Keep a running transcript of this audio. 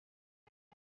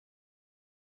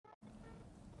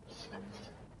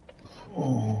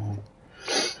Oh.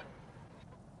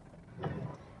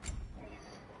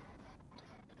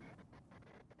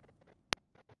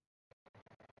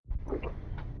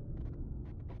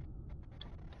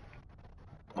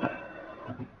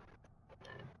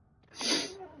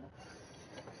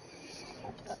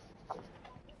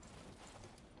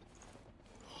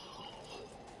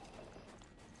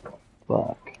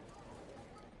 Fuck.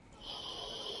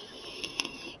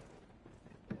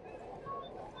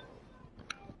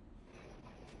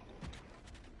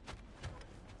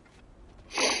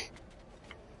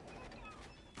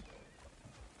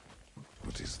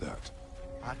 What is that?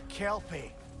 A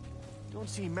kelpie. Don't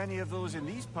see many of those in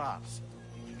these parts.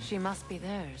 She must be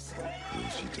theirs. Will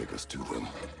she take us to them?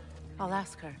 I'll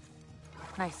ask her.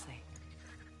 Nicely.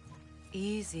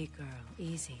 Easy, girl.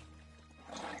 Easy.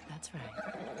 That's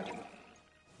right.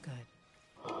 Good.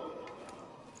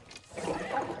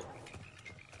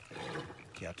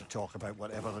 Care to talk about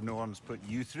whatever the Norns put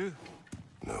you through?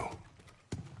 No.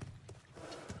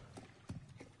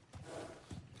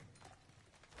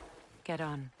 Get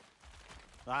on.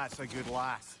 That's a good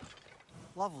lass.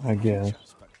 Lovely I guess.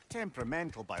 creatures, but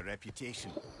temperamental by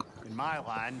reputation. In my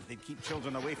land, they'd keep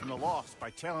children away from the lost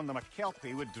by telling them a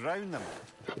kelpie would drown them.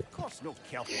 Of course, no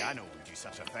kelpie I know would do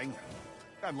such a thing.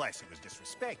 Unless it was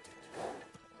disrespected.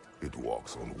 It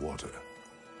walks on water.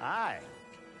 Aye.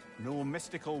 No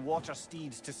mystical water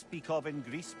steeds to speak of in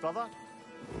Greece, brother?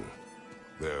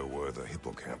 There were the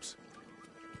hippocamps.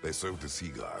 They served the sea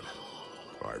god.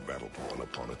 I battled one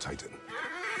upon a titan.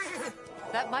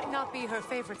 That might not be her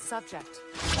favorite subject.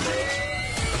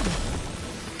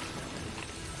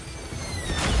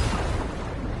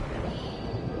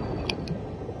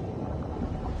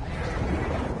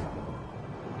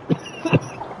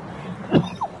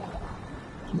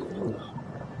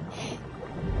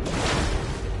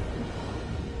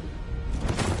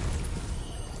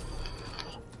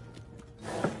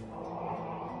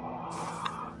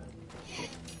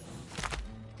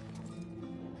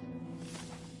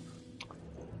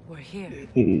 We're here.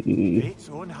 Fate's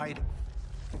own hide.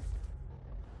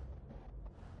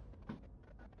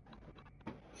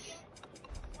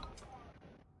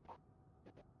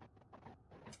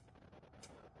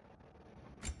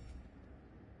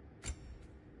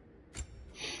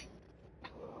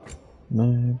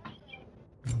 Next.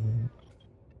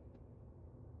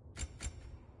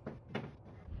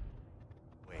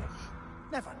 Wait,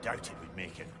 never doubted we'd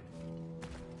make it.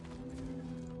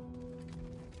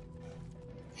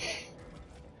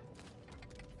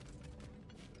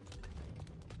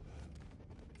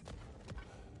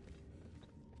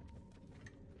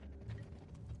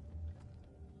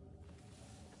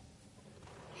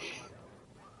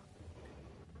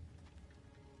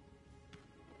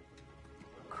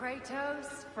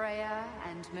 Kratos, Freya,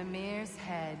 and Mimir's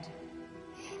head.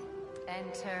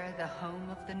 Enter the home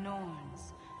of the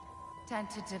Norns.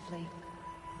 Tentatively.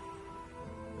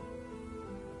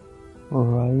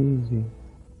 Crazy.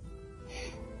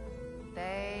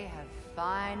 They have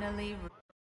finally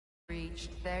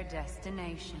reached their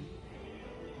destination.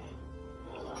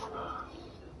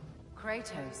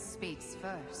 Kratos speaks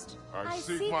first. I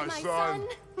seek my son.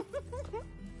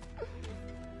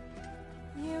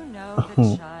 You know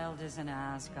the child is in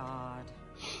Asgard.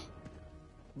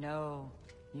 No,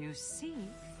 you seek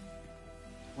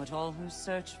what all who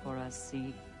search for us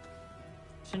seek.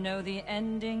 To know the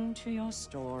ending to your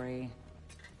story.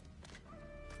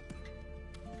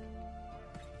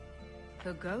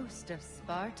 The ghost of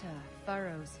Sparta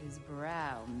furrows his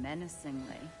brow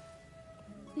menacingly.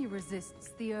 He resists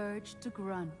the urge to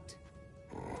grunt.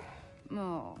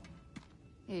 Oh,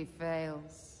 he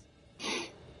fails.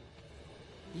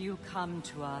 You come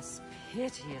to us,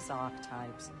 piteous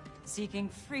archetypes, seeking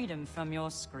freedom from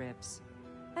your scripts.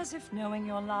 As if knowing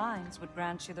your lines would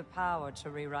grant you the power to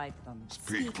rewrite them.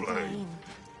 Speak plain.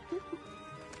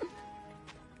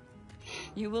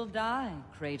 You will die,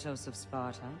 Kratos of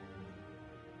Sparta.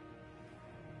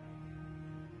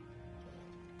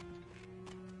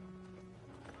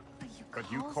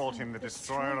 But you called him the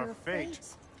destroyer of fate.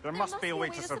 There must be a way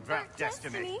to subvert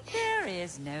destiny. There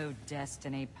is no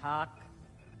destiny, Puck.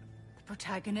 The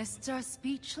protagonists are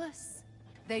speechless.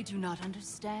 They do not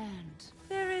understand.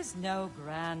 There is no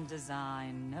grand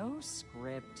design, no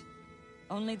script.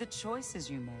 Only the choices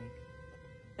you make.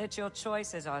 That your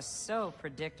choices are so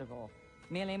predictable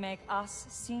merely make us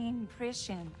seem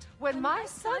prescient. When my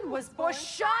son was born,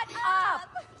 shut up!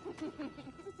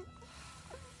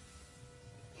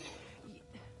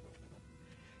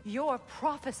 Your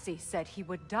prophecy said he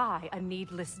would die a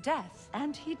needless death.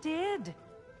 And he did.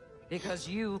 Because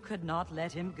you could not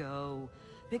let him go.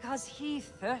 because he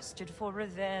thirsted for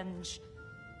revenge.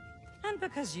 And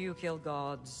because you kill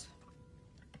gods.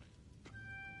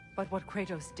 But what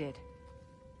Kratos did,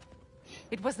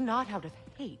 it was not out of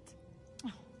hate.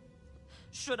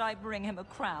 Should I bring him a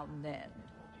crown then?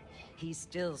 He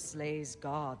still slays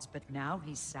gods, but now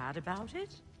he's sad about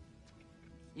it?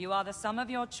 You are the sum of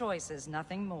your choices,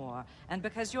 nothing more. And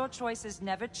because your choices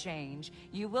never change,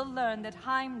 you will learn that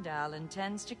Heimdall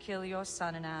intends to kill your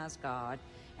son in Asgard,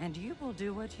 and you will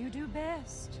do what you do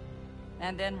best.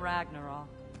 And then Ragnarok.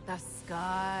 The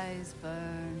skies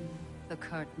burn, the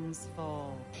curtains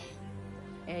fall.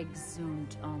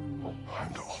 Exunt omnes.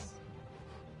 Heimdall.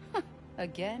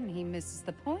 Again, he misses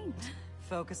the point.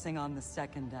 Focusing on the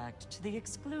second act to the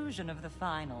exclusion of the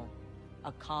final.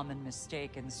 A common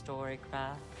mistake in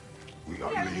storycraft. We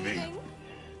are leaving.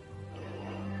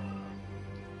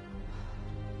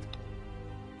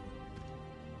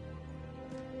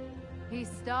 He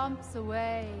stomps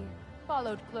away,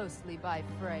 followed closely by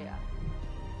Freya.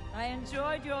 I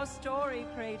enjoyed your story,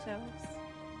 Kratos.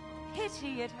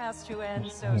 Pity it has to end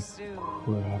so soon.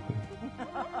 What happened?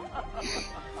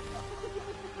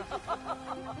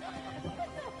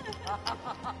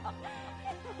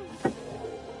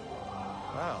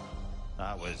 Well,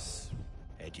 that was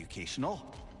educational.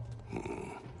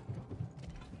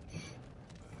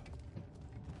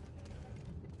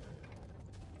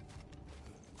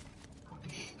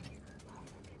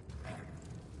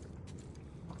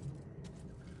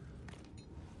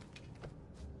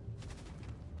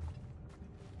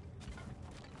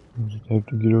 I just have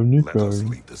to get on this Let us guy.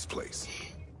 leave this place.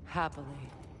 Happily.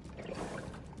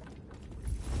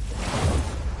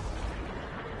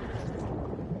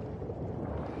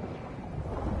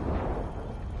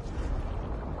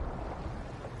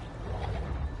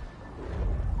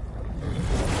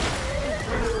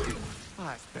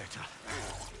 That's better.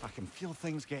 I can feel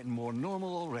things getting more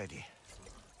normal already.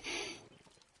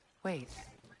 Wait.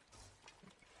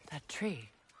 That tree.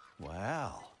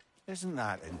 Well, isn't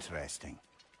that interesting?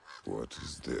 What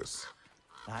is this?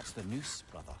 That's the noose,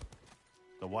 brother.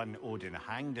 The one Odin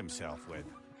hanged himself with.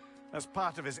 As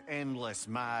part of his endless,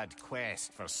 mad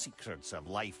quest for secrets of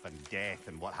life and death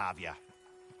and what have you.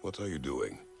 What are you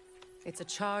doing? It's a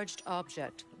charged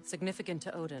object, significant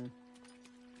to Odin.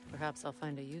 Perhaps I'll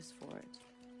find a use for it.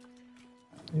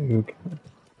 Okay.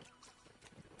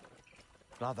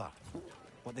 Brother,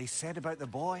 what they said about the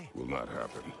boy? Will not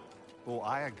happen. Oh,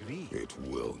 I agree. It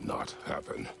will not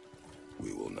happen.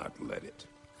 We will not let it.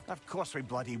 Of course we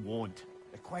bloody won't.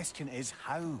 The question is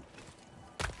how.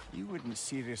 You wouldn't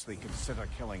seriously consider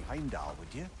killing Heimdall,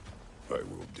 would you? I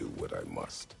will do what I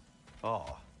must.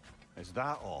 Oh, is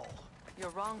that all?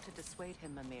 You're wrong to dissuade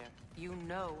him, Mimir. You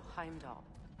know Heimdall.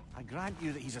 I grant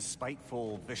you that he's a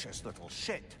spiteful, vicious little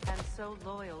shit. And so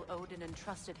loyal, Odin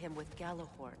entrusted him with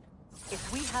Gjallarhorn.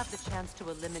 If we have the chance to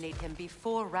eliminate him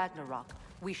before Ragnarok,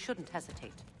 we shouldn't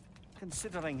hesitate.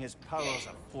 Considering his powers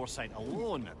of foresight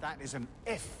alone, that is an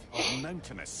if of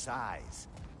mountainous size.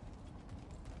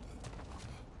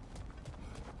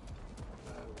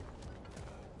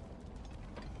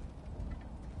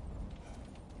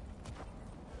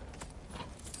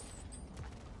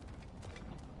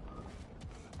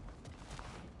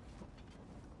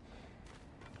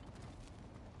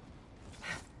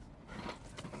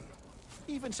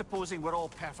 Even supposing we're all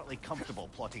perfectly comfortable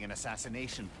plotting an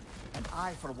assassination, and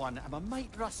I, for one, am a mite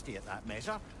rusty at that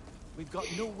measure, we've got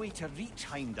no way to reach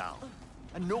Heimdall,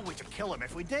 and no way to kill him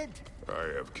if we did.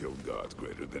 I have killed gods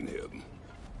greater than him.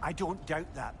 I don't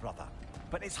doubt that, brother,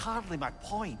 but it's hardly my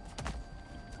point.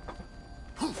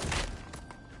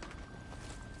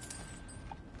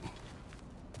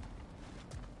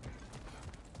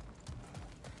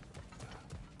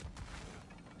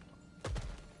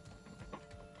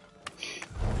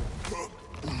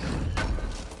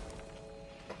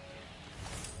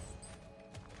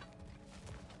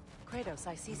 Kratos,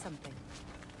 I see something.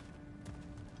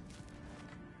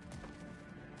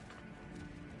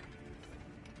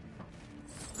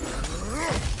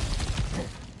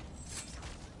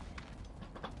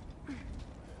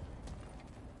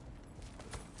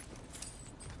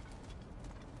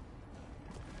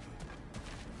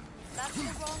 That's the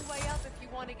wrong way up if you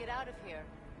want to get out of here.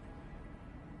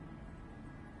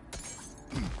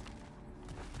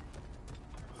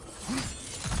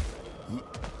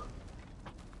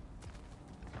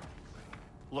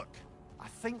 Look, I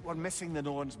think we're missing the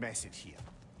Norn's message here.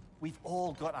 We've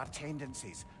all got our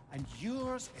tendencies, and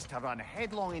yours is to run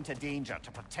headlong into danger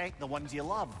to protect the ones you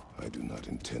love. I do not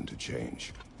intend to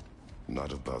change.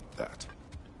 Not about that.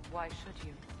 Why should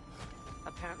you?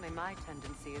 Apparently my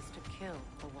tendency is to kill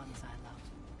the ones I love.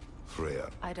 Freya,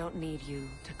 I don't need you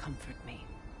to comfort me.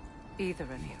 Either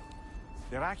of you.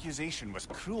 Their accusation was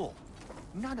cruel.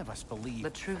 None of us believe. The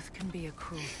truth can be a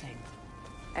cruel thing.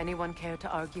 Anyone care to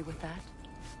argue with that?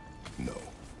 No.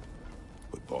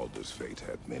 But Baldur's fate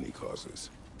had many causes.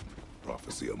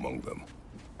 Prophecy among them.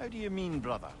 How do you mean,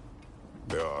 brother?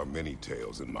 There are many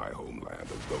tales in my homeland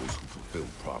of those who fulfilled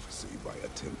prophecy by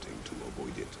attempting to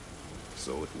avoid it.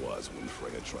 So it was when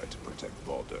Freya tried to protect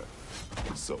Baldur.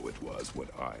 And so it was when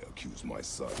I accused my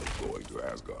son of going to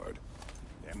Asgard.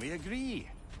 Then we agree.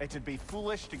 It'd be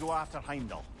foolish to go after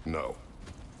Heimdall. No.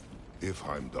 If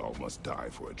Heimdall must die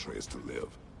for Atreus to live,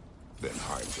 then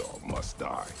Heimdall must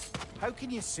die. How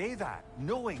can you say that,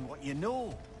 knowing what you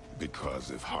know? Because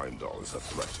if Heimdall is a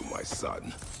threat to my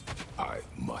son, I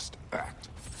must act.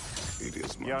 It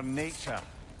is my... Your nature.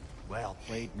 Well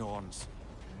played, Norns.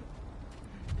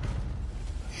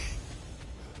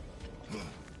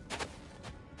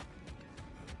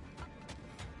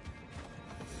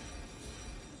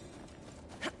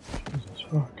 Jesus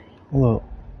fuck. Hold up.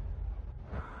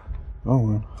 Oh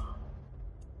man.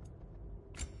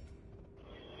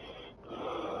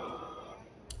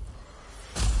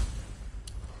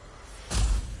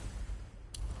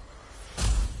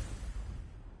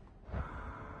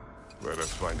 Let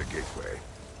us find a gateway,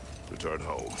 return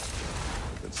home,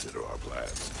 and consider our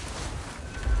plans.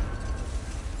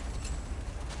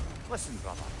 Listen,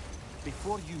 brother.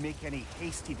 Before you make any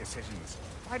hasty decisions,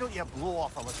 why don't you blow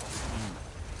off a little steam?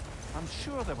 I'm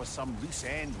sure there was some loose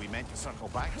end we meant to circle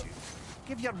back to.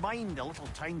 Give your mind a little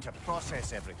time to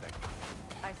process everything.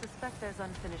 I suspect there's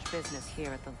unfinished business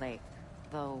here at the lake,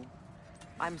 though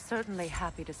I'm certainly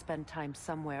happy to spend time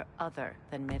somewhere other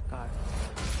than Midgard.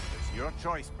 It's your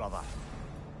choice, brother.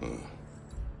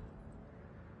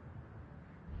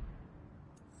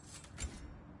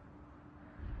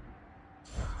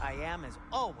 I am, as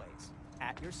always,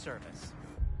 at your service.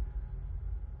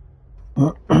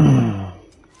 Hey,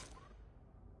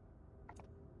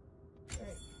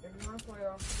 if you want to play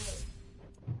off the couch.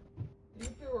 You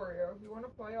too, Oreo. If you want to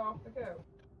play off the couch.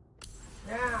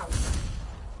 Now!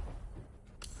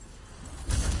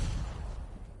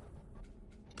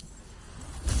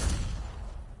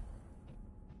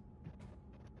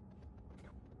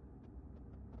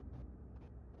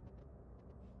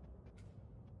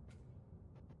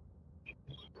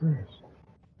 Christ.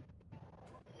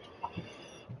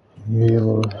 Be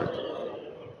able to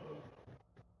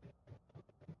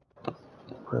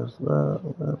press that.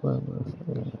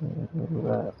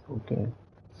 Okay.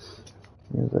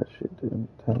 Use that shit, dude.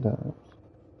 10 times.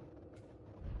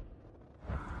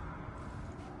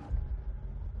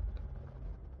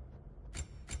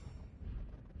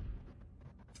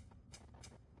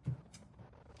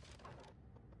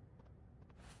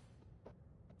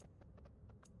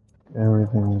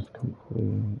 Everything is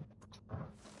complete.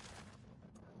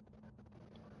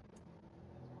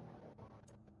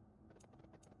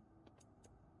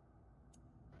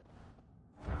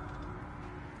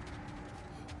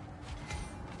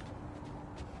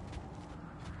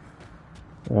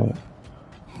 Right.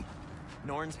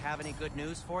 Norns have any good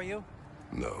news for you?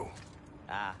 No.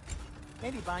 Ah,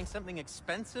 maybe buying something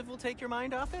expensive will take your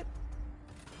mind off it?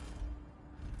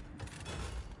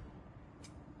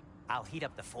 I'll heat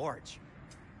up the forge.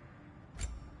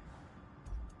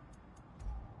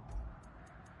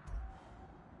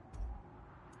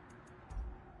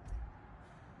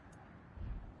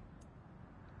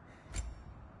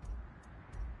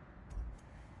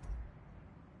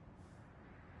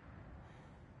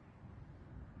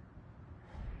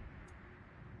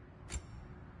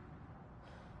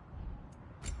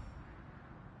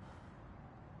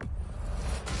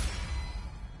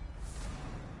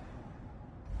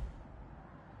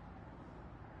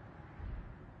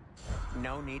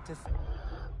 No need to...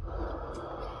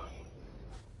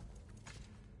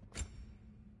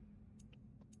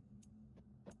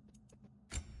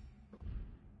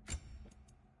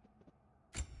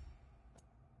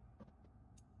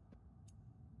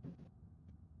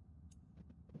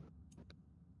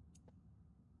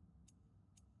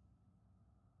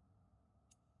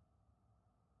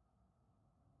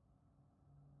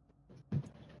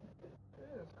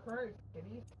 Jesus Christ,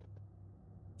 kitty.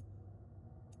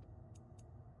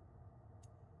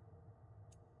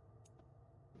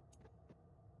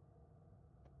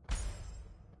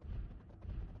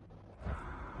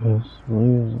 Yes,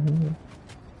 please.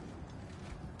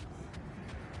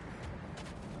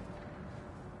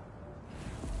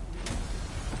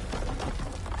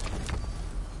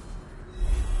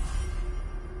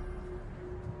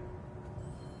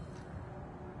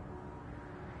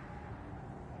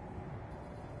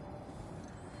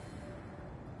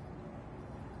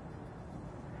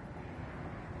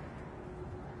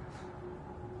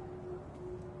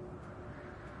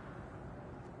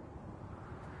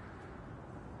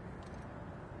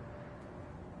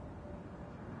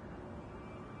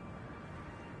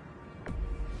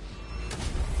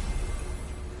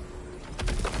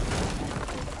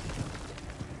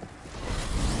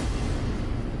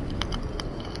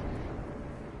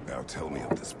 Now tell me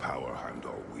of this power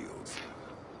Heimdall wields.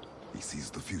 He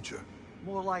sees the future.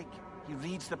 More like he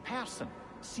reads the person,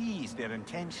 sees their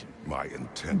intention. My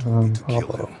intent will be to kill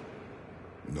Papa. him.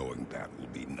 Knowing that will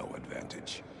be no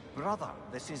advantage. Brother,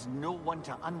 this is no one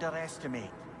to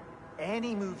underestimate.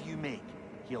 Any move you make,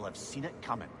 he'll have seen it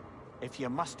coming. If you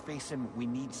must face him, we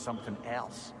need something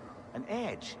else. An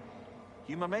edge.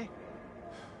 Humor me?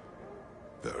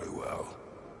 Very well.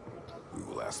 We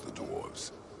will ask the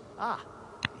dwarves. Ah,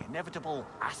 the inevitable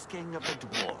asking of the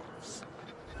dwarves.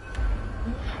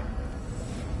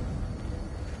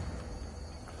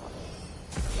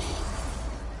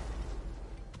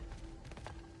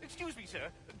 Excuse me, sir.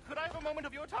 Could I have a moment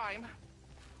of your time?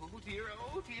 Oh dear,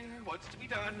 what's to be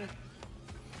done?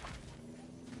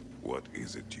 What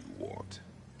is it you want?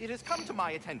 It has come to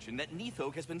my attention that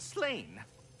Nithog has been slain,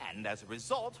 and as a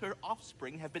result, her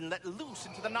offspring have been let loose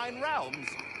into the Nine Realms.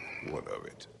 What of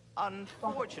it?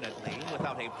 Unfortunately,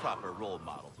 without a proper role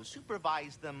model to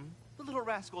supervise them, the little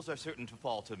rascals are certain to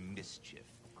fall to mischief.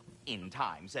 In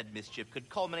time, said mischief could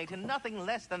culminate in nothing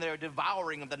less than their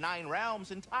devouring of the Nine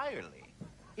Realms entirely.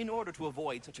 In order to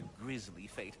avoid such a grisly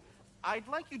fate, I'd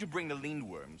like you to bring the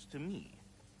Lindworms to me.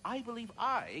 I believe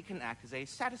I can act as a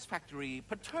satisfactory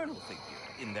paternal figure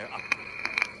in their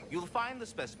upbringing. You'll find the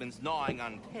specimens gnawing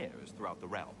on tears throughout the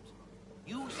realms.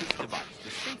 Use this device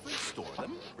to safely store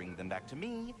them, bring them back to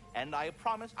me, and I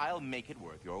promise I'll make it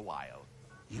worth your while.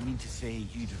 You mean to say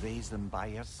you'd raise them by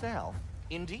yourself?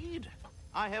 Indeed.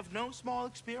 I have no small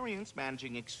experience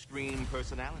managing extreme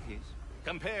personalities.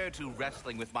 Compared to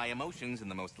wrestling with my emotions in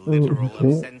the most literal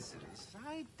of senses,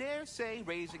 I dare say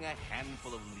raising a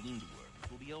handful of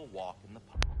Lindworms will be a walk in the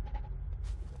park.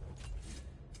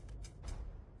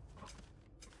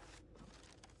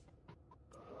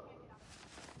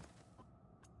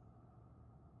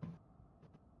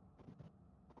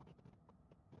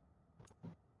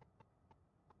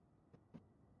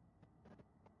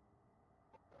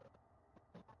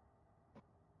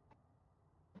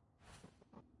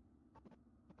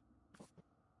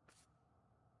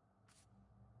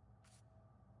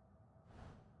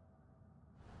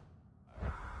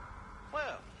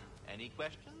 Well, any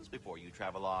questions before you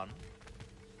travel on?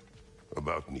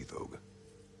 About Nithog.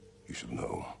 You should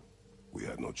know. We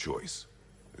had no choice.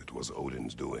 It was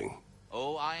Odin's doing.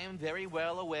 Oh, I am very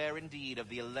well aware indeed of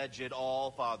the alleged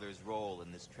All-Father's role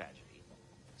in this tragedy.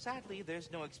 Sadly, there's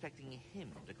no expecting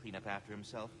him to clean up after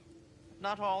himself.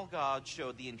 Not all gods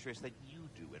showed the interest that you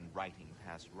do in righting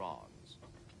past wrongs.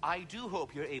 I do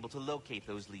hope you're able to locate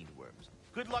those Lindworms.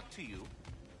 Good luck to you.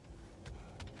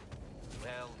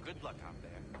 Well, good luck out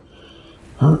there.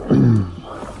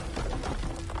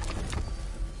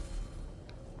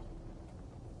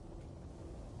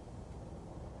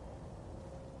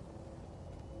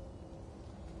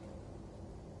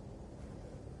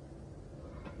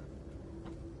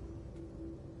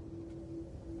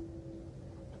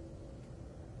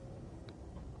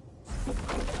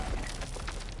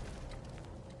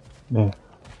 Yeah.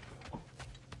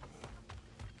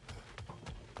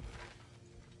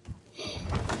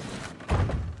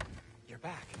 You're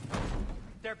back.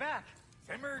 They're back.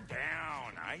 Simmer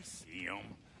down. I see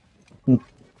them.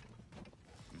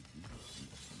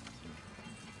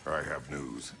 I have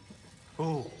news.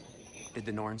 Oh. Did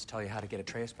the Norns tell you how to get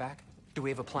Atreus back? Do we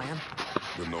have a plan?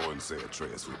 The Norns say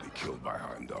Atreus will be killed by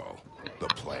Heimdall. The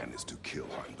plan is to kill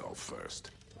Heimdall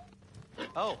first.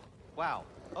 Oh, wow.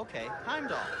 Okay,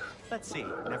 Heimdall. Let's see.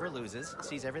 Never loses,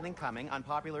 sees everything coming,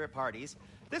 unpopular at parties.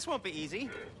 This won't be easy.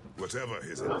 Whatever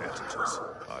his advantages,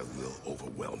 I will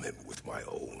overwhelm him with my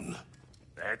own.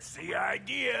 That's the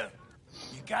idea.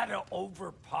 You gotta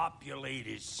overpopulate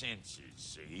his senses,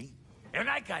 see? And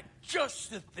I got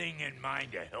just the thing in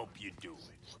mind to help you do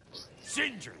it.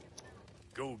 Sindri,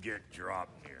 go get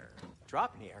Dropnir.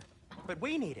 Dropnir? But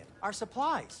we need him. Our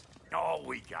supplies. Oh,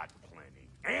 we got plenty.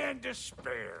 And to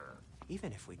spare.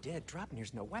 Even if we did,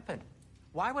 Dropnir's no weapon.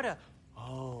 Why would a...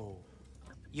 Oh.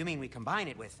 You mean we combine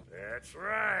it with... That's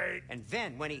right. And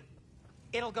then when he...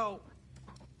 It'll go...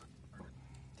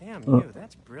 Damn you,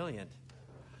 that's brilliant.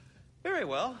 Very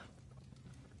well.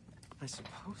 I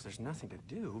suppose there's nothing to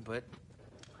do, but...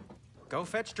 Go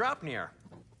fetch Dropnir.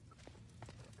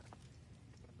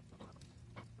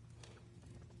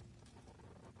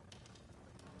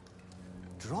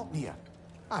 Dropnir?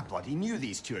 I bloody knew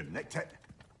these two had nicked it.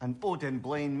 And Odin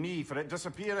blamed me for it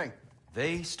disappearing.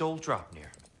 They stole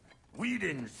Dropnir. We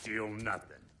didn't steal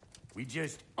nothing. We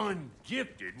just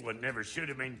ungifted what never should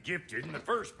have been gifted in the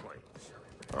first place.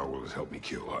 How will it help me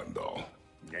kill Heimdall?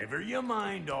 Never you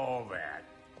mind all that.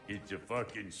 It's a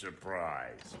fucking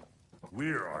surprise.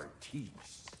 We're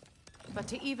artistes. But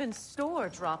to even store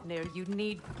Dropnir, you'd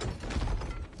need...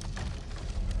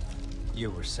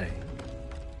 You were saying?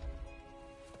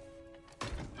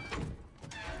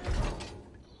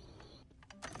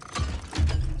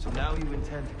 So now you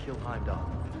intend to kill Heimdall.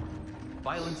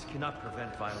 Violence cannot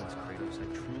prevent violence, Kratos. I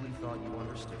truly thought you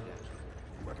understood that.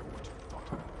 No matter what you thought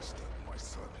I understood, my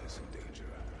son is in danger.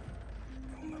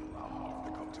 I will not allow harm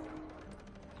to come to him.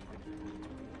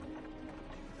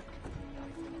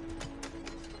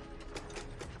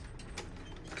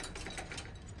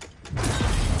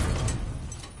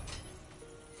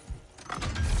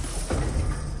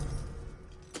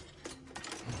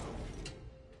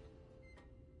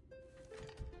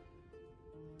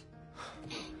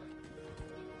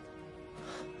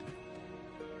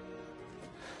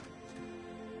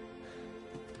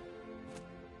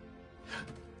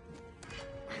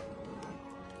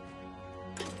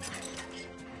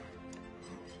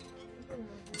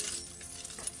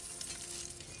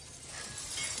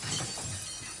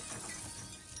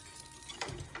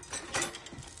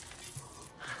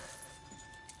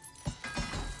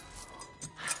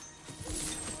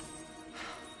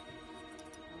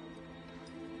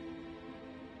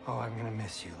 Oh, I'm gonna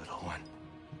miss you, little one.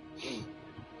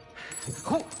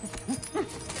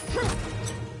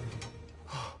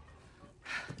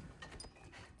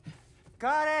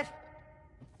 Got it!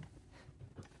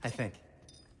 I think.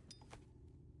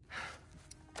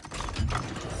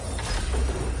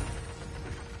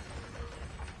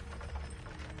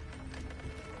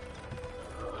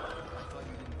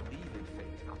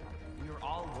 We were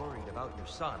all worried about your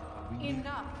son. We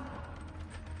Enough!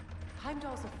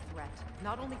 Heimdall's a threat,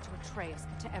 not only to Atreus,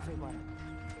 but to everyone.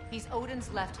 He's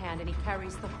Odin's left hand, and he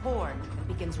carries the horn that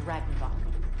begins Ragnarok.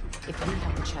 If we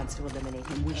have the chance to eliminate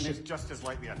him, we And should... it's just as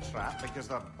likely a trap because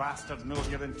the bastard knows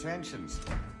your intentions.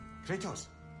 Kratos,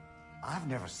 I've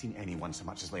never seen anyone so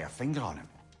much as lay a finger on him.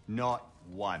 Not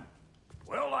one.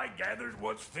 Well, I gathered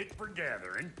what's fit for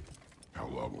gathering. How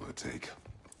long will it take?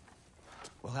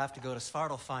 We'll have to go to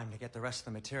Svartalfheim to get the rest of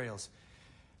the materials.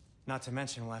 Not to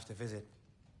mention we'll have to visit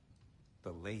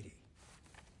the lady.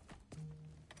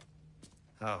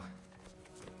 Oh.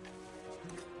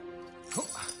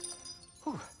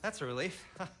 Whew, that's a relief.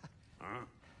 Ow.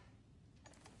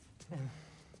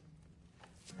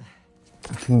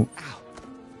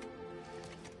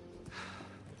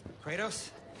 Kratos?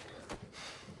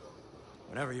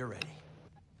 Whenever you're ready.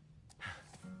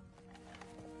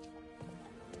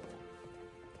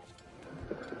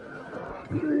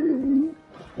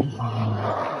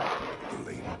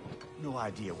 No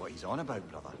idea what he's on about,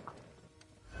 brother.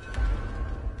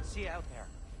 See you out there.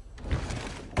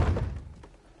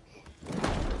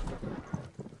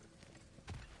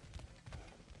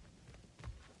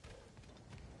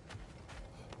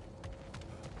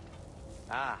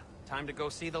 Ah, time to go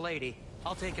see the lady.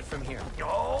 I'll take it from here.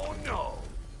 Oh, no.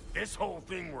 This whole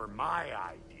thing were my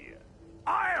idea.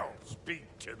 I'll speak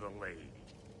to the lady.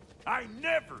 I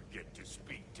never get to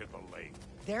speak to the lady.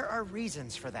 There are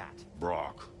reasons for that.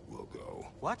 Brock will go.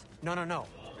 What? No.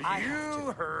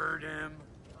 You heard him.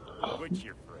 What's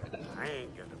your friend? I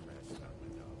ain't gonna mess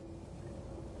something up.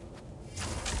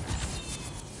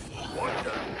 What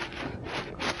the?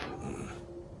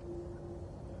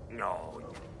 No,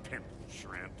 you pimp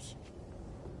shrimps.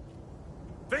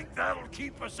 Think that'll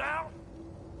keep us out?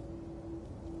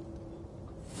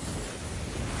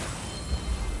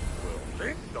 Well,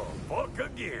 think the fuck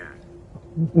again.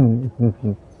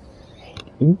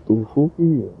 Into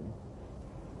fucking.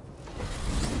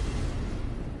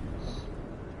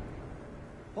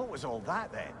 What was all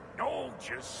that then? Oh,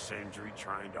 just Sindri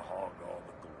trying to hog all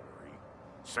the glory.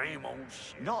 Same old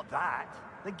shit. Not that.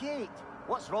 The gate.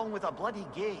 What's wrong with a bloody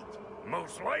gate?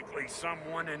 Most likely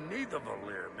someone in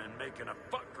Nidavellir been making a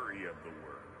fuckery of the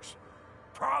works.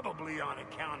 Probably on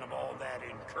account of all that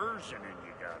incursioning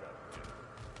you got up to.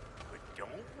 But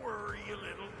don't worry, you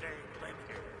little dangling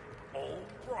hair. Old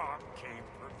Brock came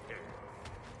prepared.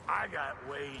 I got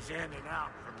ways in and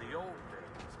out from the old days.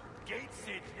 Gates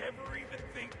they'd never even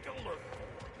think to look for.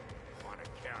 On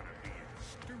account of being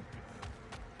stupid.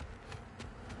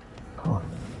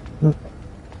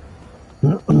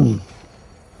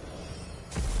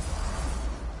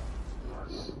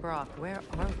 Brock, where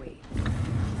are we?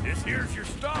 This here's your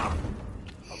stop.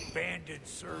 Abandoned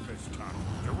service tunnel,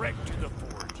 direct to the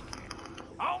forge camp.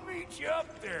 I'll meet you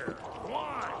up there. Come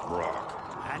on.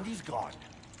 Brock. And he's gone.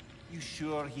 You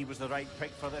sure he was the right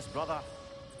pick for this, brother?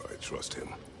 I trust him.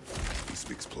 He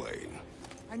speaks plain.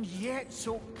 And yet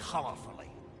so colorfully.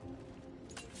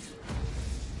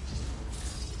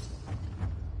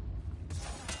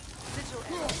 Sigil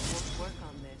won't work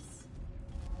on this.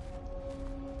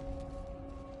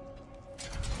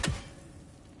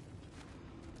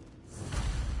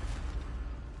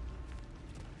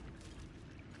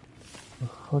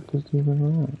 fuck is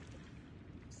even that?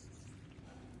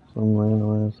 Some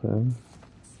random ass head.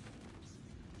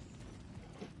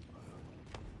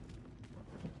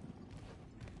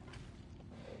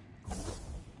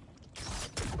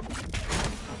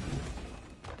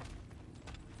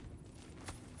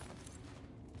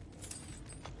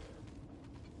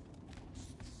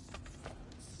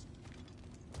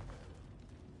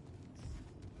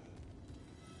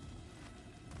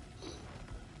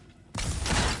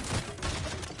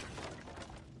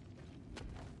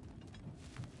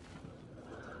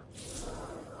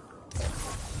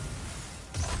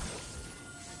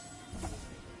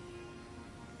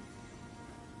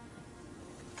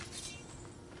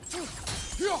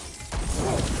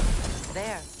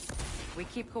 There. We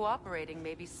keep cooperating,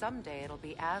 maybe someday it'll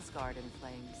be Asgard in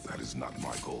flames. That is not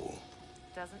my goal.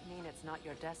 Doesn't mean it's not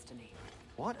your destiny.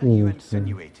 What are you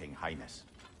insinuating, Highness?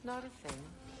 Not a thing.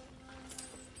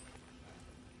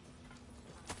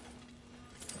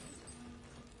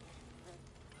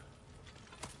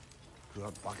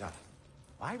 Poor bugger.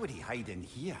 Why would he hide in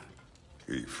here?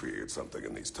 He feared something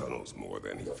in these tunnels more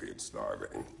than he feared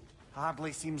starving.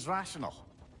 Hardly seems rational.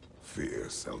 Fear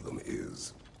seldom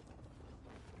is.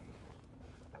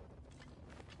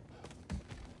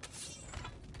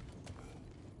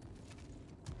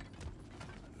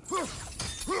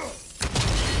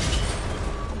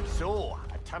 So,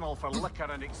 a tunnel for liquor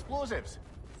and explosives.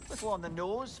 Little on the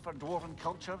nose for dwarven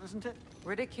culture, isn't it?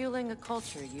 Ridiculing a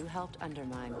culture you helped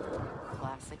undermine.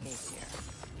 Classic Aesir.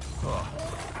 Oh,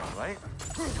 all right.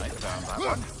 Might found that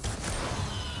one.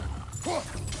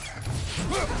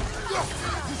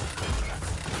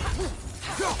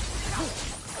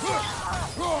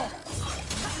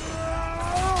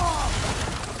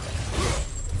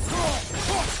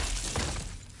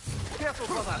 Careful,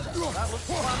 brother. That looks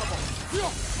flammable.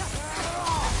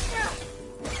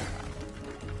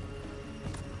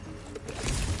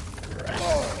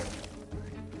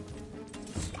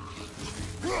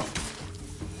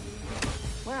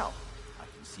 Well, I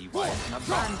can see why it's an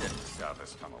abandoned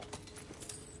service tunnel.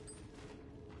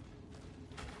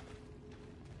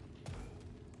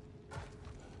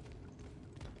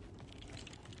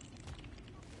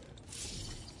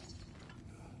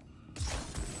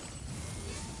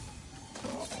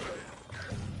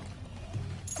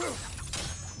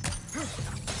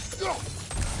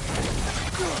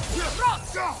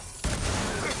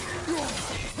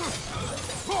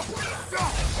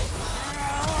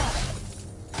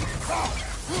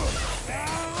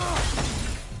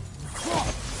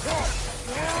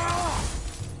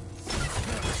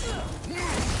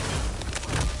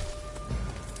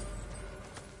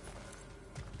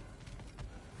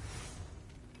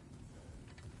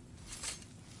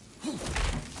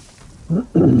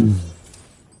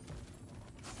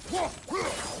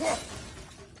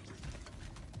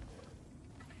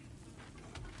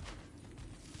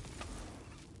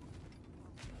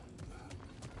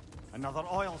 Another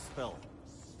oil spill.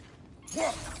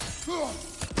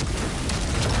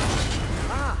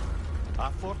 Ah!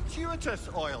 A fortuitous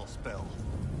oil spill.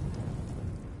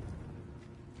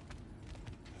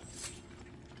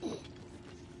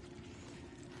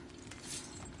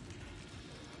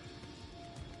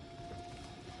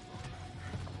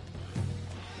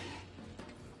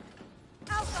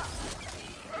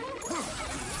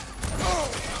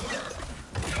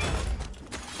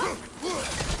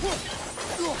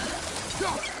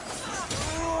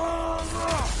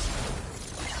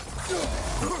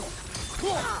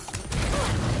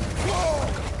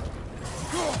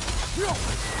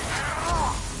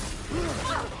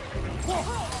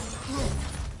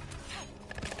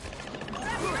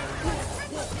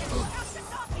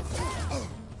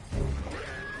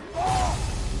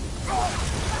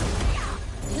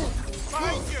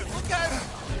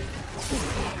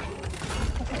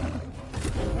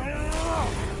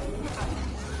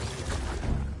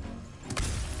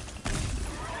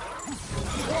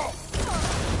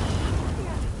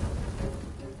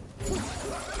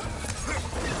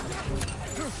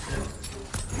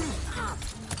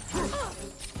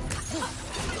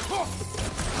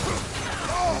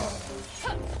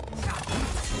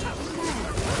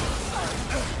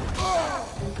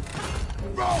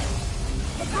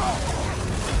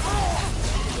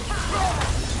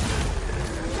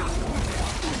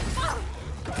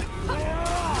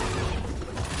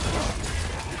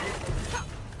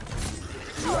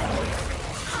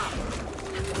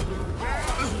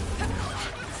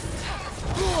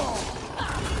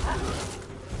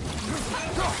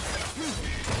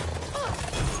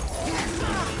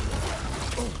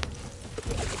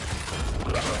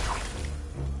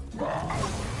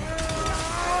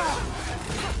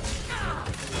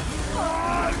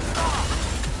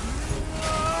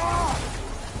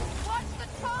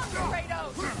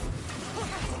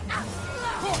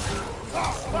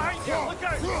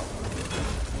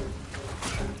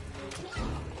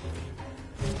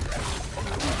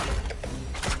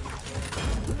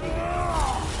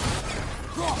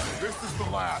 This is the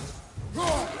last.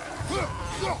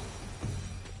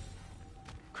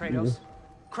 Kratos?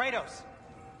 Kratos!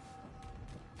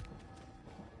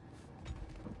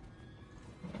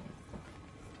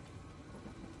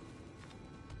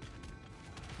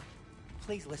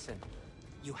 Please listen.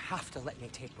 You have to let me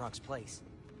take Brock's place.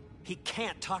 He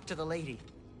can't talk to the lady.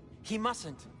 He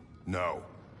mustn't. No.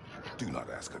 Do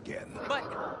not ask again. But...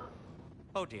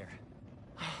 Oh dear.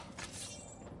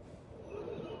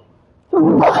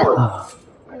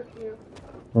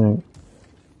 Alright.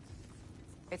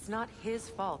 It's not his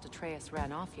fault Atreus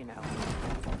ran off, you know.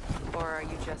 Or are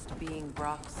you just being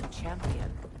Brock's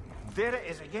champion? There it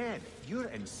is again. You're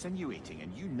insinuating,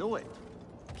 and you know it.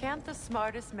 Can't the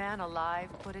smartest man alive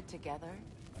put it together?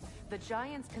 The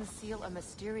Giants conceal a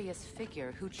mysterious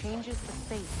figure who changes the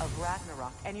fate of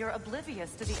Ragnarok, and you're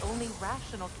oblivious to the only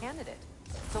rational candidate.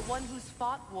 The one who's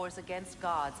fought wars against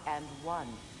gods and won.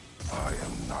 I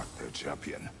am not their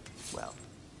champion. Well,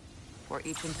 we're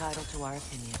each entitled to our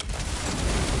opinion.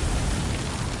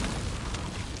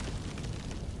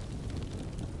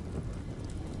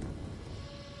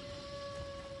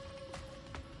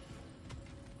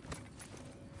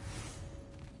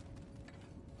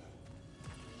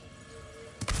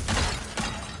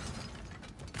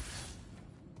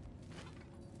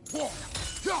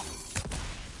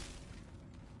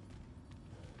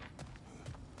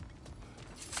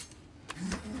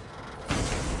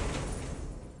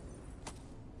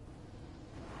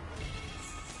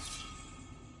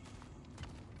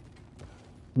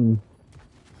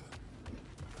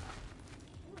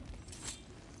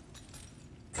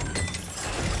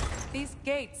 These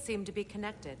gates seem to be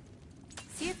connected.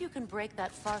 See if you can break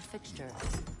that far fixture.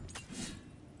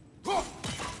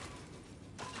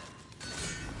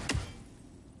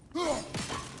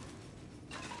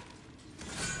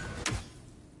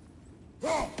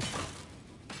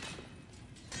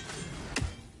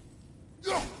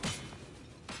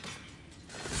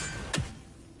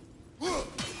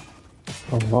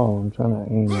 Oh, I'm trying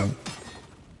to aim at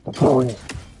the point.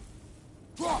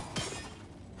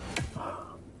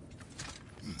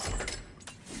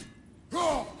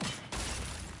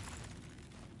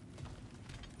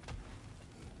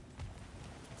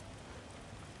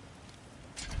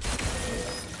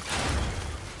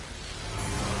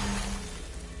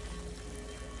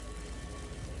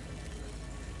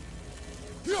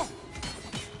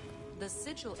 The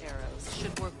sigil arrows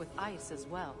should work with ice as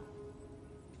well.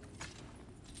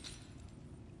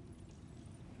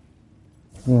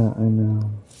 Yeah, I know.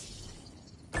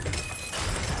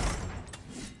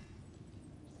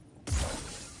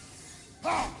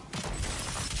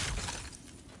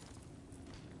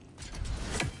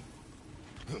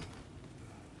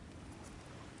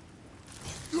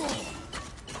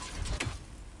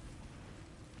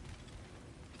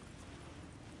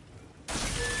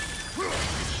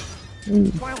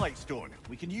 Twilight Stone.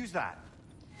 We can use that.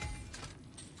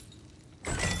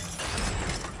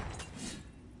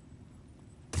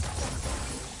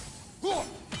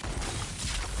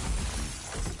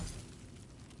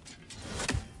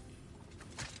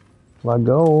 Let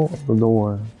go of the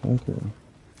door. Thank you.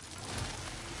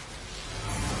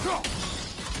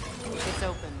 It's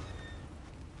open.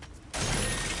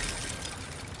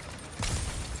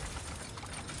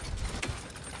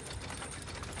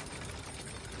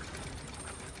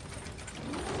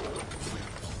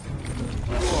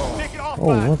 Take it off, Oh,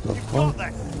 man. what the You've got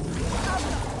fuck? this.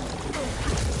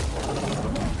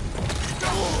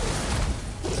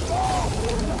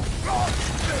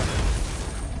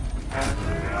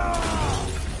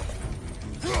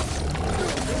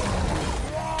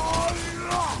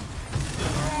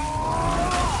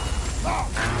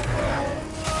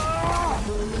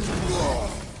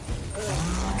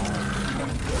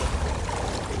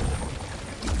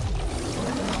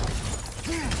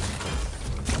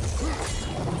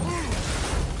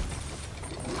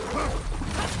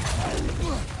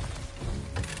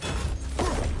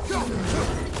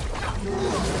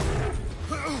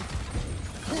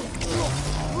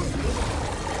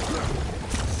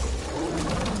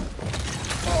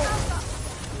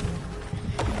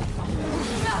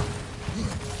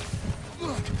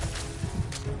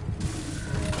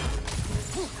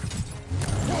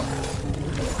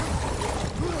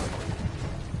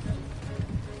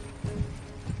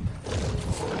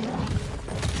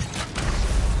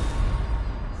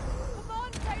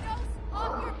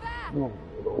 Oh,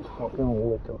 little fucking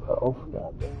lick of health.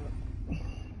 God damn it.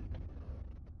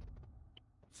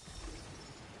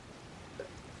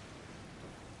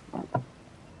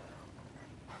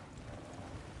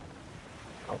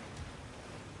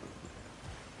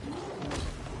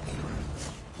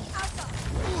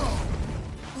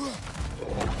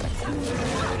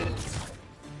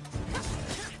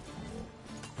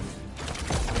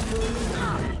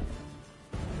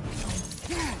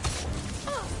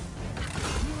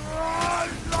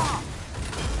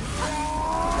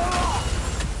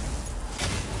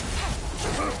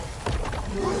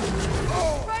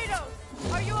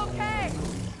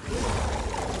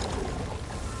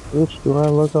 Bitch, do I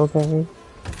look okay?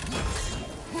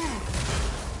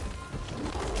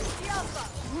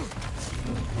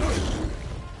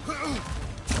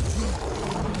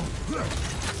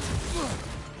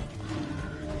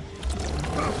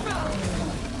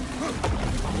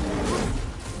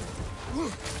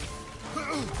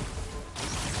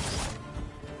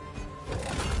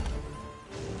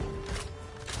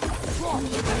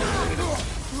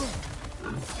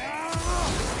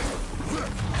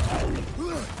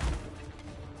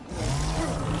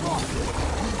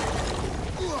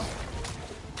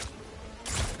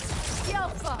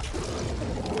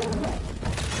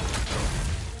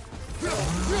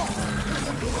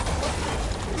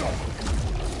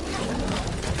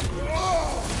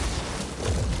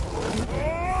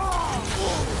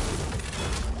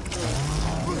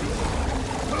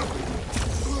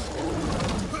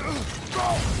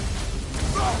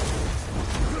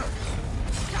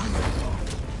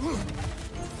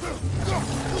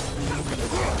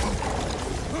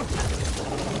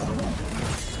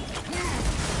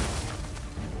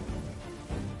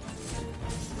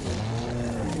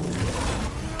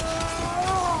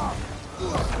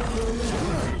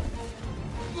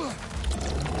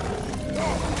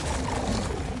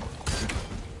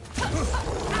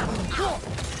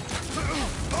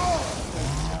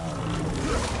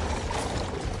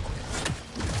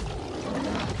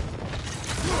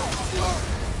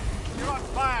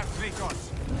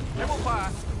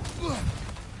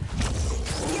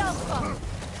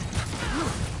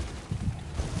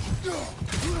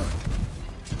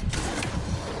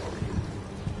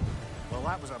 Well,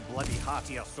 that was a bloody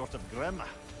heartier sort of grim.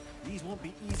 These won't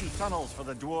be easy tunnels for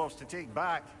the dwarves to take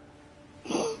back.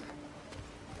 What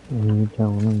are you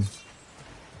telling me?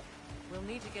 We'll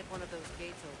need to get one of those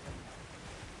gates open.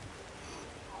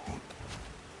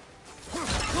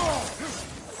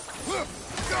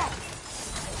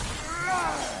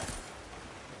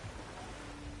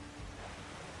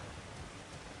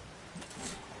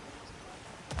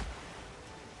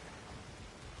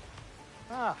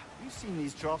 Ah, we've seen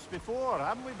these troughs before,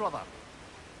 haven't we, brother?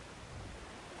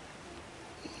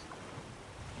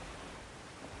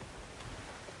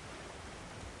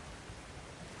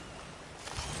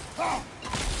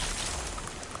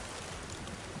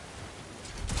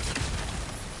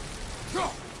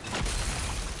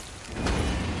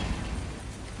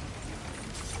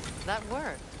 That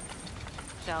worked,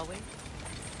 shall we?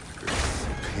 This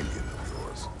opinion of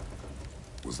yours.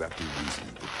 Was that the reason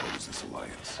you proposed this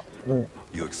alliance? Yeah.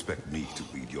 You expect me to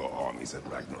lead your armies at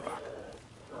Ragnarok?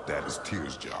 That is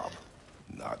Tyr's job,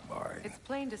 not mine. It's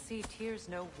plain to see Tyr's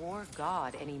no war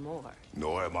god anymore.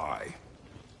 Nor am I.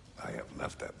 I have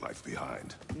left that life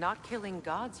behind. Not killing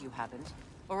gods, you haven't.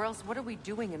 Or else what are we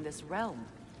doing in this realm?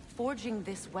 Forging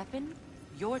this weapon?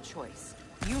 Your choice.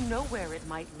 You know where it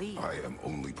might lead. I am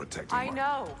only protecting I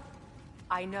know.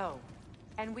 I know.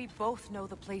 And we both know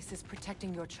the places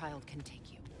protecting your child can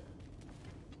take you.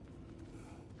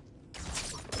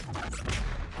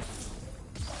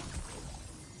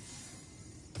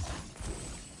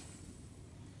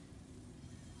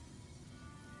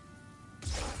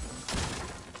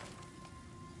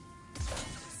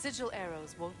 Sigil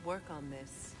arrows won't work on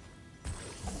this.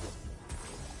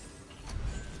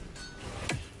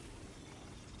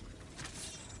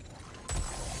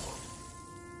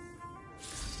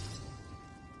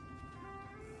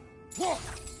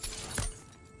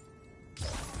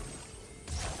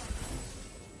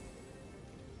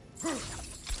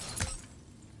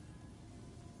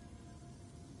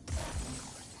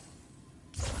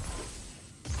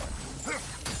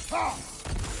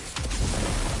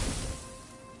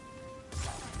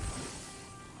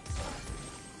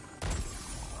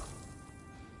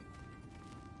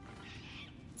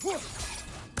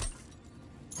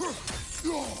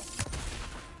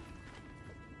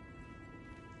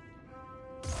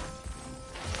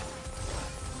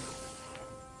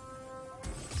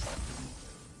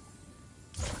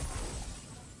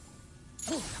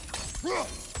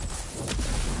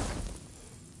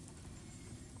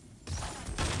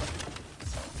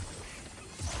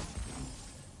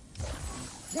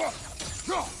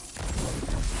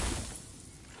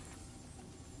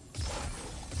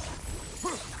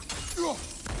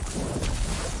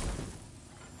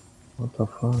 What the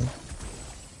fuck?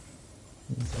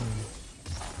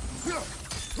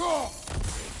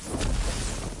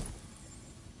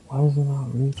 Why is it not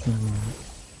reaching me?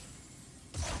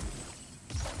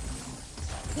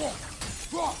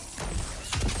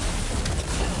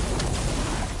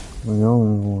 I'm the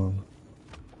only one.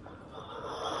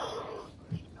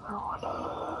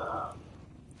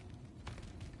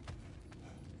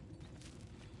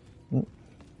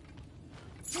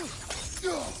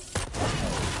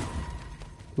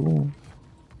 cool.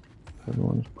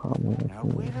 Everyone's probably Now,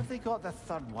 where have they got the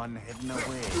third one hidden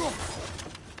away?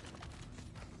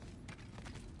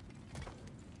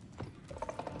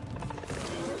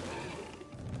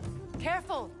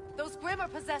 Careful! Those Grimm are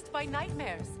possessed by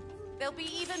nightmares. They'll be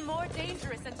even more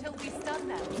dangerous until we stun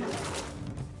them.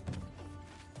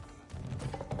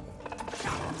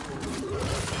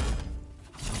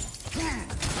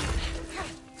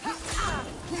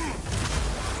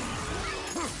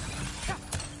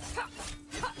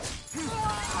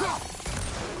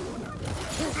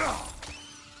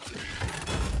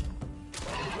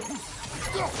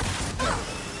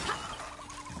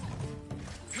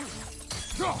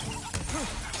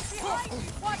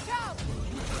 Watch out!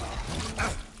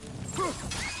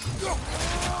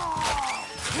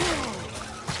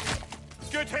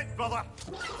 Good hit, brother!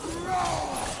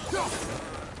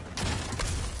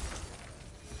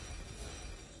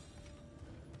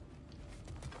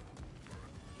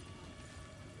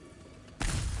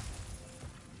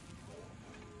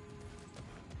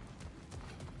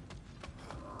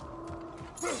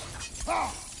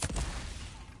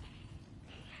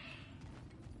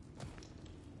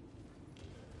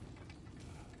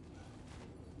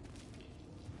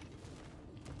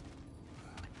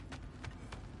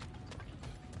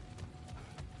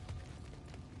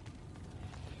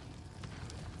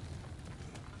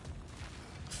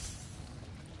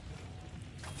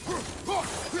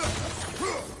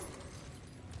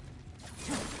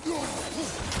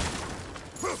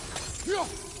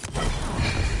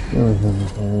 There was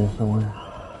this area somewhere.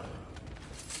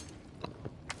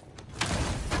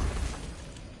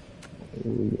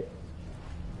 Oh yeah.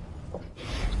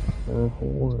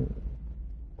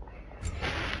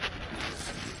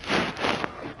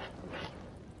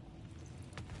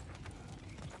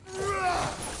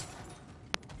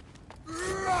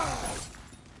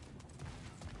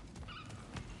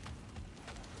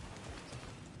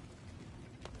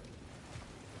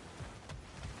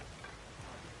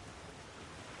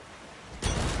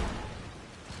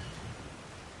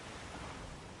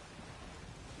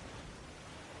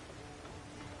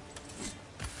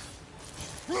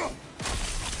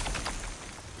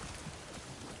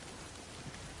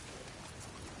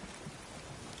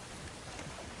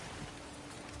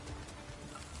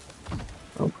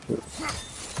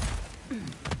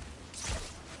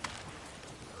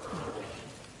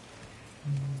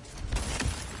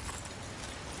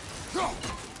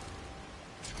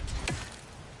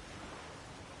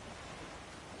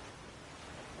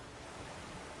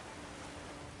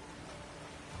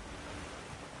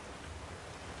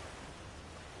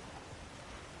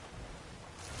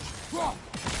 What?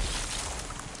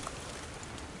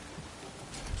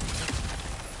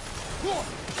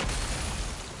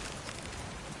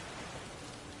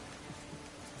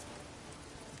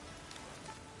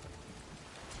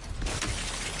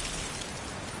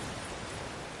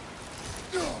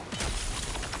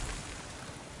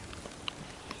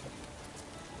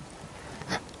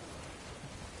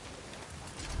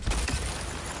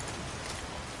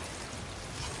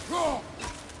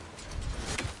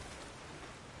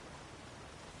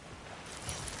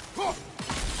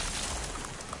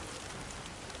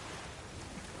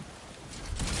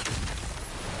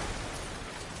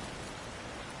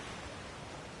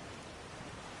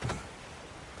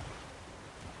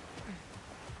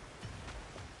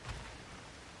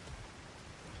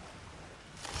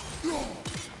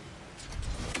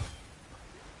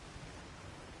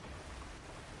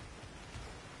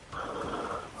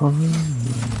 Oh shit.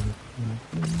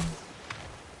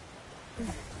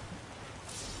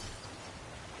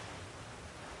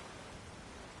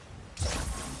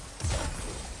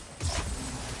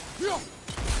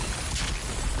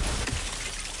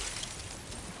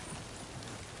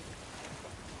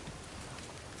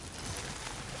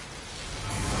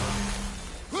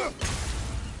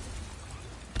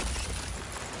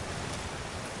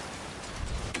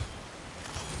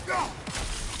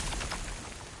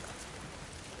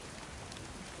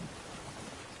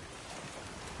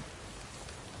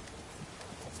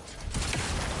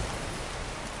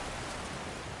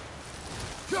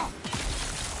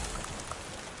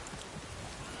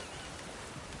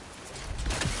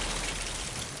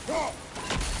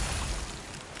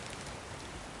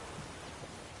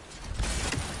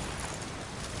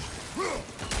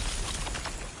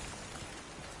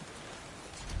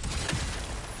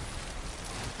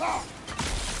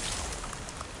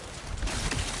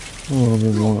 A little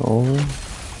bit more over.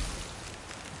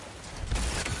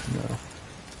 No.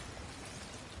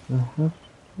 I have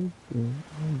to do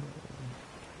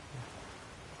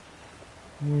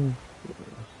over.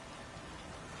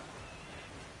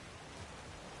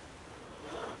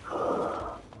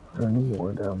 there any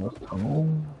more down this tunnel?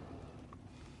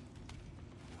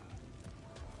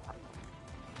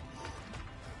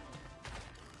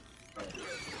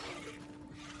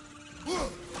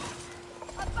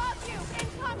 Above you!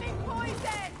 Incoming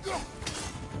poison!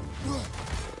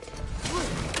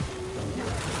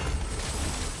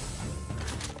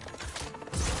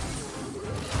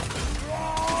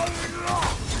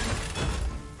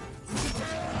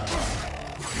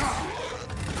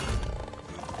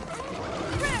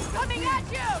 Chris, coming at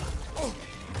you!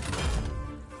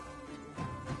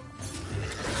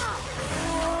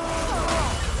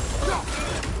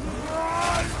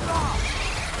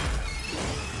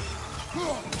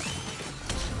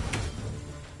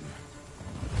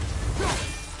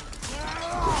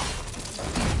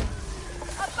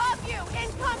 Above you!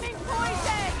 Incoming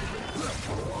poison!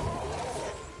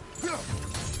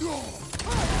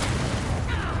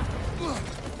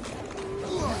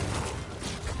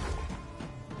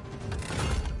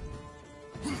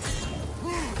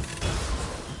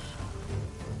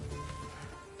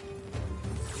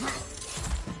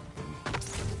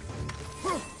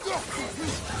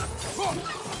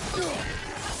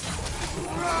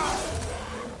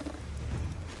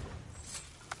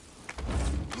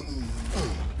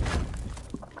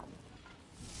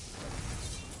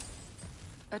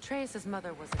 Atreus'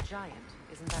 mother was a giant,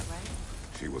 isn't that right?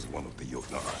 She was one of the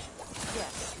Jotnar.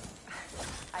 Yes.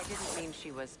 I didn't mean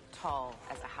she was tall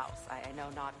as a house. I know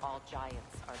not all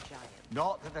giants are giants.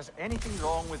 Not that there's anything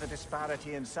wrong with the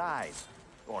disparity in size.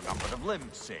 Or number of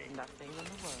limbs, say. Nothing in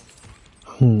the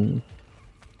world.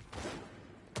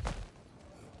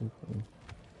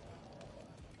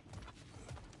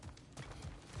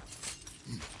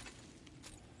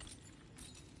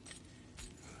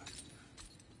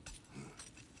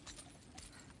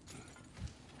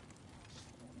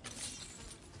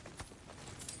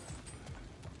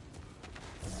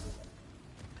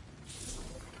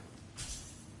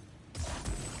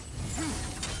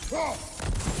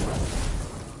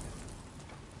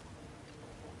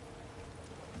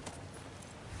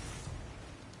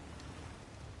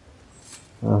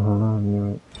 I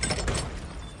knew it.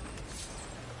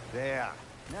 There.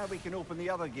 Now we can open the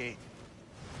other gate.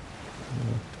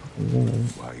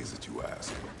 Why is it you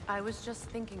ask? I was just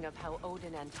thinking of how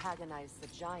Odin antagonized the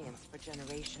giants for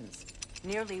generations.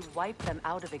 Nearly wiped them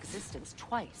out of existence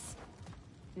twice.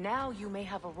 Now you may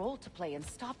have a role to play in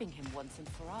stopping him once and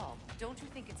for all. Don't you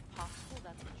think it's possible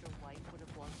that's what your wife would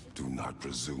have wanted? Do not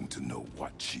presume to know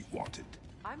what she wanted.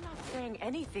 I'm not saying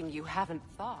anything you haven't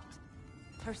thought.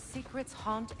 Her secrets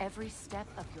haunt every step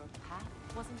of your path,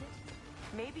 wasn't it?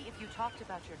 Maybe if you talked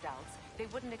about your doubts, they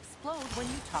wouldn't explode when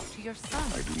you talk to your son.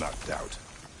 I do not doubt.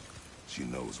 She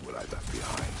knows what I left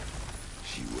behind.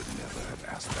 She would never have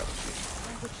asked that of me.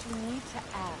 Why would she need to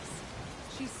ask?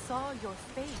 She saw your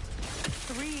fate.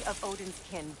 3 of Odin's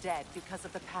kin dead because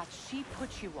of the path she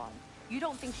put you on. You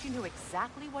don't think she knew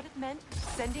exactly what it meant,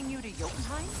 sending you to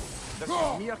Jotunheim? This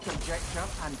is mere conjecture,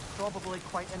 and probably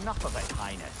quite enough of it,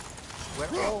 Highness. We're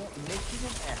all making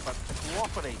an effort to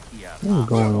cooperate here. What's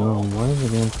going on? Why is it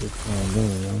going to come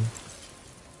in?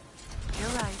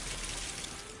 You're right.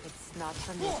 It's not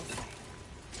for me to say.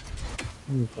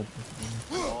 Let me put this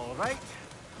in. All right,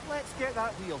 let's get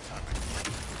that wheel turning.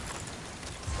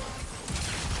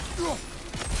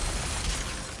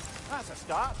 That's a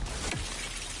start.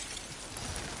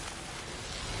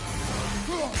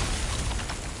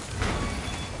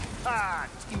 Ah,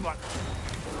 teamwork.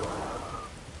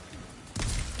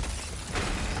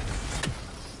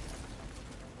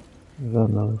 Is that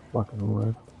another fucking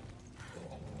word?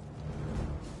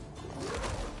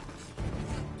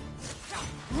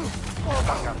 Oh,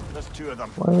 bugger. There's 2 of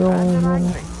them. Why are And they're all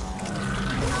angry.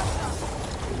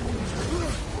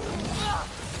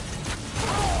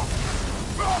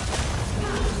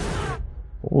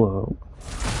 Hold up.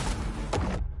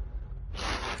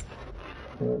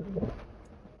 There we go.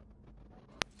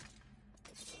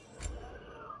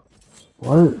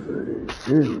 What?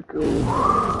 Here we go.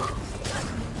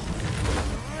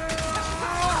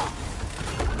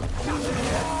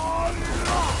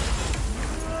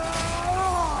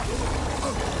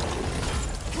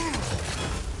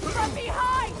 From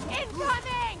behind!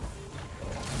 Incoming!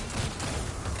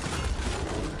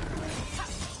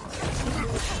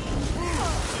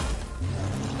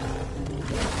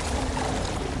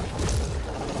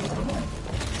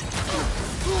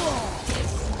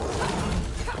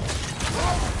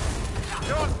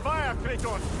 You're on fire,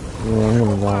 Kratos! Yeah, I'm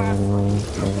gonna die anyway.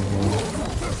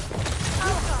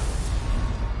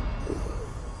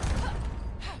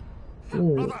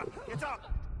 Brother, get up!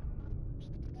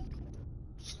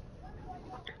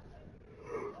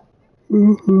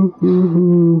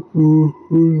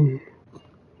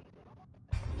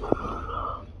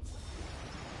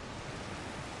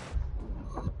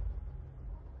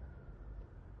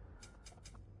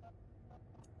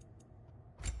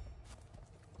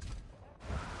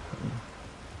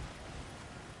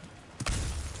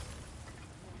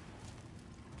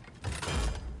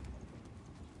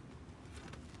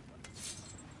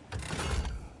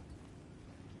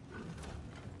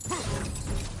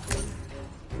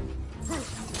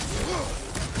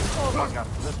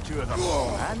 There's two of them,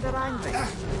 and they're angry.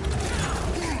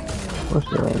 What's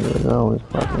that? They're always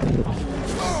fucking angry.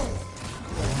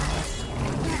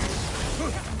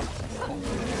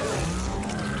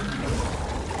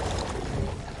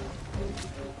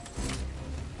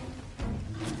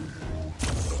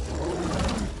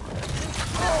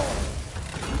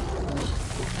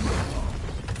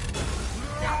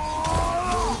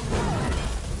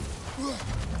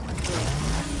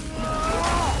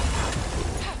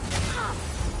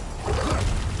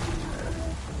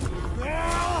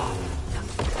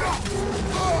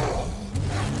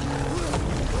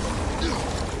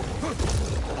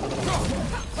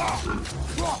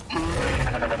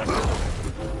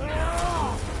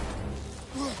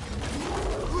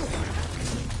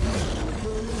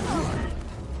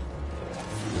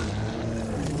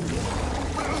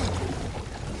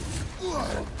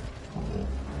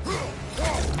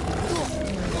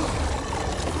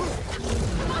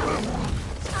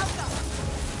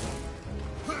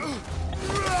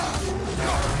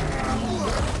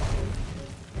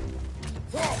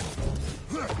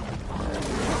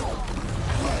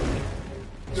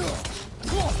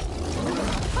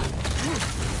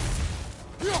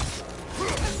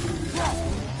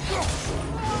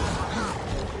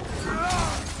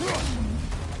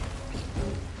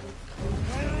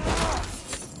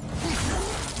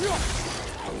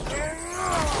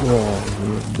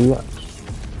 Yeah.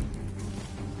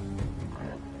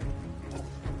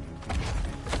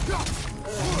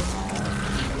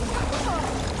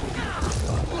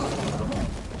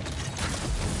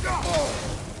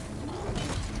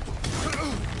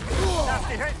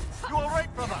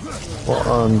 Well,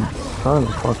 I'm trying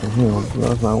to fucking heal, but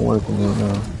that's not working right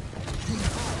now.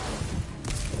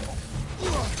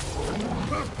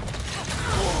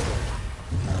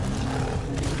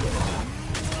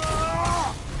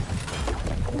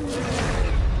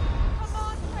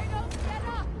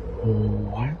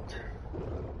 What?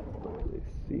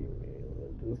 Let's see,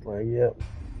 man. Just like, yep.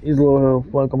 He's low health,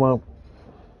 fuck him up.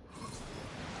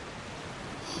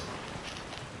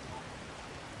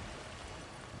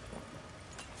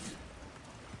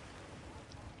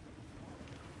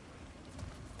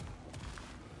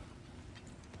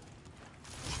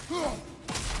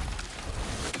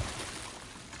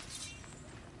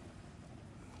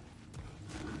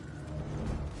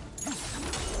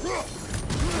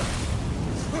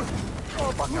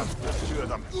 There's two of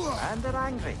them, and they're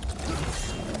angry.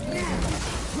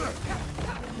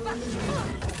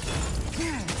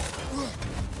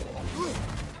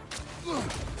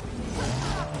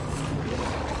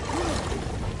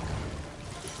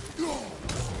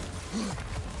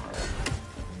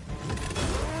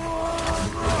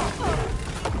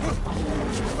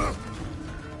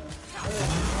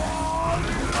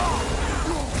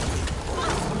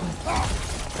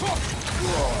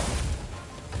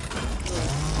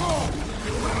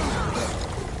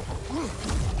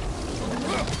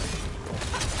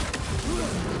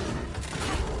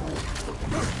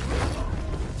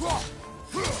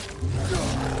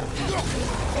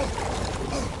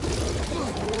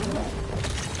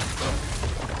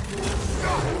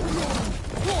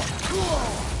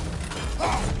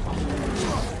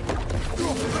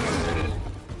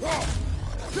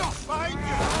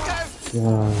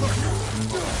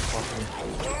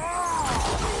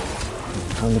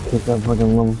 Time to kick that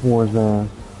fucking level 4's ass.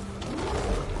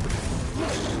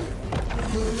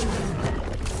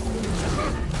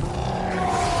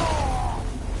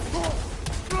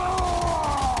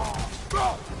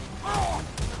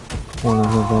 One of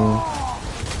his own.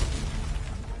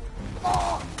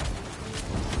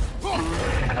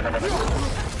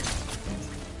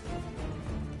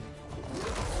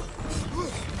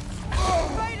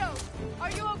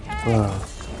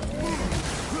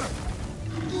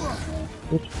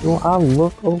 Bitch, do I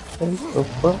look okay? The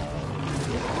fuck?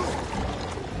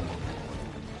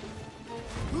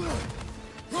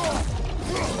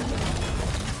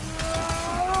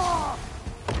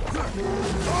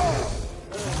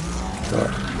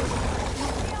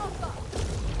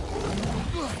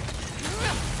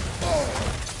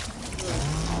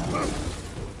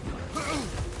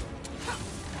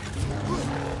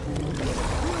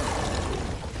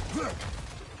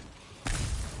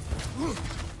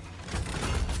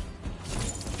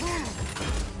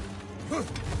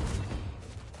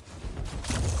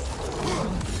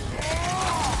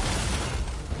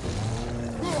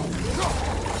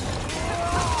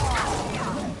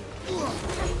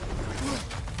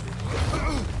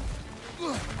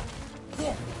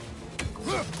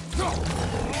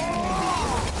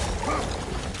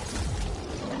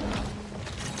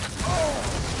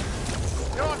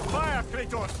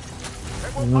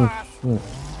 Oh shit.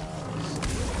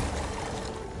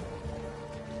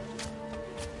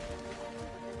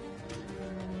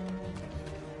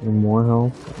 And more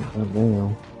health? God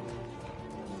damn.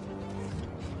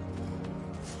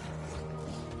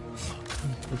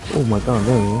 Oh my god,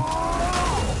 there he is.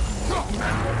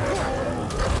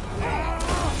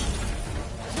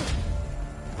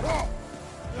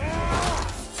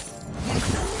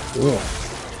 Yeah.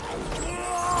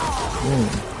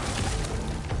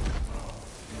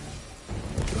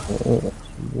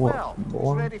 Well,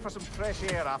 Boy. ready for some fresh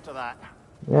air after that.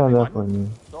 Yeah, Everyone? definitely.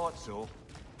 Thought so.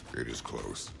 It is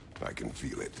close. I can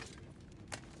feel it.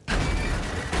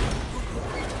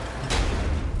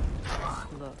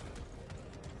 Look,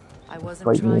 I wasn't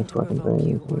Fighting trying these to fucking provoke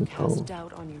you things or and cast cold.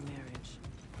 doubt on your marriage.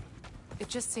 It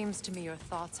just seems to me your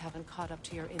thoughts haven't caught up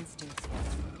to your instincts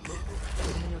yet.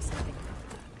 I know something about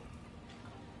that.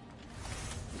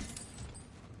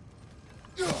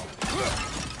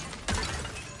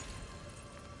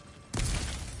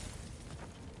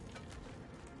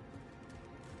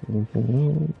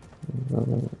 Anything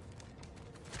else?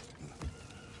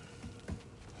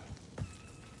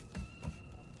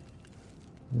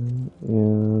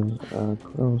 Is a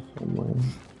crow somewhere.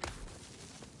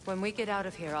 When we get out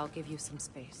of here, I'll give you some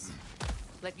space.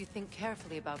 Let you think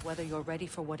carefully about whether you're ready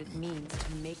for what it means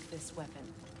to make this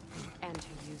weapon and to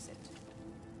use it.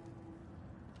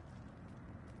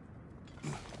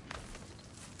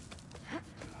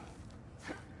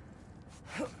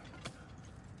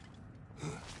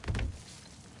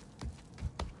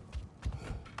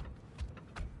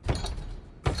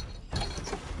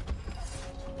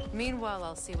 Meanwhile,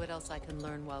 I'll see what else I can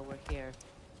learn while we're here.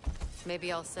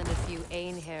 Maybe I'll send a few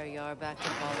Einherjar back to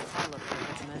Valhalla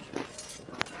for good measure.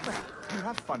 Well, you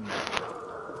have fun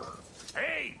now.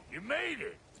 Hey, you made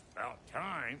it. About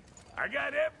time. I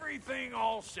got everything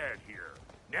all set here.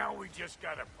 Now we just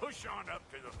gotta push on up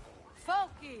to the fort.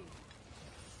 Folky!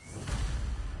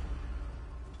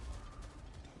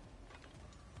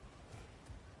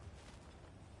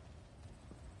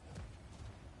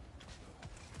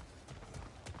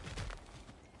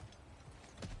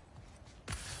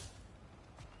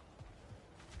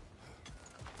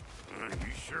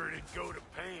 You sure did go to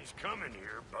pains coming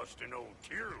here, busting old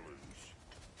Tyr loose.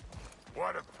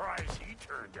 What a prize he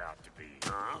turned out to be,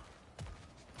 huh?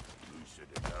 Loosen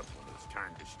it up when it's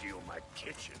time to steal my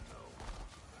kitchen, though.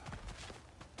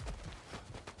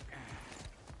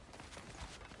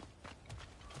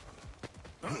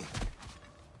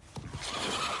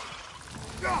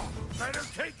 Better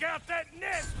take out that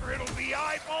nest or it'll be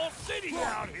Eyeball City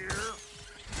out here.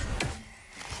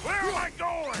 Where am I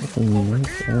going? Over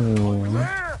here? Over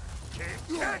there?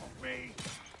 Can't catch me.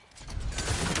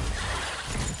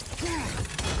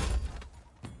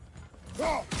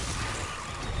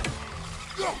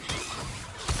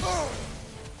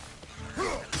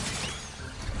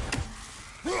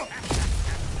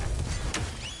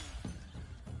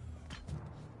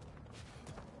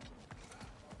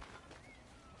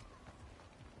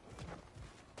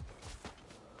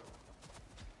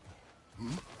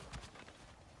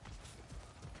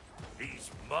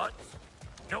 These mutts?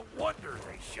 No wonder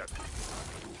they shut me.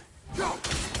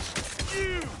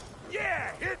 You!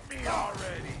 Yeah, hit me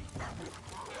already!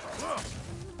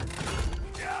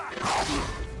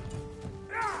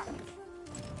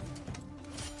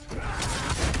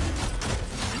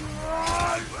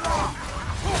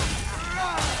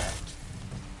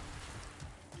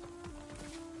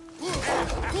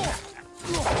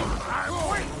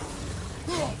 I'm weak!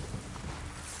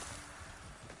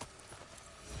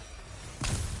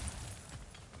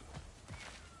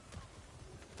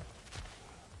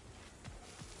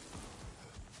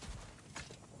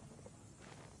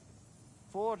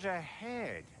 Forge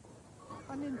ahead.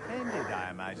 Unintended,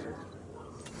 I imagine.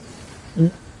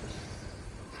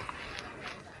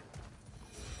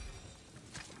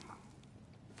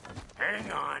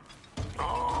 Hang on.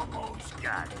 Almost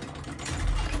got it.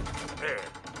 There.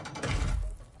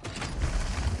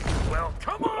 Well,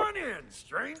 come on in,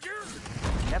 stranger.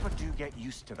 Never do get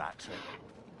used to that trick.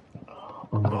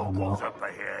 Locals up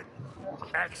ahead.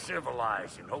 Act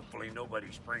civilized and hopefully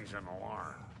nobody springs an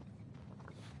alarm.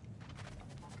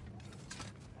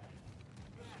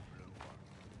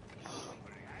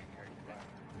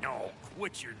 No,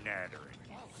 quit your nattering,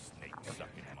 you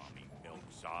snake-sucking mommy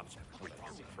milksops with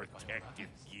your protective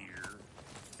gear.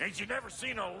 Ain't you never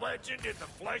seen a legend in the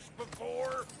flesh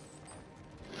before?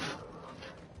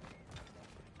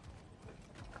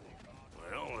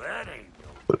 Well, that ain't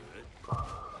no good.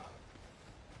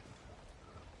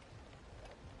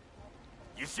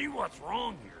 You see what's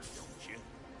wrong here, don't you?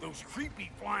 Those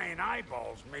creepy flying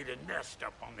eyeballs made a nest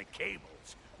up on the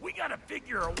cables. We gotta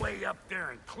figure a way up there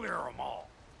and clear them all.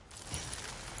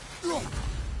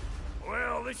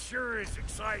 Well, this sure is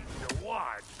exciting to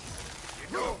watch. You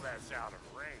know that's out of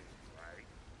range,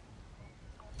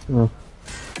 right?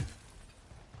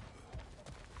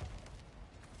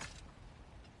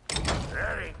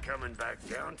 That ain't coming back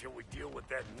down till we deal with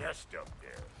that nest up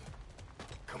there.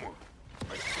 Come on.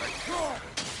 Let's go.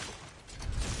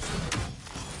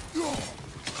 You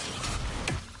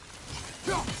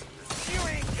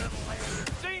ain't gonna land a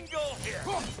single hit.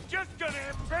 Just gonna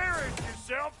embarrass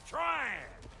yourself trying.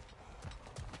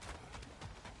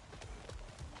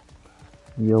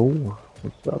 Yo,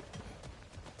 what's up?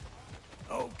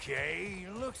 Okay,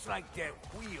 looks like that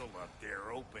wheel up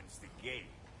there opens the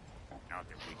gate. Not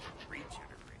that we can reach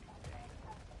it or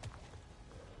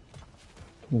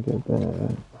anything. Look at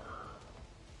that.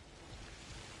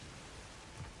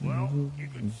 Well, you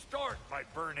can start by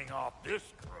burning off this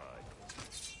crud.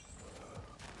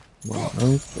 Wow.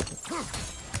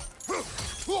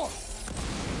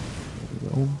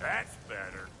 That's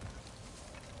better.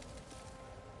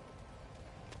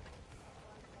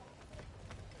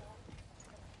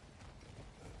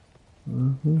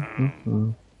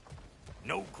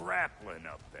 No grappling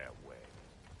up that way.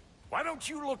 Why don't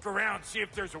you look around and see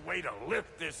if there's a way to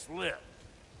lift this lift?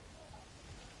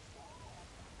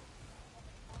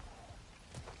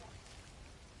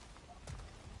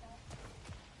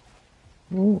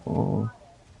 Oh.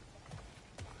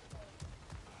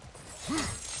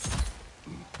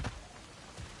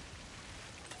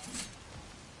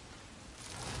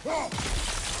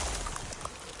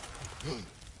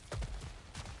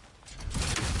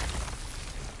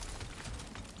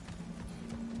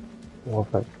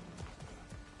 Perfect.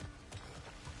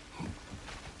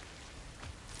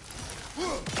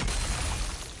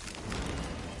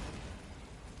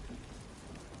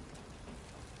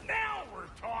 Now we're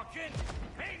talking.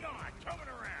 Hang on, coming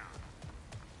around.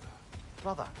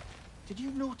 Brother, did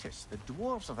you notice the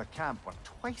dwarves of the camp were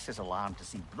twice as alarmed to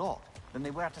see Brock than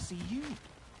they were to see you?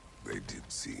 They did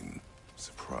seem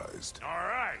surprised. All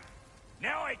right.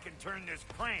 Now I can turn this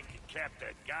crank and cap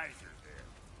that geyser there.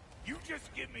 You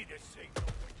just give me the signal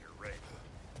when you're ready.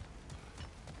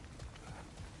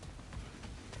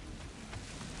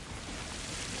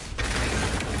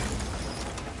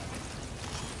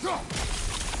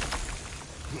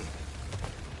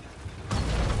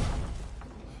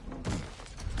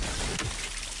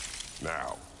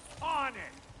 Now. On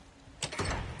it!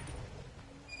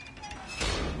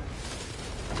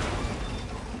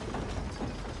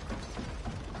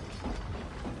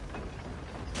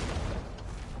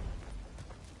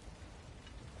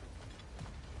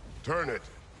 Turn it.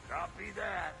 Copy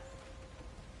that.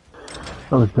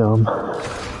 That was dumb.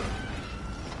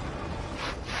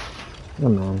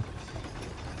 Come on.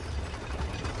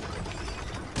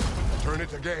 Turn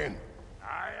it again.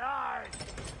 Aye, aye.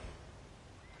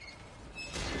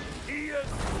 He is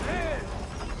dead.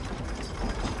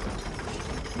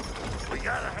 We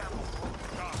gotta have a full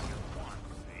stop at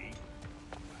once, see?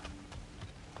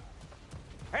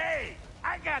 Hey,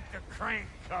 I got the crank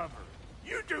covered.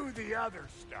 You do the other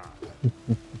stuff.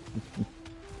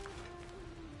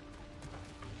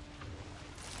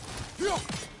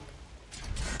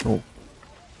 Oh.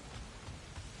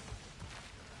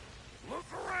 Look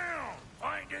around.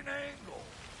 Find an angle.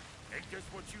 Ain't this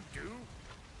what you do?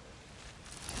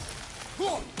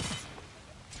 What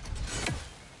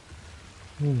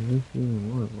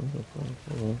the fuck?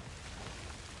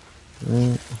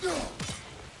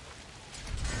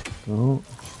 Oh.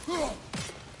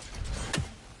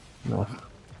 No.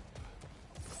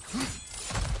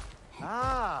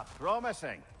 Ah,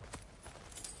 promising.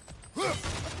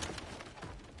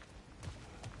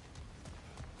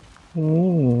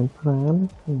 Hey,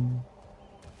 promising.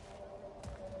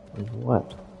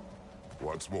 What?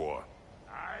 Once more.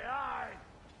 Aye, aye.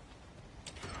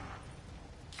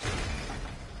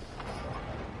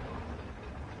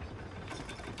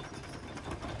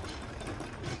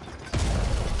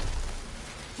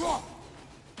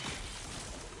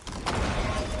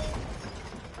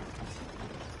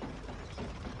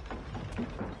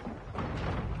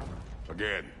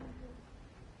 Again.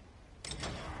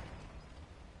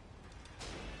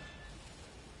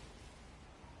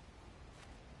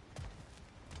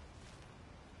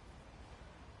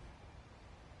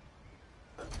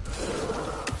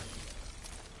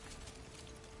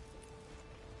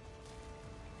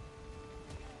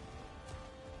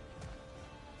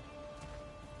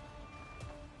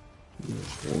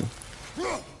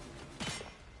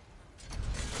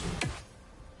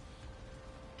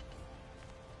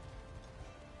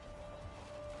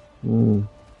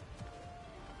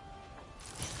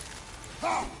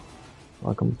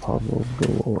 puzzles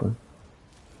galore.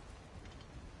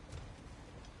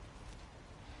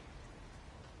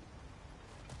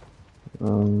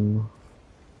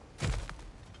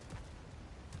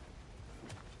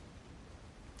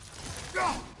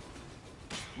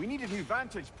 We need a new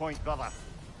vantage point, brother.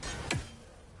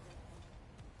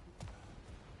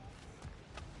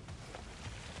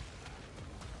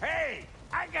 Hey,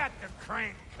 I got the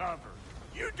crank covered.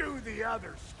 You do the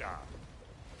other stuff.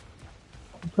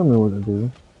 Tell me what to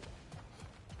do.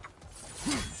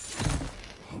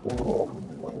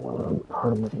 Oh,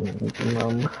 part of my Jesus.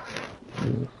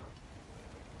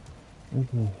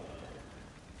 Okay.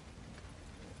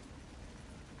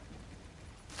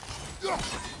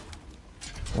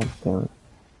 God damn it.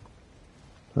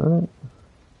 Turn it.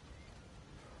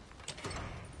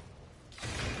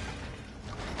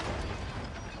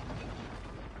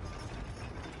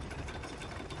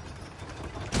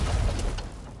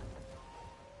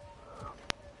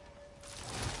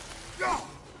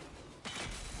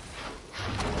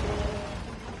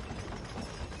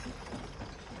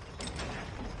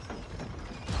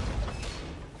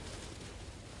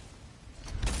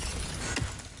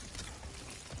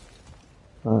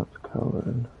 That's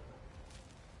covered.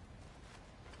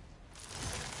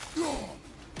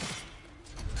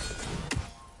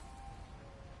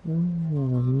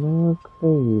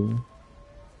 Okay.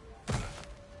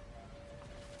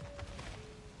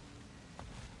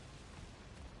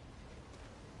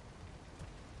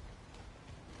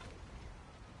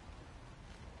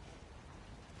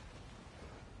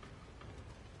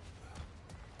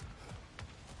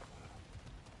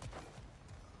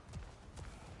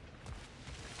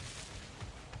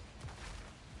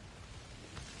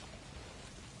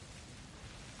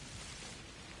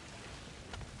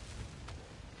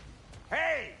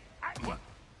 Hey,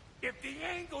 if the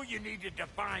angle you needed to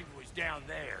find was down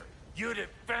there, you'd have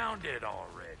found it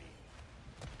already.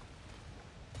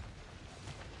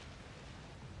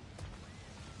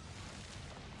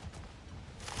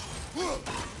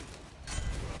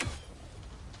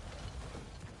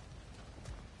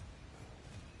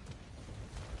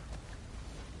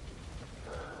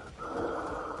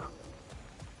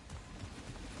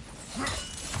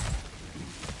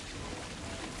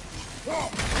 I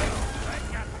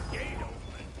got the gate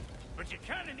open, but you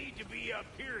kind of need to be up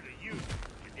here to use it,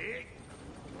 you dig?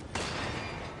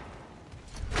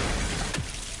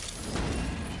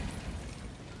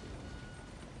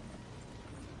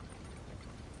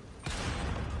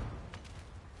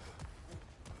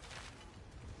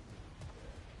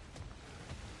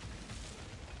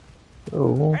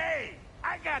 Oh. Hey,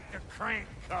 I got the crank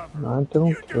covered. I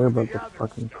don't care about the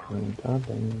fucking train. God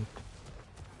dang it.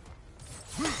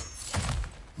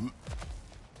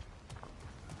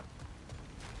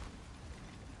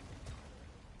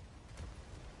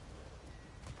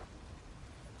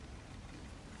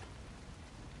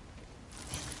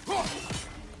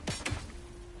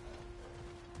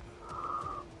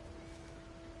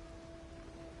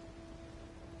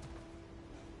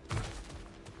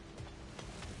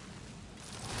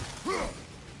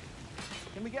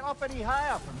 Can we get up any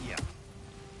higher from here?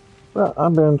 Well,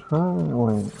 I've been trying.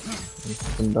 Wait. It's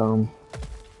fucking dumb.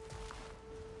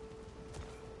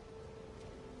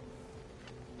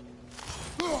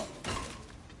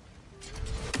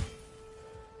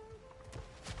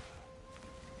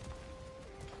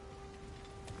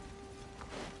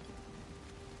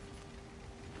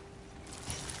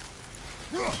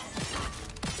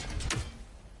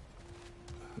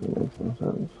 It makes no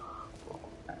sense.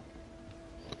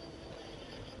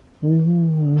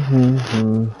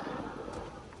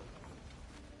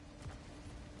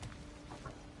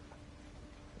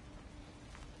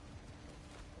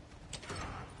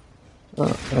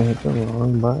 Oh, I hit the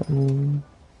wrong button.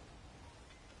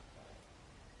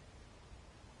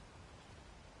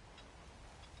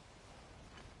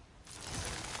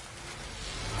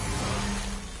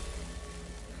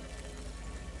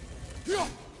 There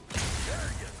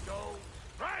you go.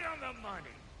 Right on the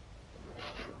money.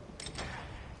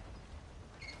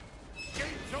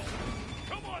 Gates open.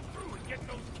 Come on through and get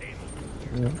those cables.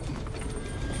 Yeah.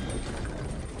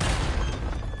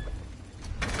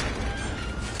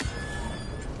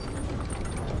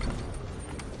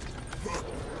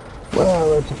 Well,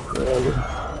 that's a crib.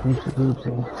 Oopsie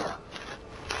doopsie.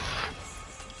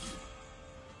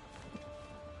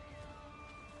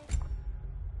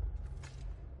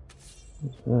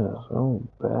 What's this? Oh,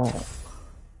 bad.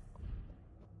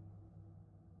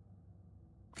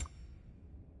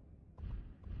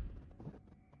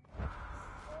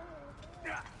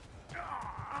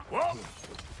 Whoa!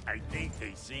 I think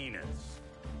they seen us.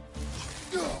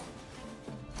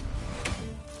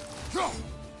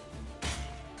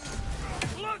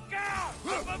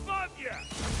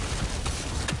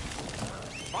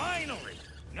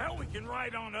 Now we can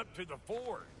ride on up to the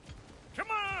forge.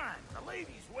 Come on, the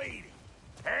lady's waiting.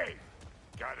 Hey,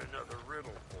 got another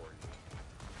riddle for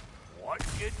you. What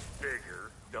gets bigger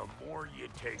the more you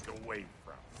take away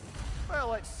from it? Well,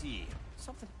 let's see.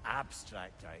 Something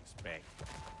abstract, I expect.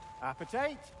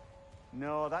 Appetite?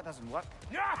 No, that doesn't work.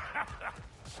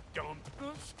 Stump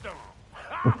the stump.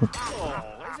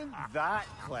 Oh, isn't that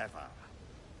clever?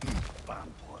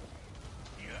 Vampire.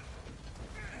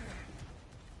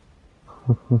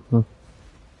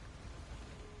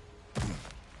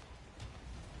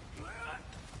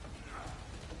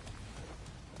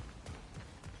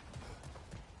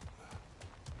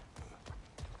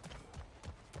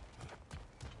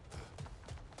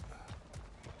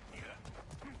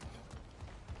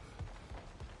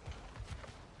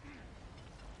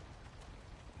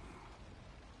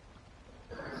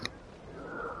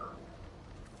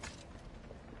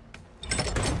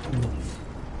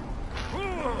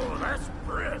 Ooh, that's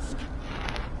brisk.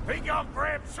 Think I'll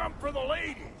grab some for the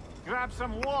lady. Grab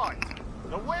some what?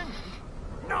 The wind?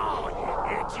 No,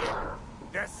 you idiot.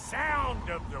 The sound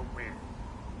of the wind.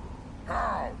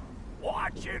 How?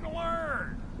 Watch and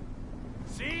learn.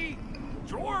 See?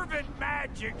 Dwarven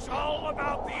magic's all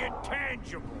about the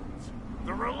intangibles.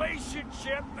 The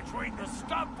relationship between the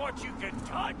stuff what you can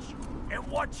touch and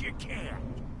what you can't.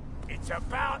 It's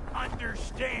about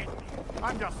understanding.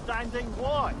 Understanding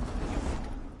what?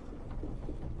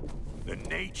 The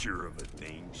nature of a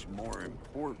thing's more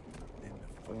important than the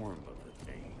form of a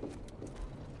thing.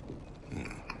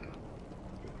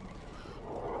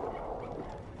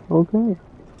 Okay.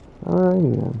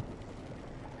 Alrighty then.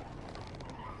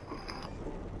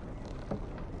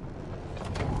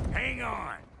 Hang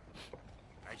on.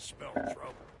 I smell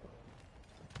trouble.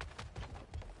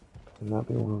 Could not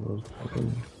be one of those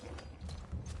fucking...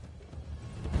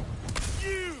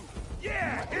 You!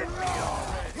 Yeah, hit me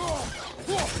already!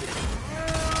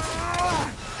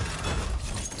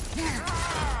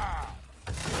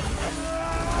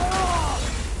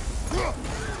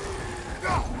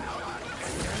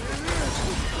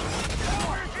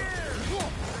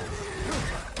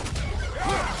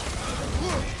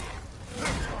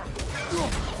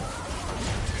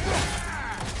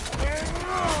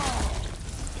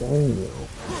 Daniel.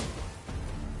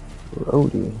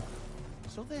 Brody.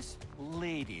 So this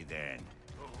lady, then?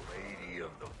 The Lady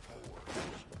of the Forge.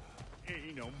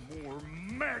 Ain't no more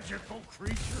magical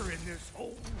creature in this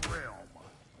whole realm.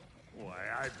 Why,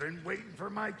 I've been waiting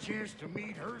for my chance to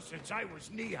meet her since I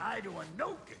was knee-high to a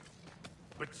Noken.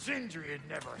 But Sindri had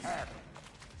never had it.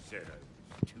 Said I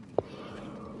was too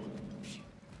little.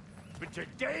 But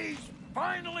today's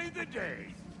finally the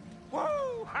day.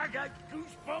 Whoa! I got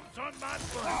goosebumps on my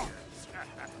butt.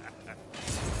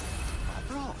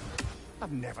 Bro,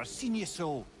 I've never seen you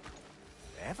so...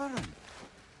 reverent.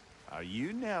 Are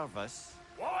you nervous?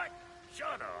 What?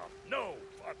 Shut up. No,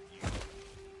 fuck you.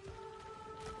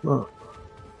 Huh.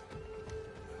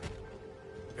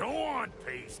 Go on,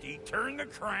 Pasty. Turn the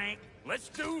crank. Let's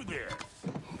do this.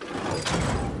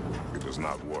 It does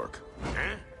not work.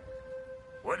 Huh?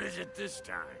 What is it this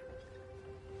time?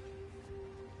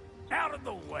 Out of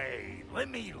the way. Let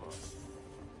me look.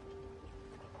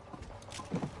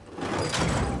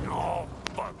 Oh,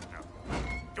 fuck no.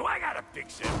 Do I gotta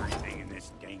fix everything in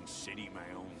this dang city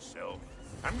my own self?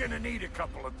 I'm gonna need a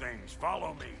couple of things.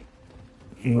 Follow me.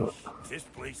 Yeesh, this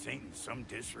place ain't in some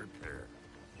disrepair.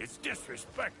 It's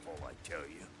disrespectful, I tell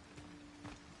you.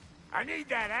 I need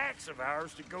that axe of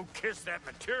ours to go kiss that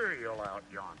material out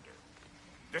yonder.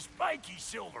 The spiky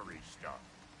silvery stuff.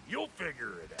 You'll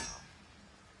figure it out.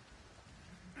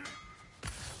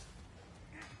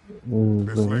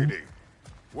 This lady,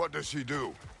 what does she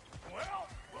do? Well,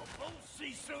 we'll both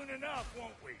see soon enough,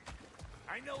 won't we?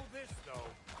 I know this, though.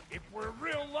 If we're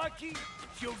real lucky,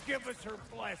 she'll give us her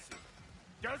blessing.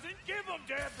 Doesn't give them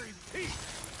to every piece,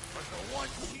 but the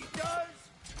ones she does,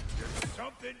 there's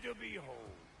something to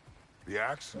behold. The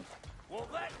axe? Well,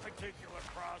 that particular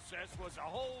process was a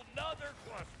whole nother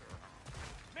cluster.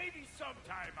 Maybe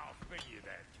sometime I'll spin you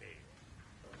that tale.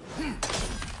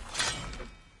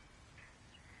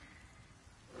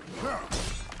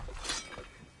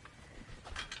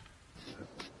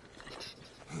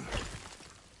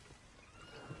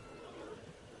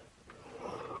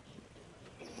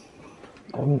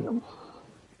 Damn.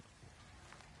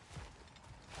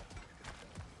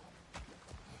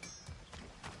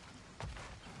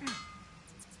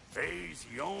 Faye's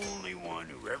the only one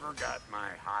who ever got my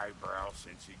highbrow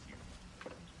sense of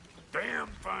humor. Damn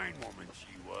fine woman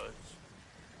she was.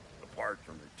 Apart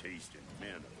from her taste in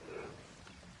men.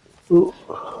 Ooh.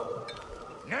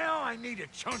 Now I need a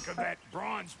chunk of that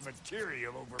bronze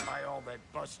material over by all that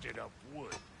busted up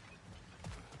wood.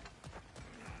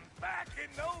 Back in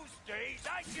those days,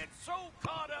 I'd get so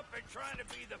caught up in trying to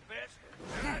be the best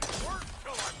that I'd work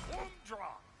till I plumb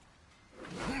drop.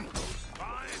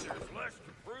 Fine, there's less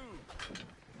to prove.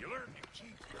 You learn to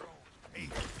keep your own pace.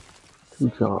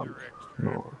 Good job. Your extra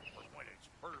effort when it's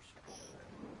personal.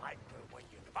 Like when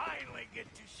you finally get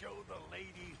to show the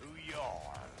lady who you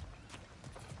are.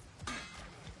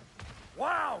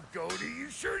 Wow, Goldie, you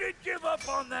sure did give up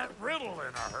on that riddle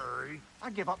in a hurry.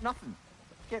 I give up nothing.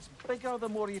 Gets bigger the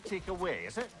more you take away,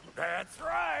 is it? That's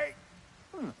right.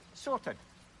 Sorted.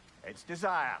 It's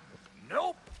desire.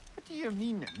 Nope. What do you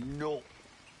mean, no?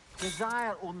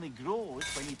 Desire only grows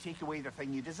when you take away the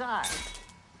thing you desire.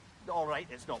 All right,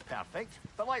 it's not perfect,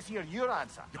 but let's hear your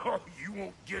answer. Oh, you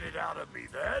won't get it out of me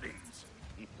that easy.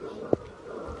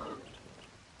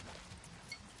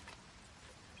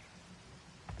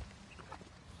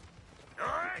 All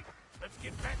right, let's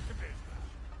get back to business.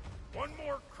 One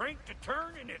more crank to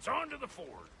turn and it's on to the forge.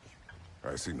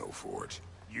 I see no forge.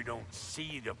 You don't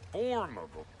see the form of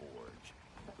a forge,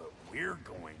 but we're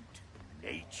going to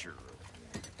nature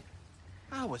of one.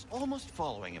 I was almost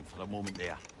following him for a moment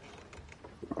there.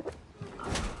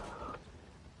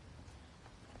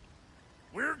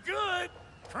 We're good.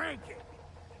 Crank it.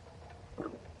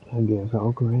 I guess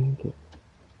I'll crank it.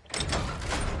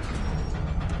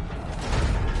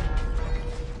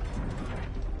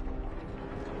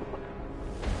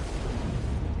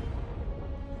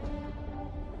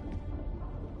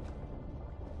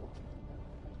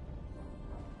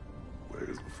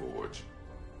 Where's the forge?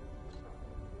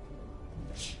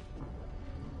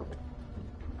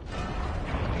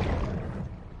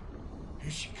 Here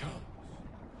she comes.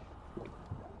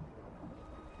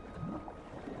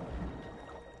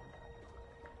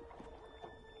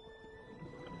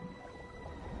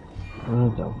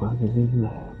 What the fuck is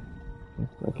that?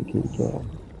 Looks like a kitty cat.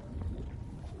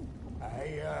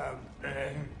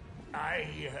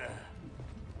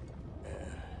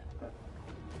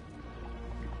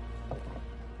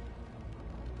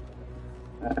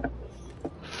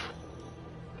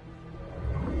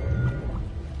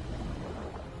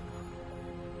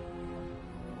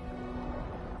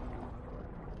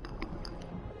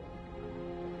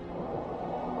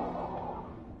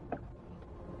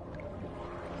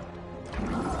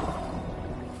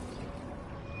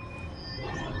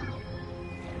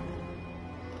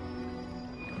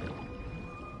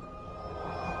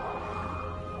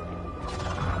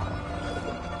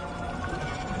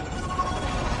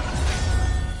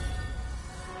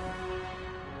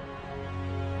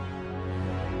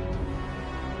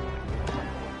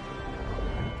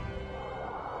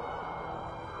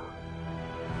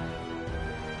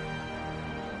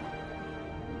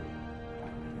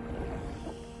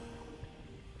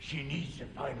 She needs the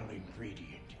final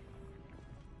ingredient.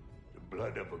 The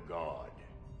blood of a god.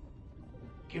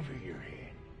 Give her your hand.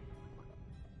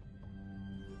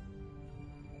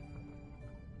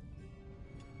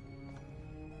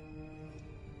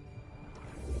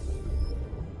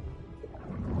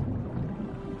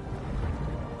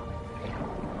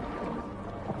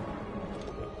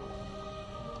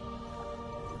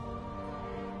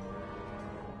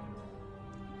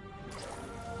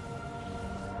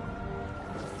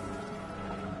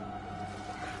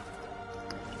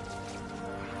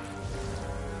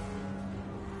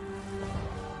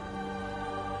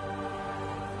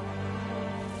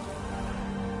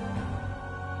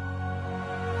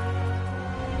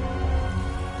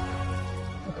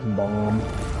 Bomb.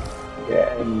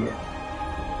 Yeah.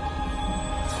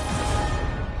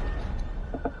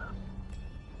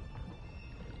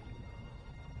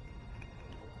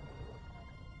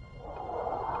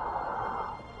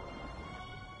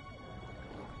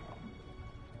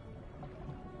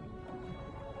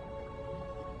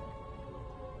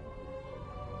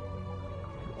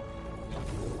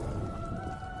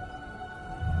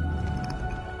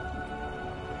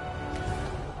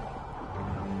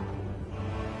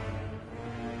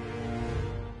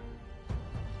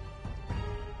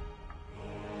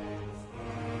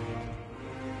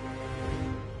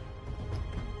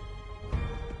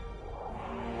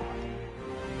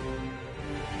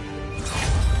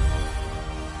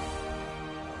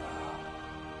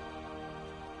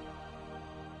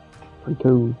 Pretty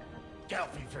cool.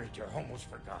 Delphi Frater, almost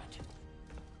forgot.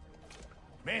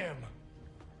 Ma'am,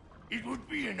 it would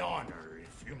be an honor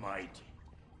if you might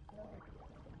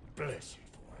bless it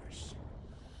for us.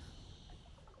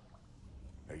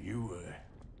 Are you,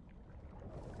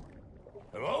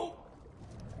 hello?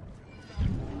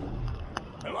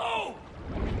 Hello?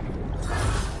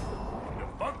 What the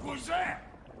fuck was that?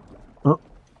 Oh.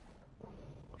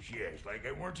 She acts like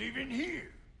I weren't even here.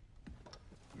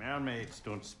 Mermaids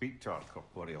don't speak to our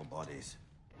corporeal bodies.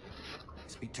 They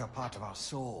speak to a part of our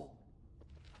soul.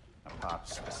 A part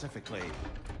specifically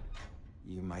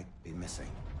you might be missing.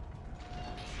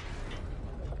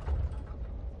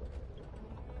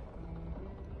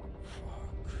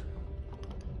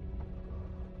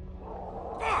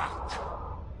 Fuck!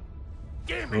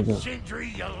 Damn it, Sindri,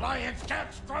 you lion's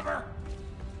cat scrubber!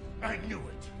 I knew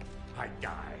it. I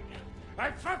died.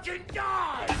 I fucking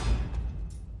died!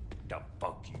 The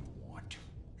fuck you want?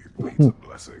 It needs a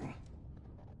blessing.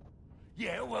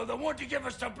 Yeah, well, the one to give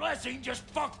us the blessing just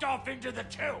fucked off into the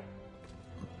tomb.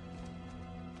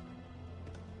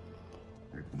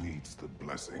 It needs the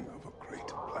blessing of a great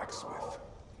blacksmith.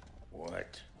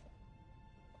 What?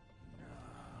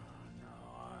 No,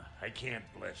 I can't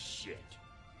bless shit.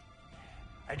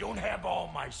 I don't have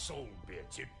all my soul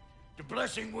bits. The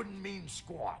blessing wouldn't mean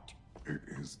squat. It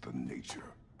is the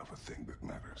nature of a thing that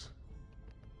matters,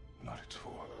 not its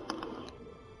form.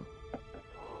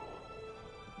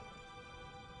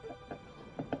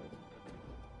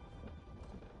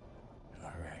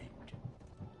 All right.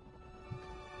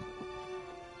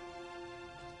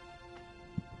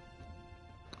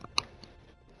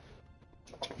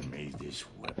 May this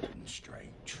weapon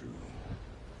strike true.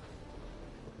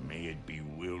 May it be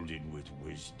wielded with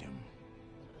wisdom.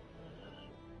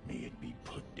 May it be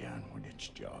put down when its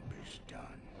job is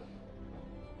done.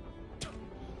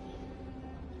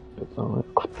 It's alright.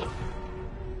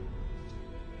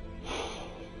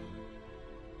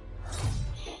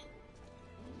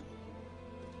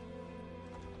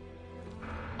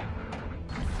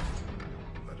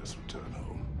 Let us return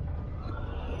home.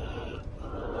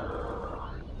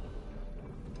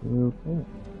 Okay.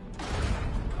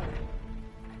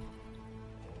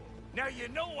 Now you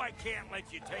know I can't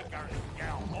let you take our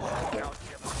gal home without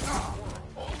you.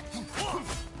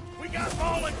 We got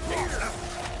volunteers!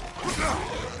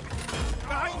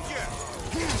 Behind you!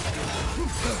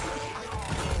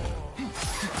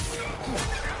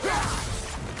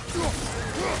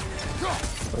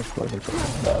 That's fucking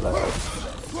badass.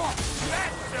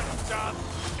 That's some stuff!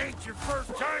 Ain't your first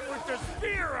time with the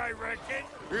spear, I reckon!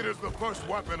 It is the first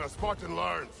weapon a Spartan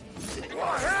learns.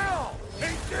 What hell?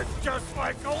 Ain't this just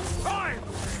like old times?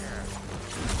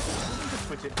 Just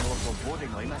put it in a local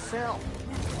boarding line myself.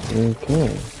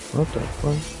 Okay. What the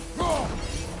fuck?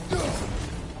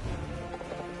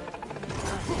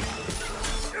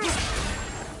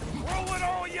 Roll it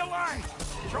all you like!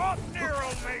 Drop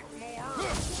narrow make more!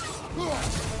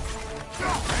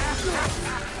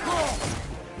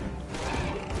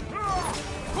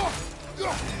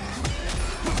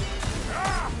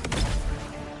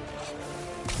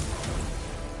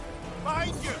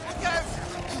 Behind you! Look out!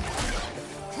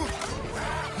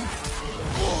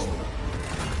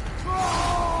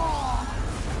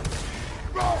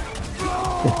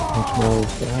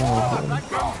 That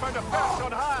gun's found a perch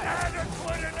on high!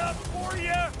 Adequate enough for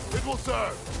you? It will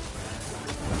serve.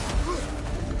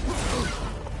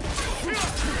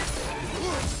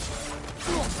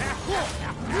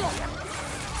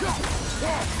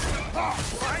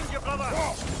 Behind you, brother!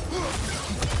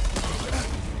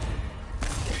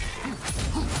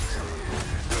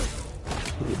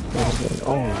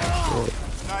 Oh shit.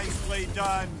 Nicely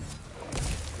done.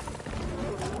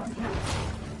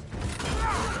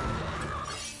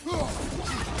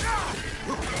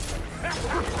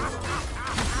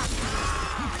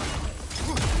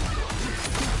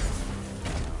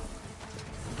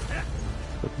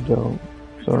 Don't.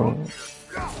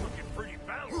 Looking pretty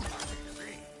balanced to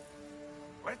me.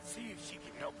 Let's see if she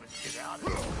can help us get out of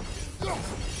here.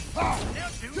 Now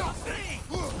do the thing!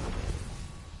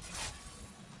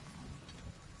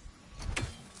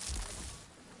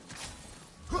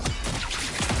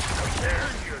 There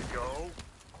you go.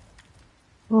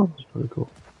 Oh, that's pretty cool.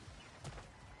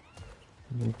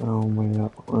 I found my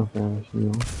up my fantasy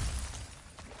on.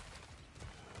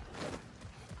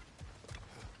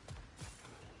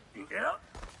 Yep.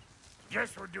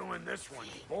 Guess we're doing this one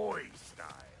boy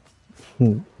style.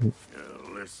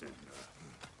 Listen,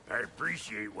 I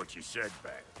appreciate what you said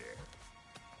back there.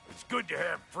 It's good to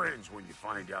have friends when you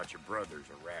find out your brother's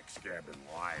a rack-scabbing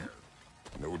liar.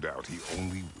 No doubt he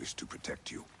only wished to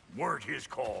protect you. Weren't his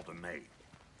call to make.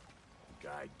 The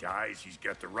guy dies, he's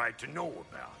got the right to know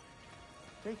about it.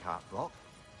 Take heart, Brock.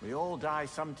 We all die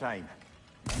sometime.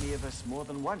 Many of us more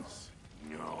than once.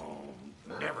 No,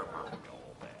 never mind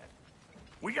all that.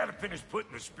 We gotta finish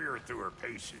putting the spirit through her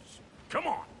paces. Come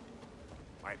on.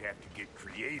 Might have to get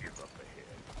creative up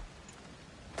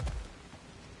ahead.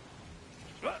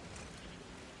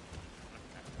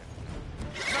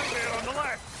 Sunday on the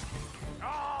left.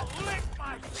 Oh, lick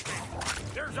my stick.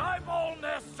 There's eyeball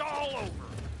nests all over.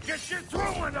 Get your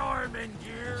throwing arm in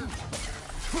gear!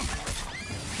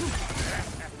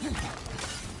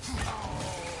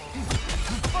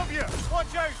 Above you!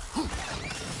 Watch out!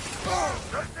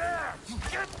 The death!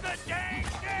 Get the dang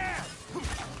death!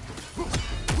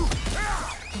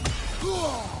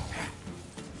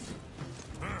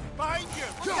 Behind you!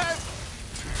 Look out!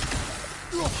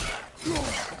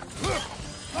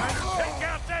 Better take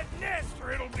out that nest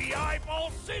or it'll be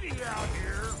eyeball city out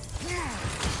here!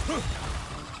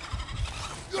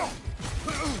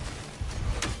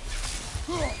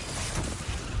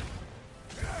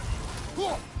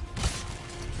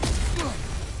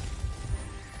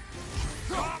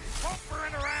 Stop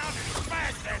pumpering around and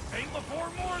smash that thing before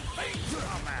more things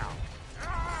come out!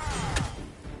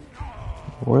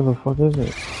 Where the fuck is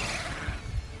it?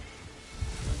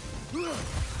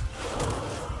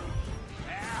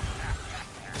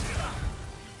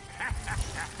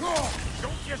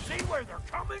 Don't you see where they're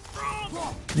coming from?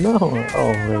 No.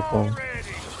 Oh, right there.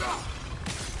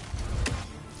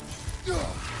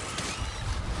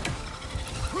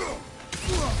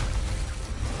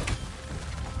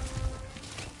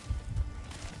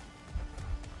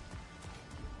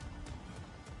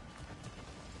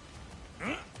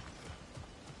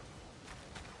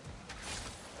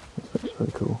 That's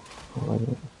pretty cool. I like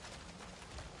it.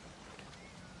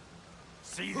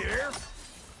 See there?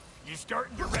 You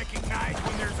starting to recognize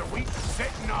when there's a weak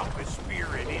setting off a spear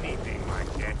at anything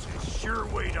like that's a sure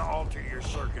way to alter your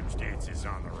circumstances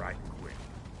on the right quick.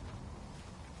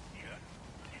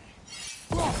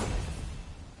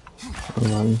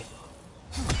 Run.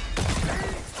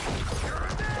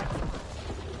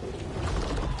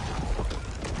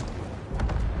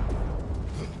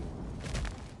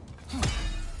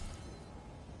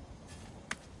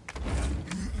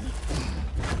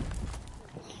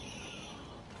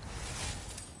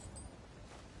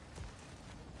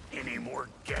 Any more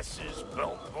guesses,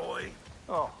 belt boy?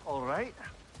 Oh, all right.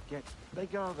 Gets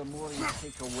bigger the more you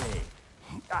take away.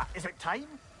 Ah, is it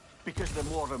time? Because the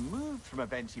more removed from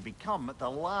events you become, the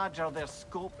larger their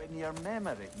scope in your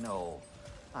memory. No,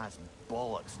 that's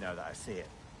bollocks now that I say it.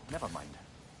 Never mind.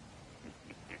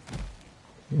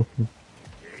 He's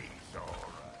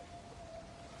alright.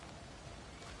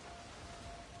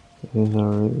 He's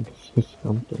already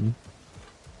something.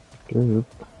 Group.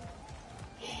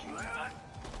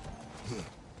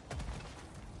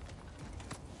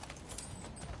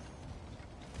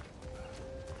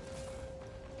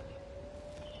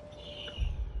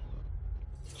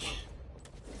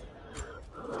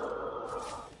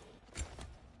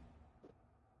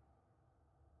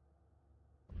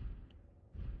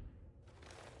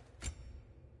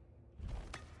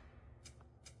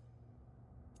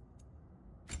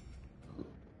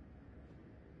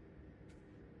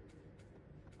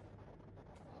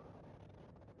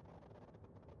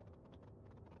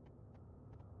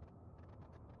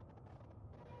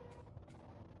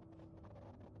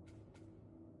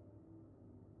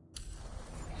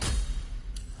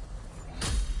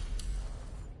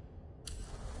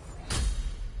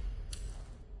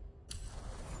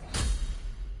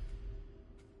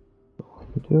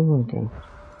 You do? Okay.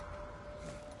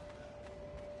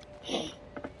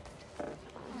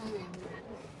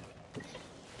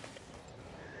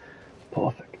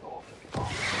 Perfect.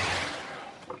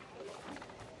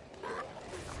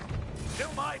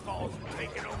 Till my balls are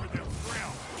taking over this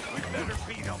realm, we better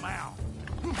beat them out.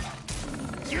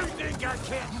 You think I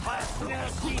can't clap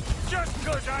nasty just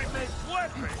because I make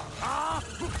weapons, huh?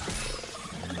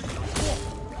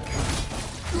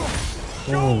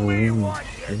 Show me what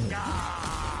you got!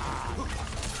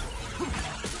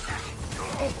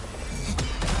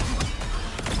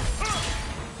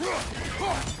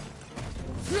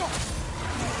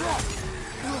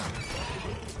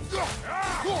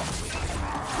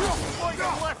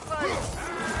 Left side!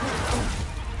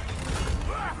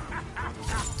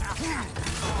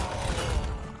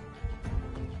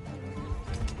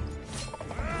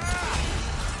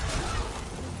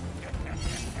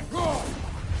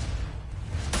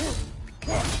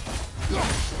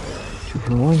 Two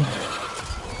for one.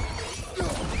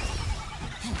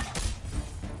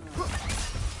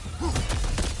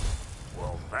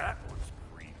 Well, that was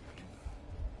creepy.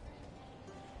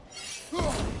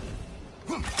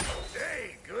 Hey,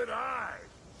 good eye.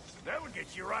 That would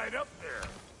get you right up there.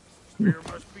 Spear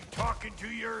must be talking to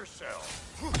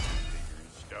yourself.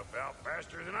 Figuring stuff out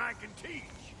faster than I can teach.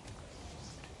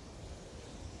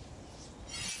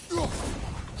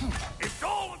 It's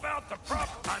all about the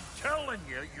prop. I'm telling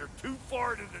you, you're too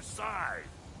far to the side.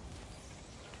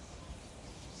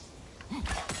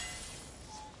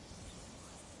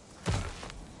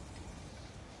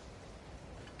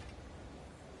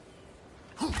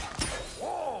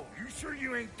 sure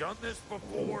you ain't done this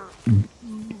before?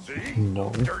 See?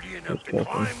 No. Sturdy enough to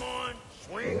climb on,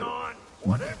 swing on,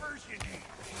 whatever's you need.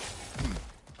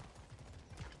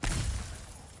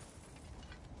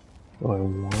 Do I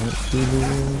want to do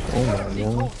this? Oh my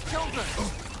god. Children!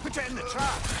 Put it in the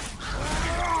trap!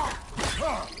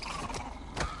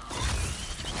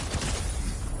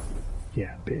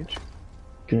 Yeah, bitch.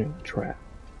 Get in the trap.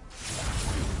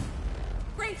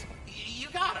 Great! You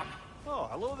got him! Oh,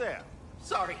 hello there.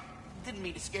 Sorry, didn't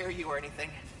mean to scare you or anything.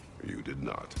 You did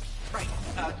not. Right,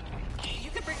 you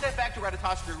can bring that back to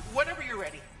Ratatoskru whenever you're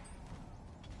ready.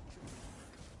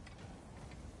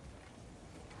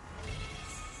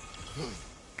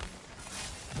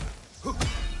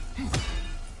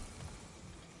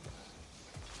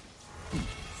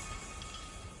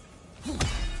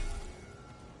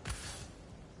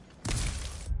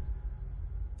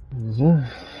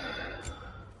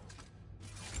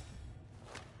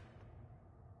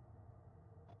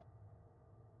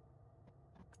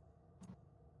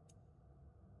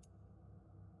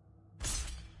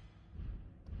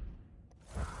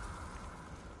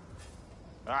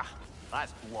 Ah,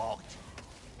 that's blocked.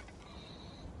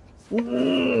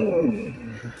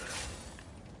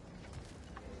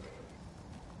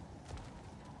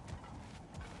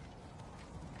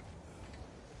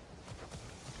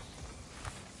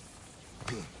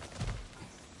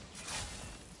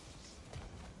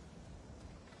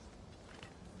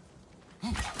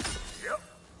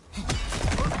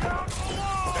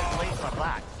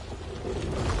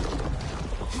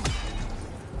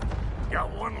 Got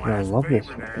one I last love this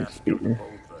favor to fucking ask of speaker.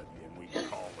 both of you, and we can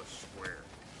call us square.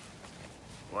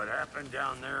 What happened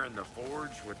down there in the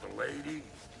forge with the lady?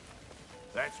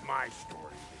 That's my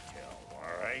story to tell,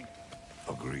 all right?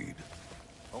 Agreed.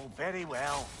 Oh, very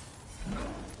well.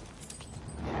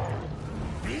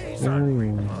 These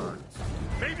ugly bugs.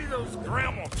 Maybe those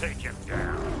Graham will take him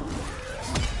down.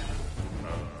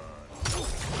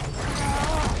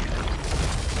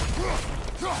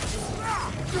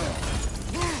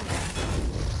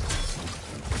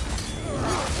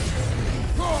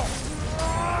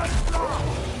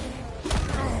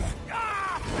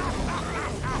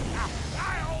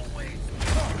 I always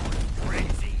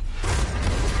crazy.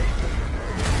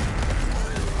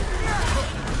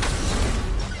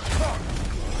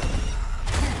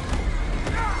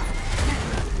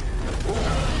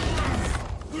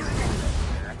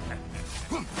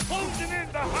 Closing in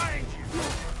behind you.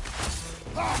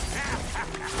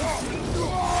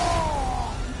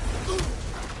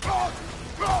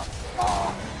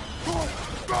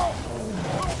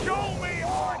 Show me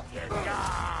what you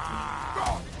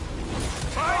got.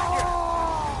 Find you.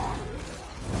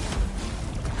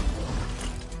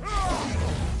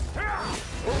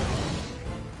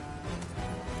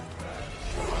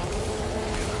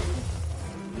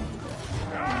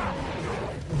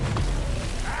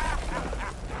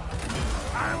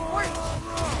 I'm waiting.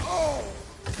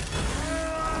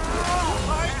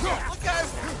 Look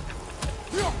out!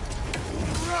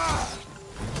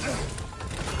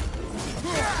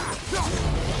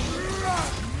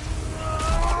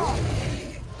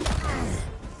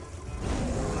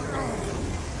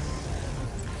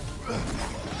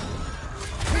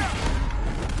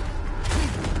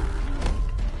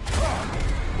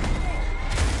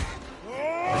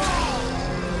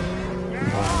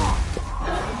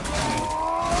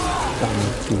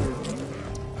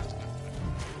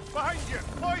 Behind you!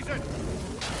 Poison!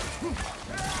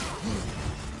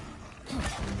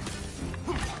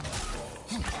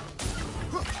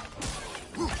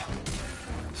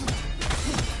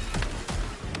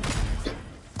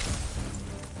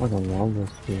 Fucking love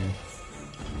this game.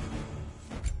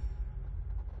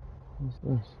 What's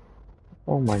this?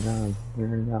 Oh my god, we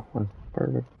already got one.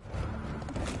 Perfect.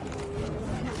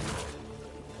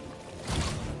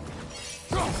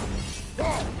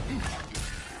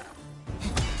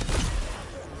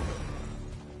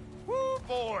 Woo,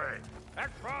 boy!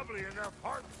 That's probably enough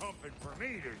heart pumping for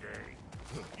me today.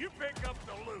 You pick up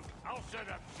the loot. I'll set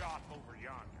up shop over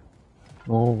yonder.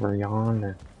 Over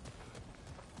yonder.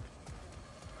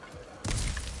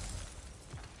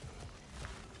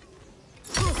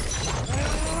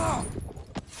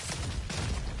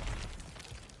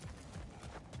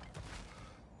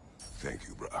 Thank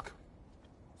you, Brock.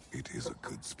 It is a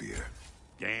good spear.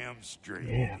 Damn straight.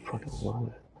 Yeah, it I fucking is. love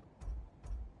it.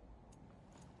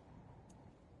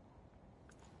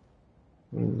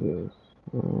 What is this?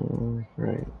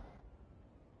 Right.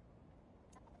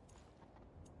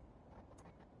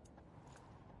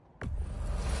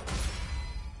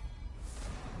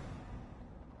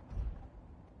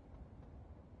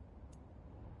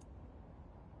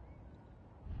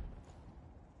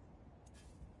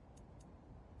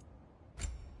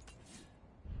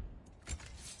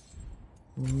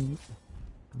 Kind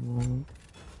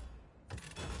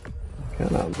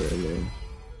of there,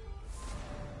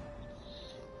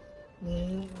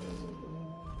 man.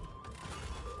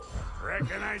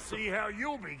 Reckon I see how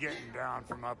you'll be getting down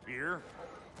from up here.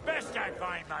 Best I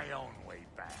find my own way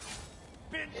back.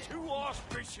 Been too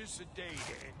auspicious a day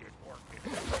to end it working.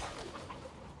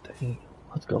 Dang,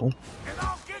 let's go. And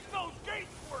I'll get those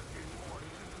gates working for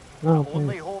you. No,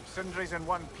 Only hope Sindri's in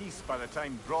one piece by the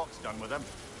time Brock's done with him.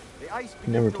 The ice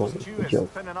never between told those me two the is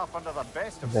joke. thin enough under the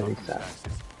best of Very sad.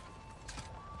 circumstances.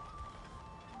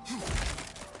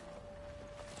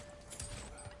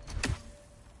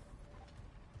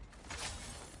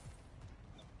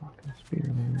 Fucking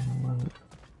Spearman, I love it.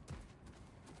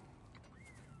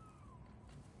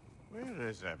 Where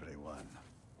is everyone?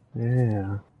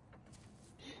 Yeah.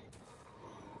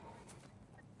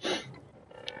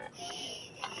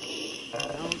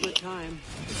 Now a good time.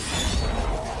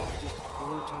 Just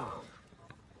one talk.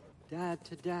 Dad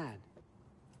to dad.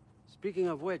 Speaking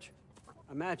of which,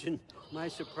 imagine my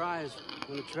surprise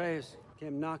when Atreus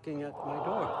came knocking at my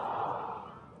door.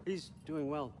 He's doing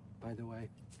well, by the way,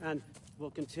 and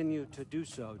will continue to do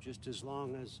so just as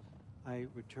long as I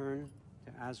return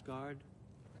to Asgard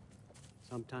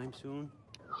sometime soon.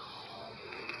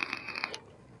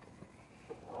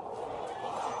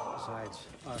 Besides,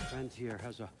 our friend here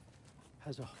has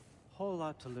a whole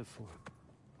lot to live for.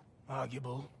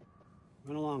 Arguable.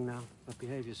 Run along now, but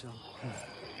behave yourself.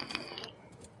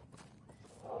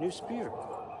 New spear.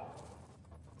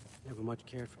 Never much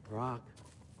cared for Brock.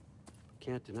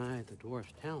 Can't deny the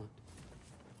dwarf's talent.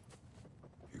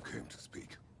 You came to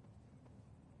speak.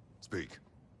 Speak.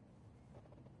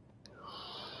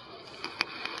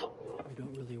 You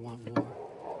don't really want more.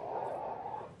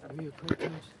 Do you,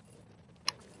 Kratos?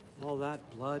 All that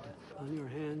blood on your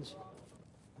hands,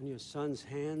 on your son's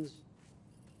hands.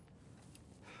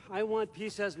 I want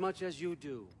peace as much as you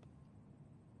do.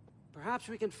 Perhaps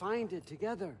we can find it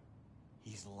together.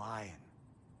 He's lying.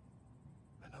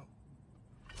 I know.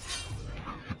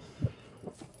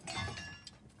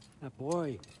 That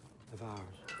boy of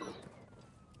ours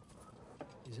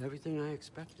is everything I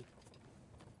expected.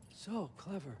 So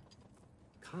clever,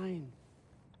 kind.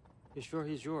 You sure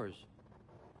he's yours?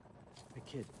 A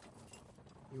kid.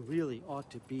 You really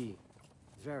ought to be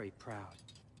very proud.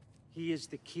 He is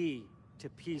the key to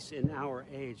peace in our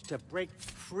age, to break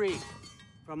free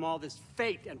from all this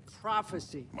fate and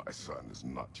prophecy. My son is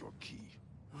not your key.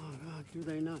 Oh, God, do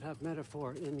they not have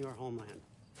metaphor in your homeland?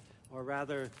 Or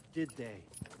rather, did they?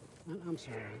 I'm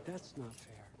sorry, that's not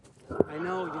fair. I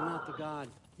know you're not the god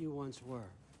you once were.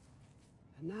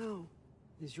 And now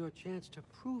is your chance to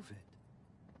prove it.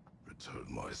 Return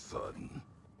my son,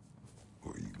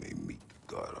 or you may meet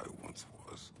the god I once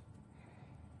was.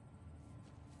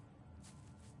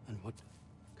 And what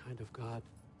kind of god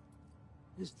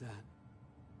is that,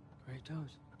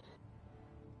 Kratos?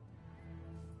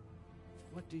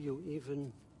 What do you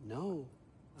even know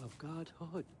of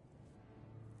godhood?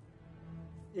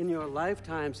 In your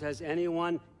lifetimes, has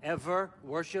anyone ever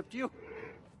worshipped you?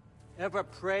 Ever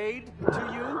prayed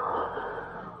to you?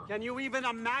 Can you even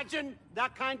imagine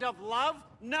that kind of love?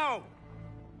 No!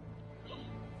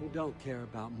 You don't care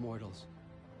about mortals.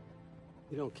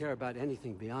 You don't care about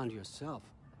anything beyond yourself.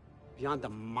 Beyond the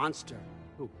monster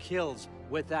who kills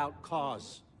without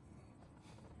cause.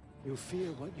 You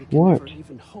fear what you can never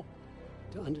even hope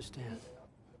to understand.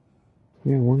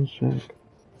 Yeah, one sec.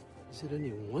 Is it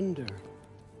any wonder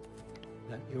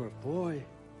that your boy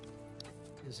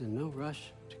is in no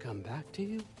rush to come back to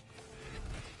you?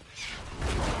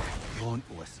 Don't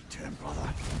listen to him, brother.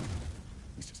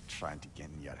 He's just trying to get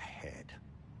in your head.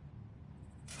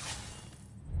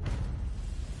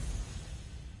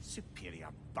 Superior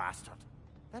bastard.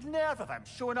 The nerve of him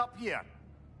showing up here.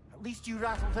 At least you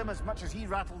rattled him as much as he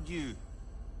rattled you.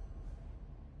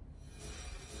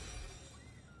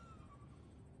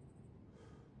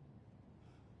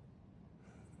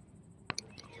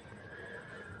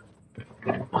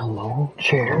 Hello,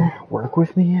 chair. Work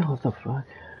with me? What the fuck?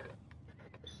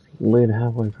 Laid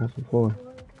halfway across the floor.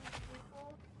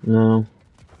 No.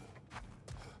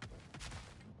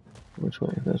 Which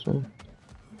way? This way.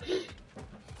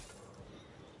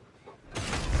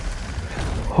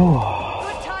 Oh.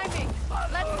 Good timing.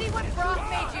 Let's see what Brock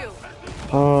made you.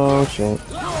 Oh shit.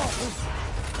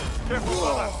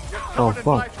 Oh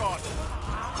fuck.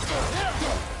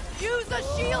 Use a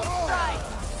shield strike.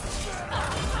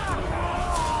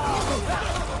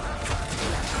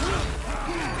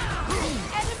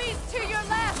 Enemies to your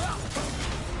left.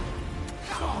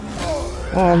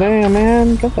 Oh damn,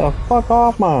 man. Get the fuck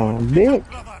off my dick.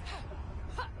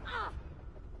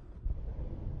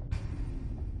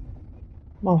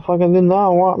 Motherfucker did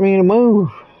not want me to move.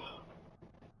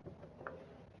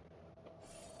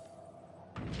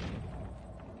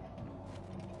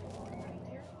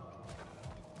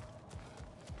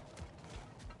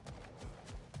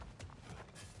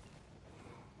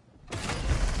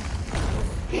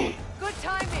 Good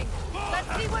timing.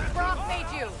 Let's see what Brock made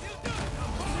you.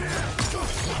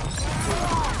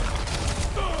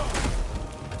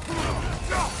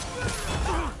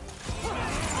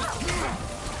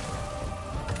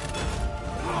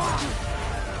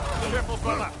 Careful,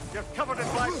 brother. You're covered in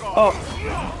black rock. Oh.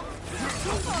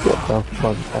 Get the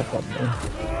fuck back up there.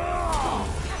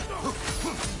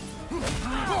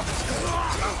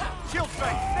 Shield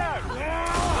strike now.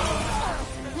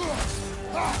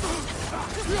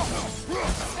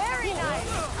 Very nice.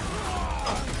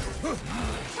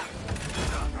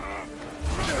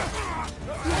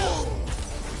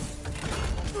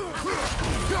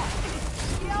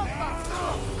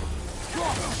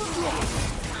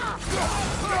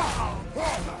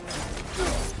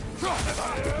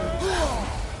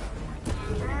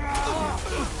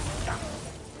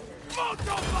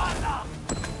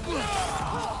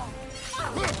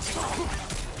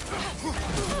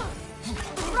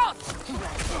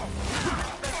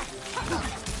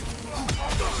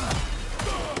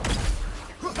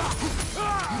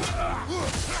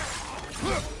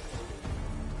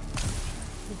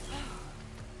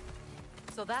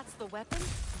 So that's the weapon?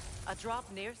 A drop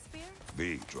near spear?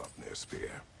 The drop near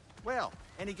spear. Well,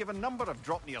 any given number of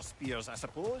drop near spears, I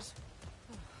suppose.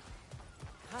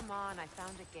 Come on, I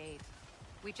found a gate.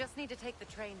 We just need to take the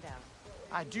train down.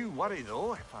 I do worry,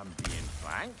 though, if I'm being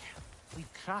frank.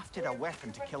 We've crafted a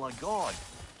weapon to kill a god.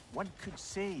 One could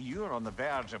say you're on the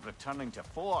verge of returning to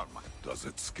form. Does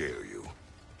it scare you?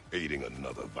 Aiding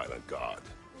another violent god?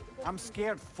 I'm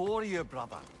scared for you,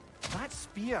 brother. That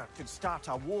spear could start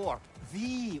a war.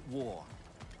 The war.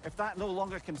 If that no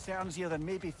longer concerns you, then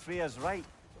maybe Freya's right.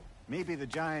 Maybe the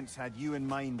Giants had you in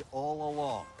mind all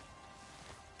along.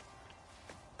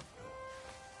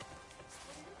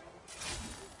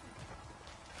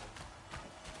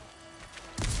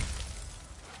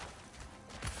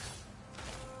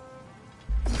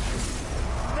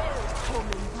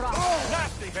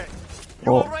 Nasty hit!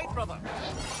 You all right, brother?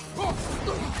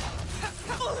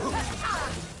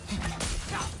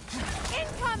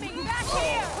 Incoming! Back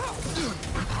here!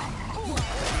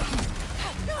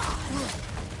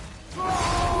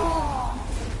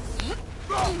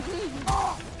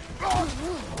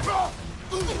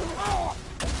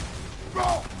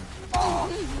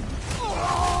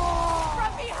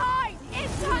 From behind!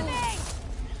 Incoming!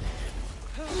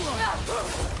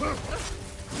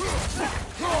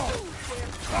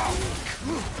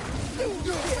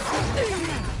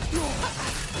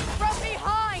 From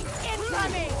behind!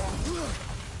 Incoming!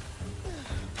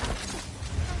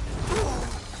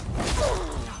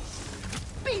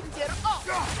 Beat it up!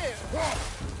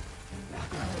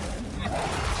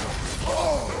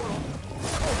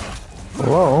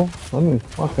 Hello? Let me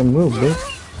fucking move, bitch.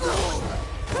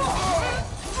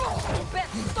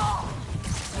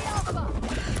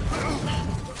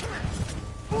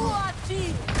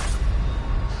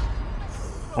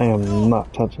 I am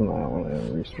not touching that when I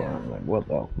respawn. Like, what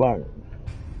the fuck?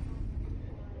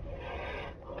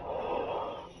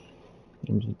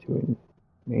 I'm just doing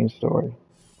main story.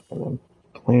 And I'm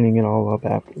cleaning it all up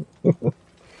after.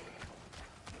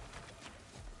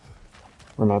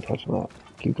 We're not touching that.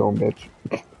 Keep going, bitch.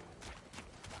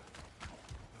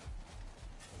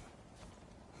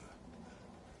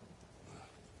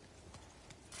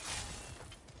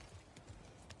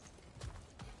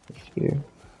 Spear.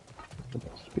 The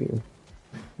best spear.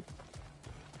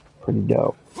 Pretty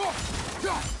dope.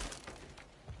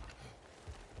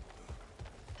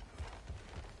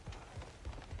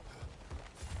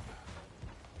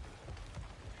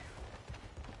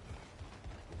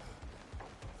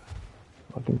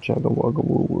 Fucking chugga wugga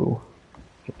woo woo.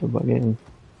 Get the bug in.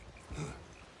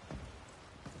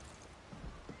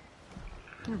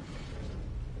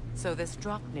 So this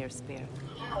drop near spear.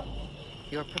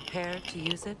 You're prepared to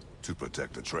use it? To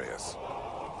protect Atreus.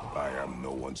 I am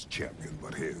no one's champion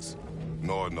but his,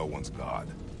 nor no one's god.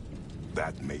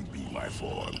 That may be my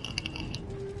form.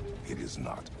 It is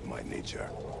not my nature.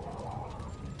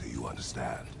 Do you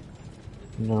understand?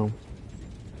 No.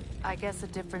 I guess a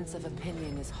difference of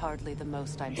opinion is hardly the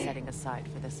most I'm setting aside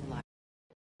for this life.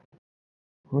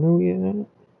 What are we at?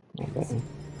 Not bad.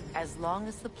 As long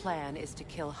as the plan is to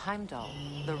kill Heimdall,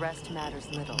 the rest matters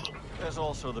little. There's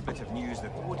also the bit of news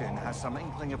that Odin has some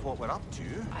inkling of what we're up to.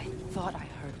 I thought I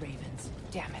heard ravens.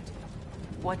 Damn it.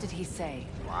 What did he say?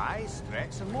 Lies,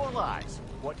 threats, and more lies.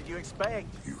 What did you expect?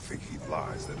 You think he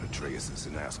lies that Atreus is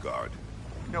in Asgard?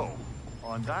 No.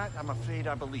 On that, I'm afraid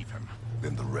I believe him.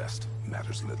 Then the rest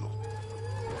matters little.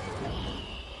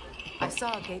 I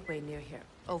saw a gateway near here,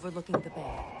 overlooking the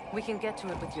bay. We can get to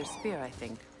it with your spear, I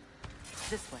think.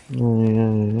 This way. Oh,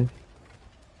 yeah.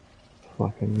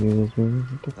 Fucking use me.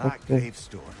 What the That fuck is this?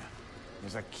 gravestone.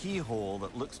 There's a keyhole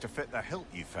that looks to fit the hilt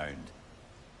you found.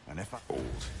 And if I...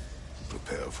 Old.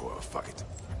 Prepare for a fight.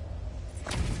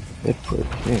 Fit for a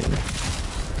king.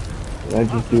 Did I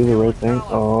just do the right thing?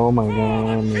 Oh my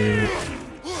god, man.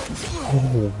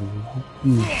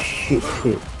 Holy shit. I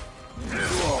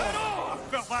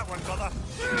felt that one, brother.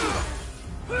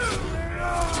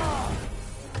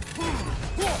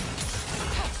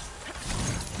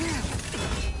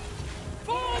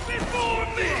 Fall before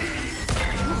me!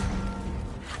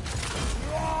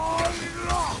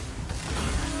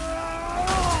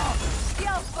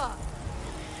 Alpha!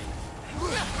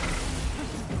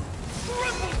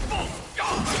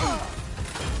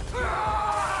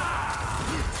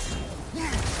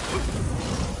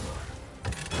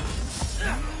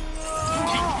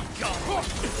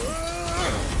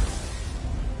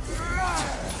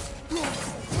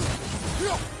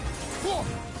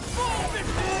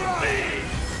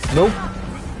 Nope.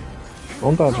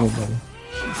 Don't touch me, buddy.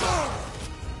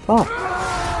 Fuck.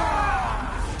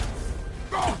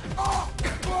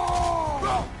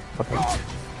 Okay.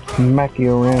 Smack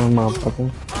you around, motherfucker.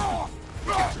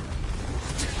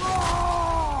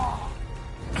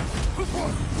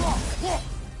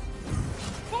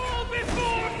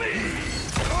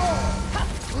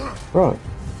 Bro.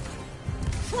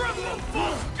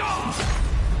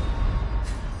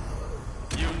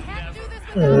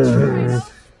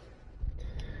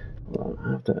 Hold on, I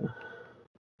have to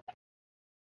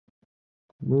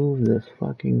move this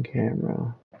fucking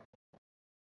camera.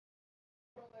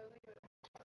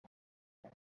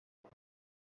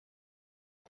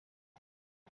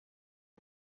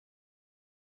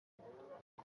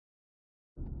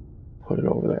 Put it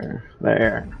over there.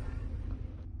 There.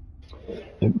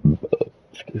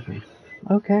 Excuse me.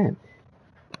 Okay.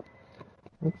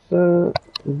 Let's do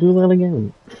that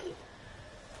again.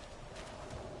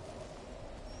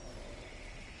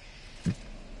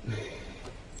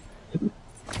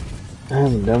 I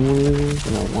haven't done one of these,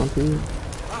 and I want to.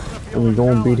 And we're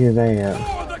gonna beat his ass.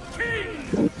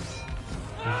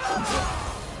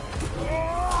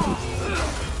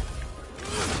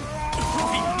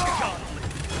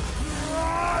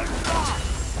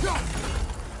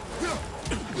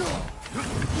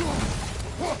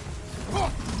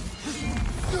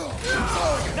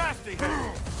 Nasty!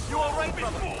 You alright,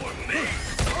 brother?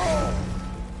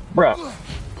 Bruh.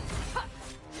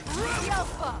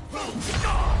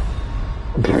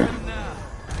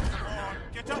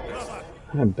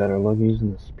 I had better luck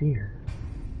using the spear.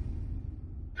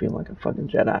 I feel like a fucking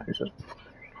Jedi. Just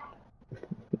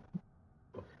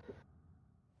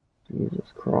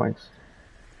Jesus Christ.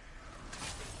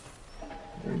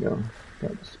 There we go.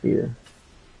 Got the spear.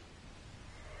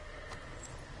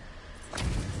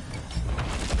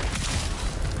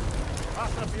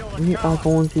 We are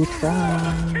going to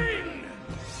try.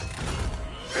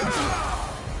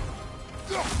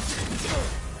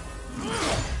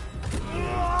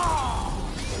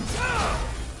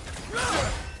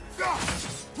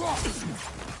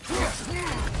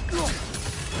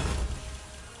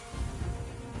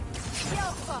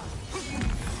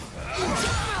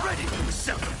 Ready for the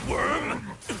sound of worm?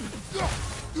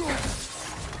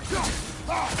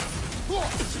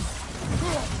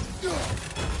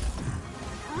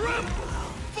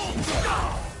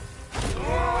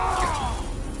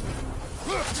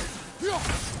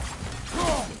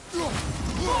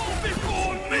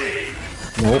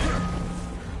 Nope.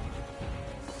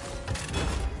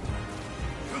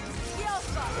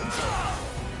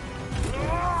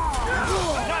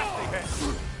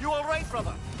 You alright,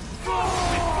 brother?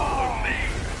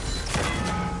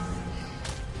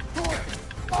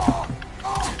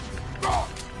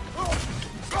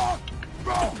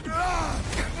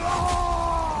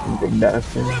 Big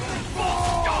bastard.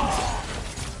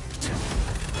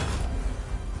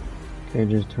 Okay,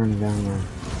 just turn it down there.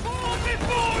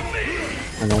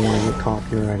 I don't want to get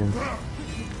copyrighted.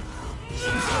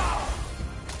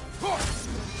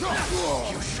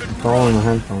 It's all in the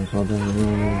headphones, so it doesn't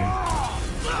really matter.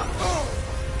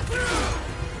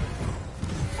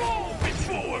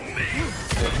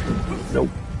 Nope.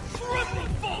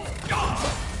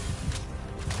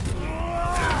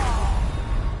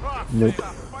 Nope.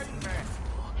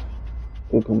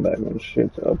 We'll come back when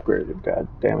shit's upgraded, god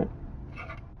damn it.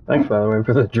 Thanks, by the way,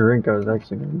 for the drink. I was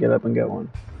actually going to get up and get one.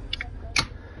 I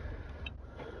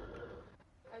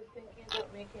was thinking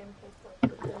about making some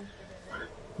for dinner.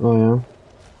 Oh,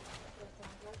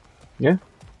 yeah? Yeah?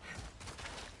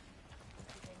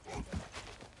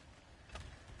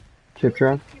 Chip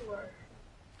trap?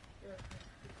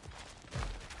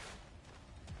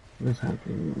 What's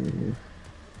happening?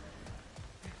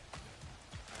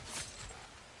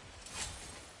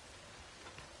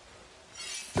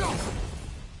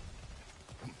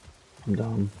 I'm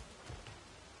dumb.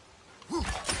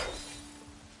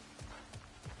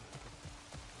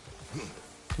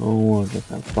 Oh, look at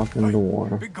that fucking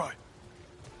door. Big guy.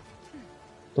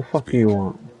 The fuck do you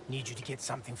want? Need you to get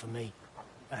something for me.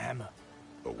 A hammer.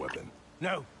 A weapon?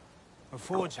 No. A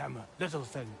forge hammer. Little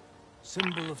thing.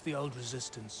 Symbol of the old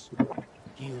resistance.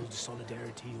 Guild,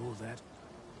 solidarity, all that.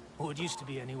 Or it used to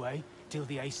be anyway, till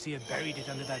the Aesir buried it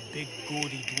under that big,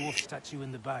 gaudy dwarf statue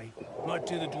in the bay. Might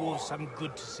do the dwarves some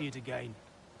good to see it again.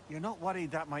 You're not worried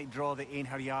that might draw the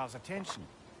Einherjar's attention?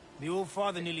 The old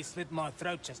father nearly slit my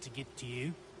throat just to get to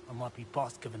you. I might be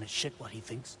past giving a shit what he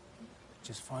thinks.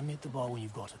 Just find me at the bar when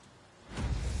you've got it.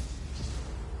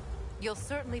 You'll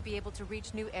certainly be able to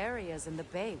reach new areas in the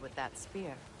bay with that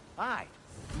spear. Aye.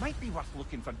 Might be worth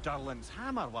looking for Durlin's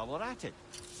hammer while we're at it.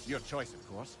 Your choice, of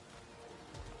course.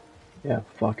 Yeah,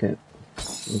 fuck it.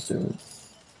 Let's do it.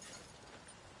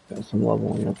 Got some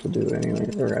leveling up to do anyway,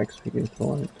 or XP to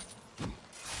collect.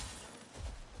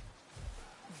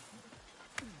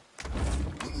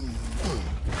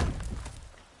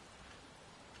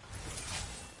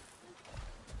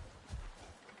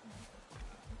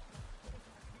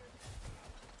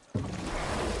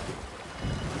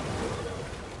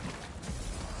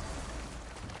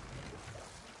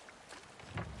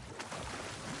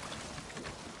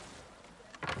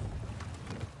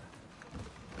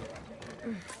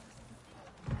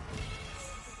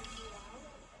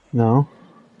 No.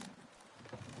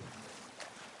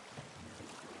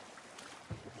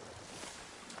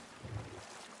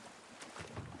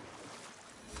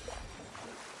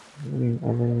 Any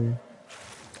other...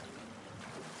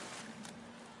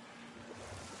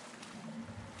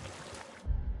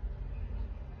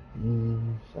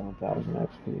 7,000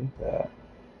 XP. Yeah.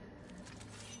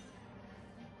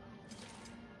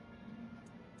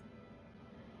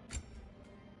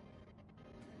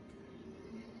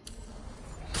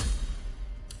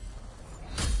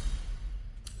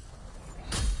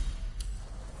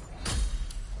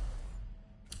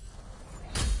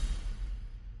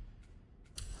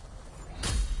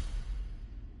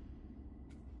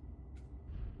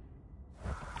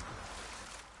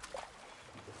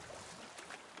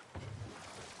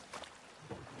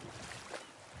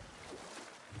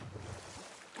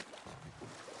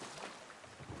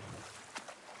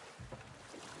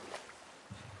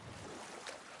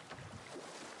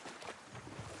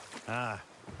 Ah,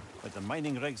 with the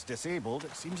mining rigs disabled,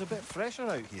 it seems a bit fresher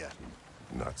out here.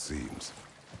 Not seems.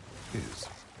 Is.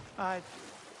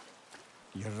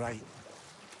 You're right.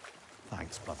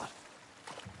 Thanks, brother.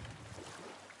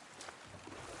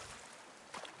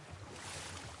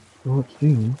 What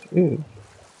seems is.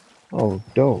 Oh,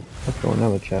 dope. Let's go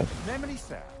another chest. Memory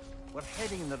serves. We're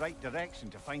heading in the right direction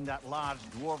to find that large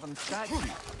dwarven statue.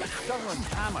 Durlin's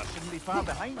hammer shouldn't be far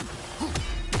behind.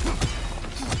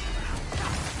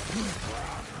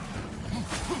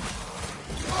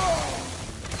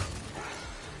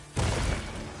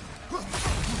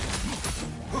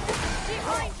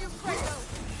 Behind you, Kratos!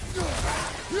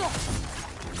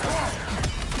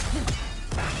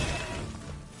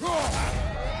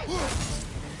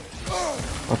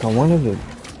 Like, I wanted to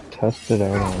test it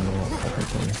out on that fucking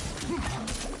thing.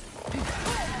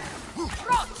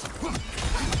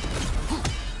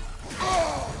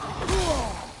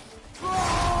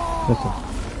 Listen.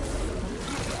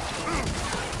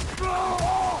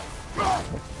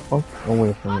 Fuck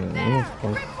away from me.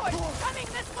 Coming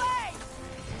this way!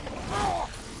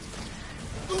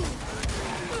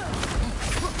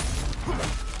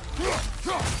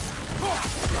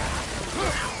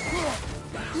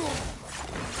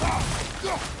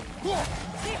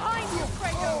 Behind you,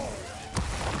 Kratos!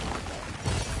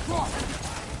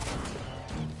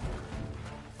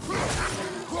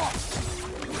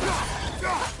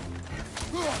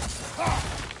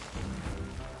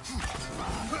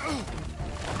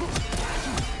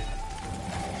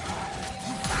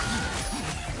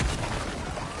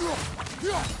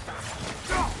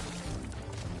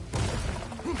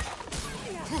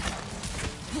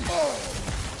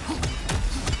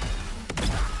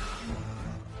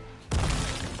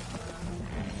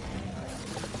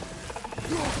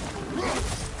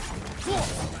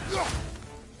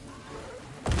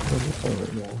 There we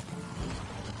go.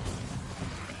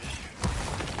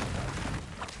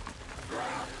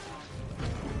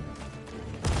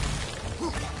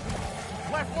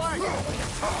 Left leg!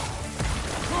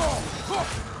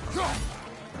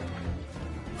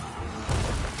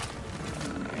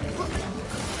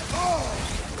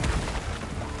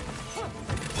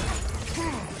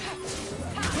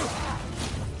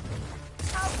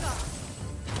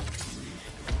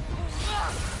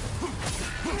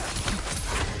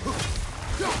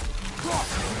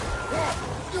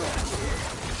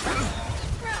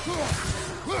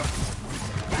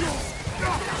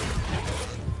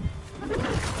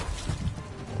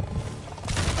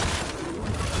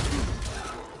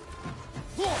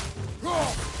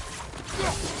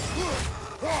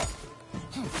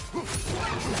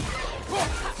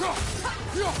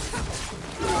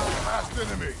 Last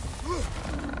enemy.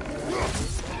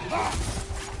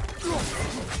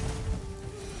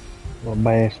 Little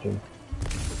bastard.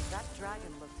 That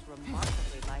dragon looks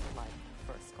remarkably lifelike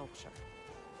for a sculpture.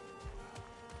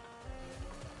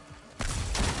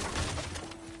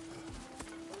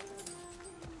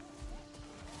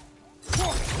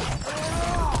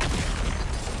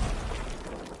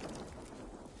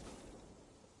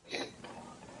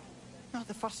 Not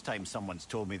the first time someone's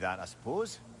told me that, I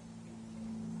suppose.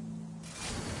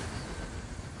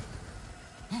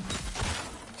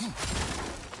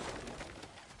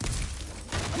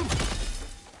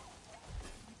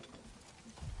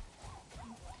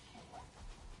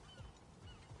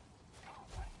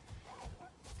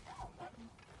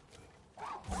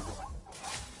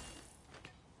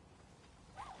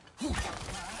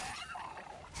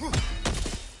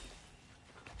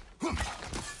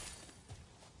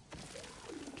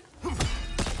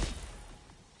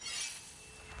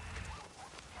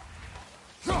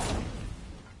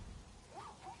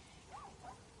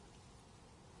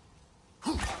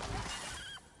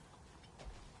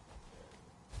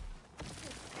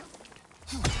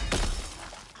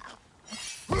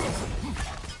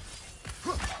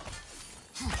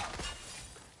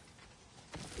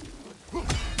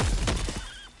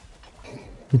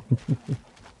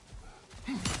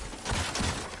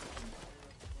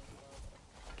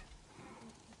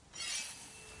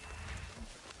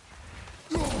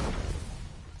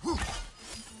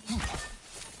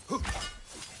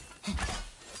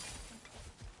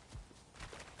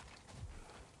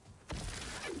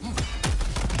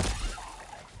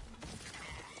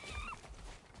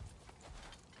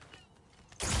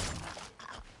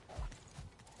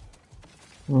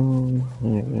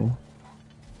 There you go.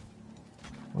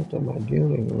 What am I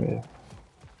dealing with?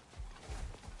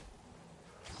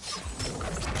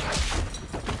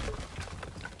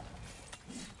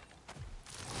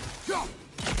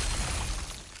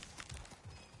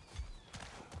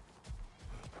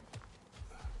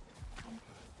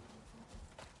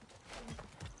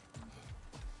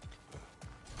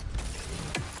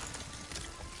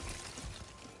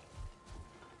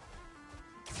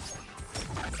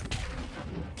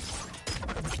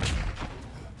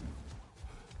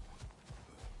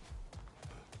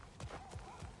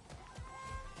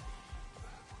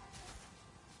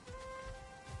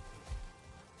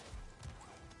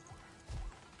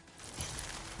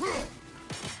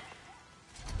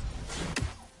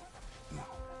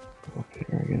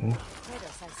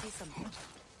 Kratos, I see something.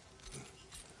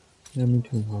 Yeah, me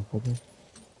too, motherfucker.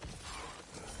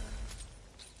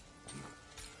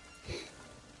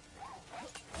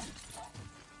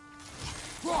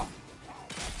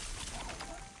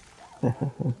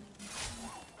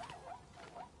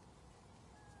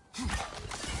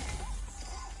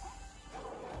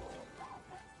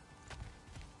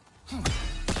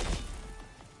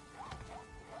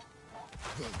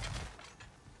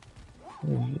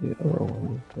 Where's the other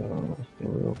one? That's the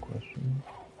real question.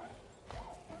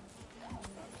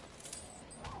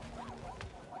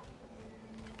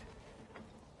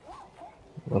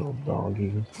 Little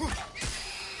doggies.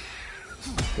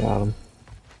 Got him.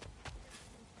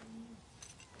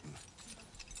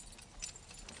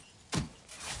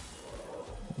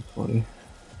 That's funny.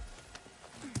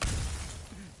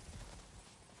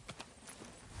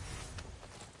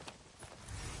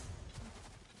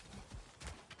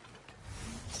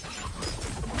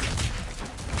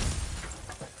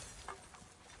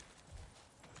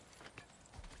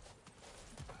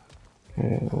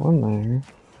 Okay, one there.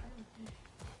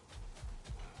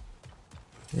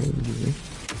 Maybe.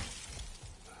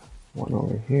 One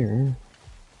over here.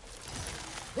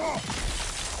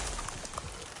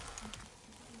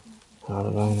 How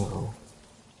did I know?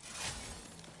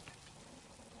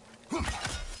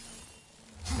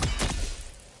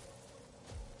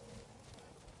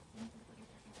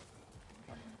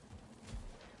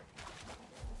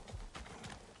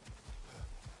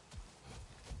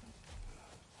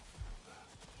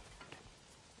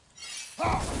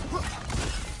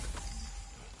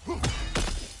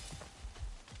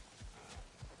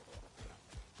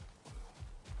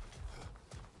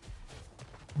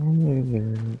 There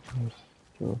is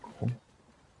circle.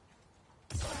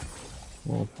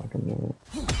 Oh, fucking do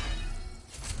it.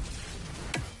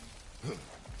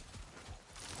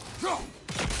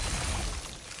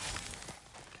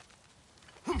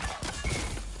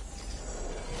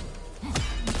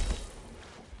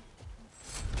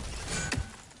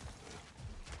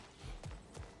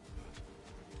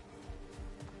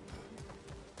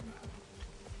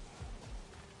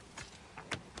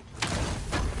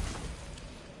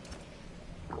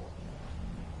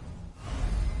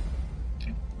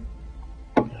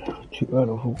 Two out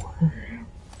of 4.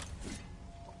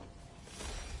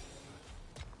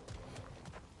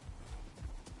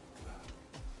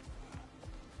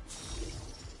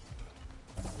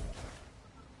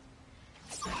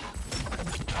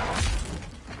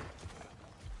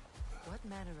 What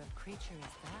manner of creature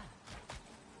is that?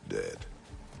 Dead.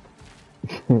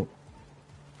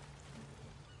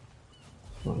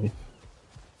 Funny.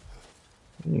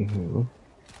 Anywho,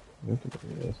 I have to go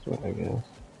this way, I guess.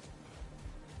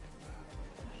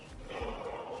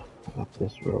 Up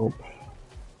this rope.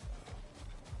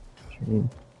 Hmm?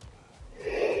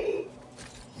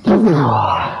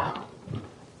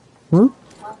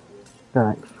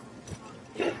 Thanks.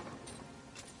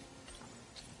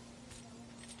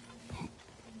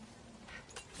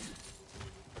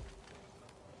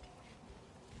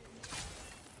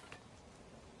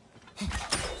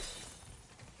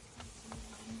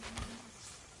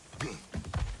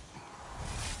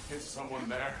 Is someone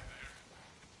there?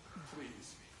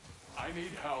 Please. I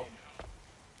need help.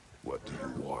 What do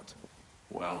you want?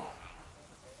 Well,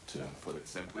 to put it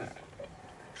simply,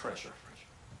 treasure.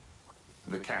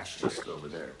 The cache just over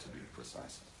there, to be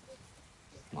precise.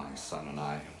 My son and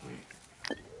I,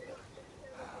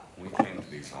 we came to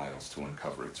these isles to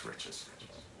uncover its riches.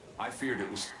 I feared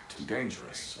it was too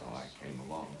dangerous, so I came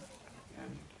along.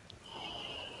 And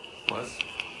well,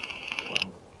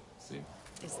 see.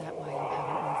 Is that why you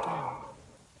haven't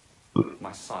moved on?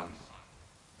 My son,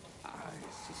 I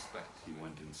suspect he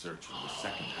went in search of the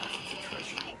second half of the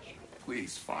treasure.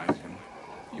 Please find him.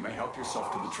 You may help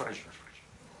yourself to the treasure.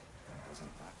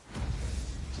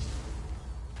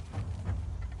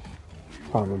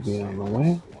 Probably on the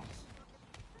way.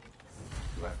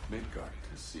 Left Midgard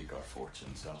to seek our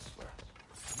fortunes elsewhere.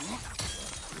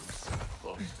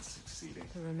 Close to succeeding.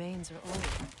 The remains are old.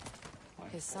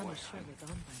 His son is surely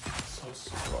gone by now.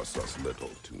 Costs us little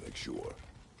to make sure.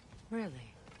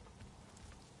 Really?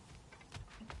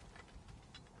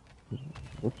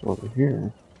 What's over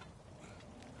here?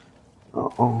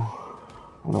 Uh-oh.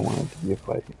 I don't want it to be a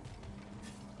fight.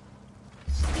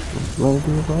 Let it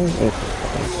be a fight? It's a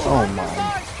fight. Oh my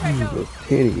Jesus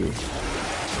kitty.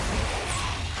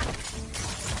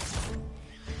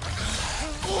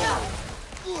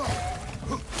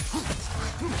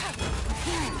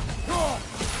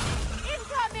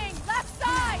 Incoming! Left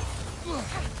side!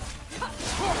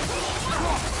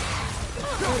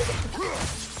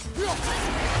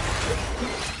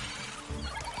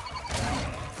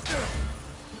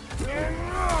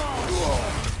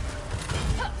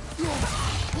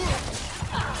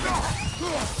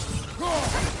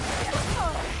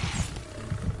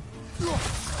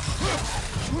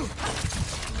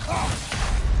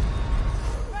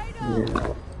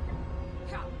 Yeah.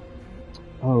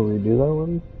 Oh, we do that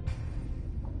already?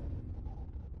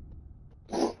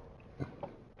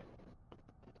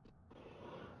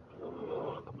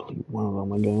 Complete one of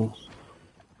them, I guess.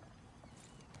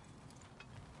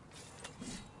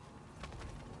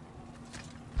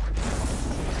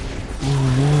 Oh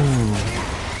no.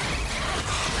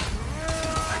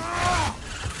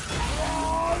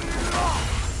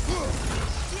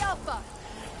 The Alpha!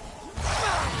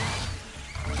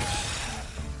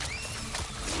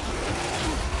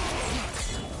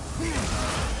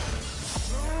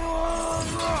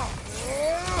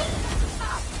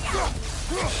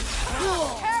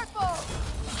 Careful!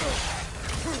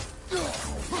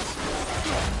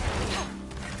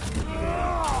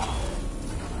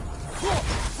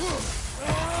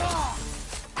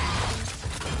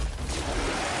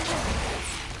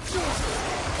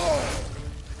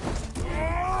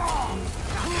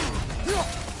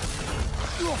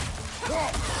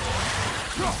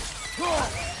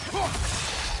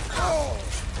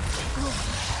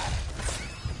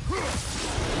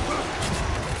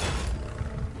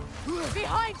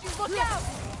 Behind you, look out!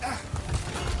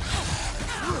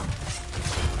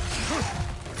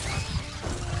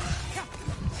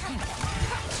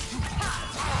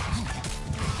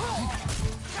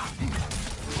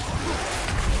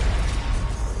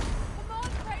 Come on,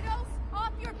 Kratos!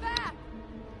 Off your back!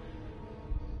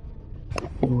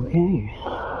 Okay.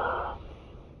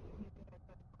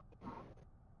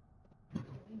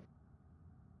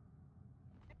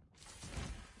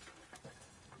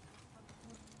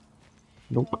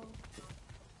 Nope.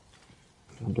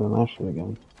 I'm doing that shit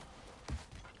again.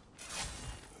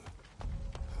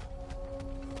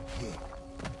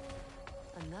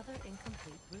 Another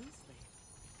incomplete rune sleeve.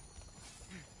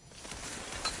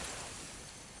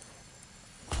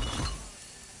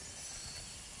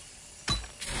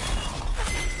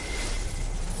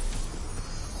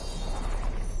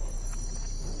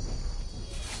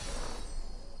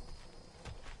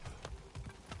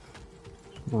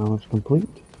 Now it's complete.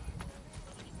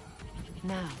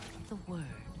 Now, the word.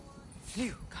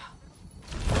 Fuga.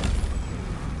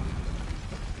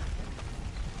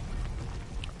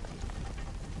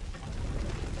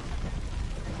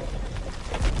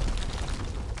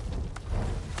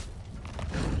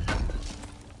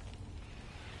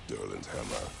 Durlin's hammer.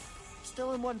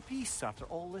 Still in one piece after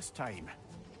all this time.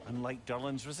 Unlike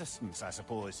Durlin's resistance, I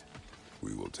suppose.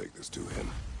 We will take this to him.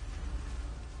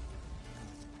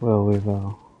 Well, we've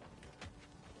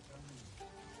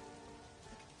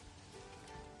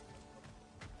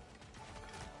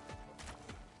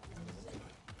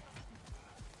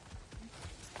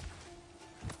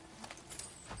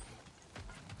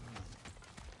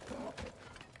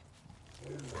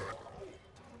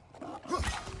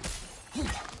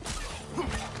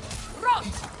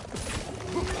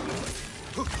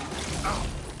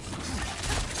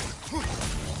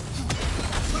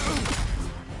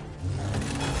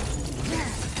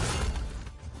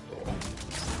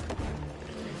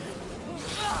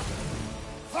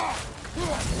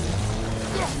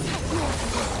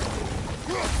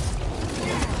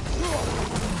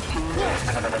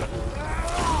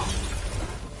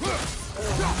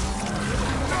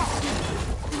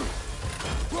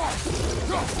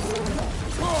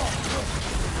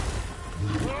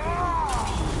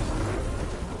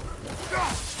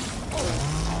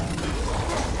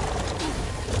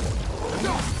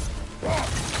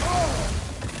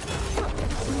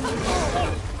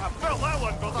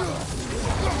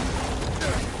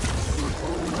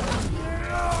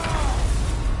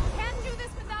Can't do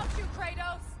this without you,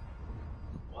 Kratos!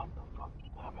 What the fuck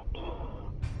happened?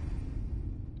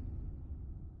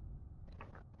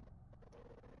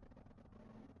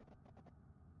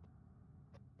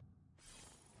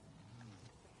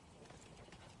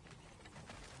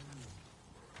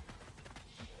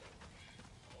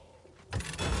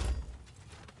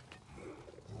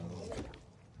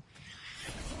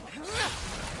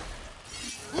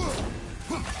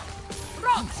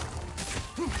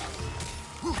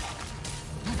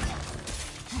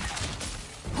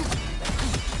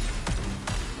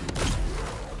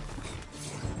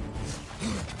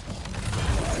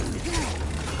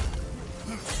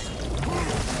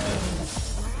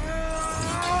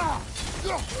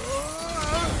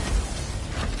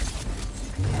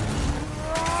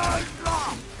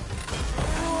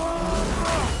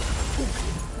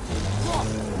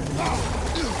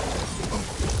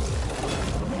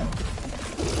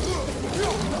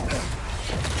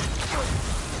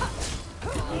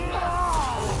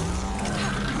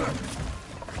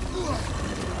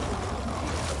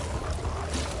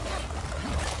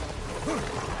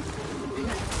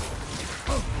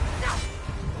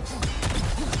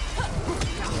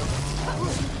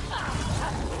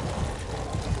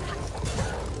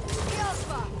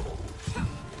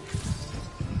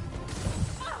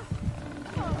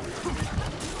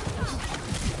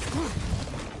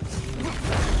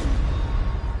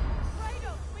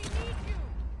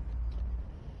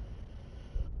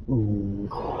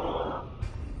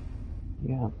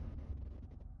 Yeah.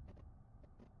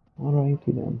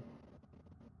 Alrighty then.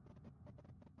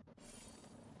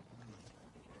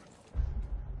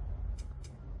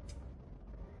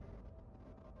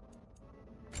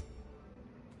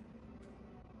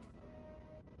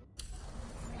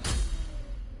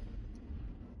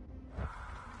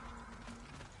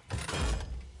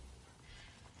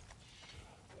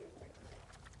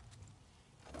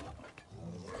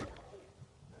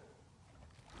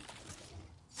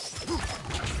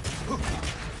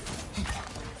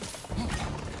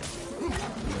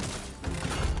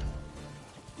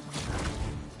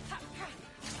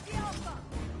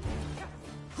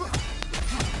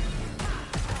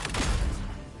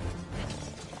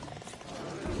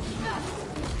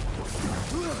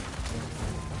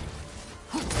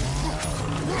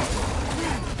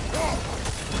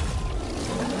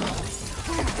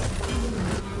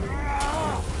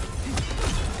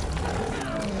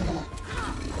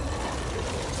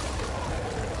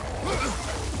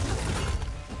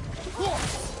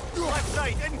 Left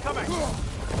side, incoming!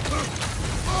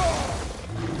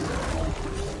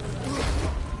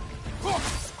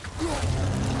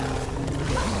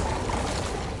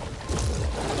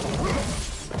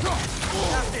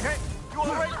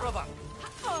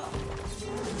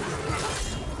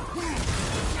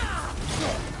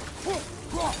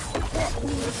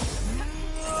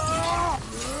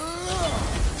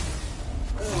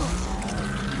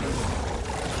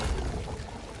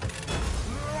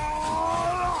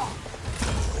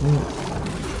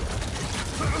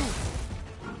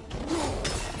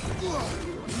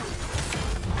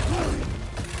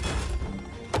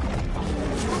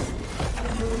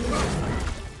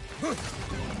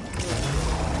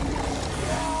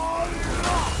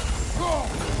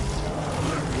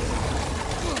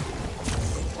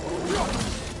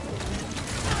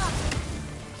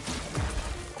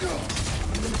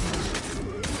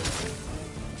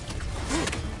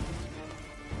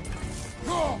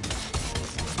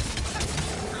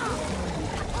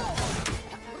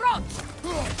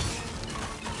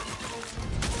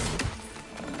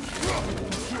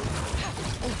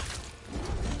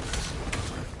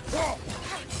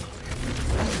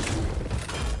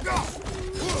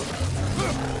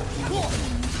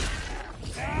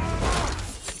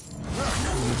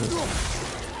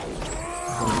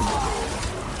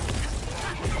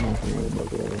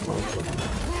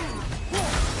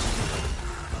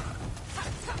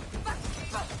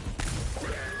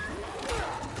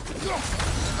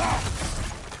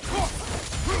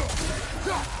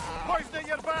 Poisoning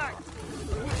your back!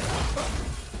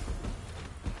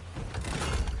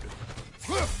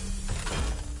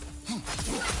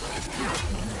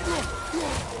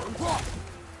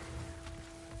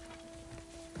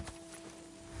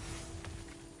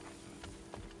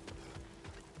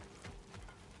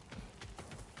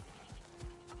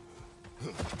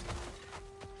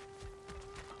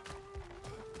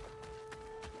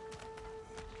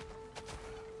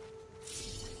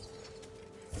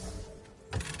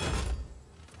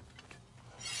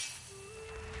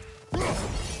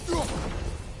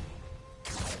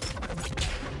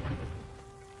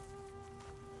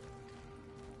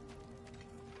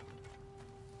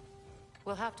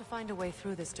 We'll have to find a way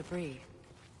through this debris.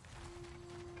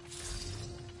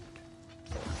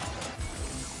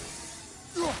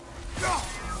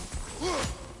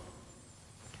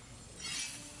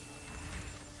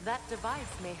 That device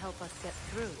may help us get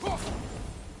through.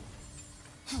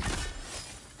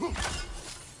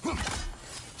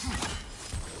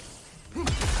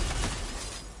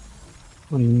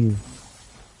 What do you mean?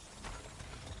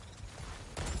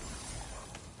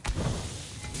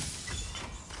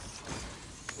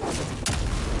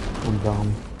 I'm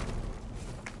dumb.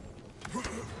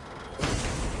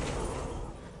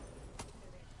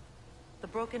 The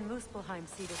broken Muspelheim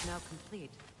seed is now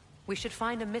complete. We should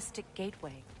find a mystic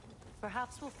gateway.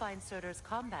 Perhaps we'll find Surtur's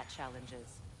combat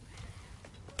challenges.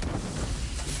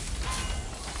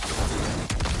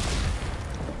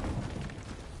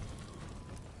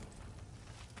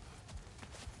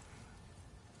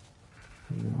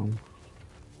 No.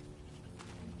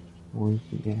 Where's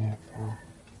the air from?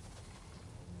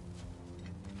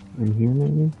 In here,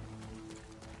 maybe?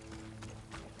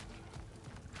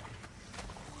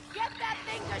 Get that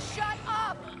thing to shut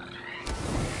up!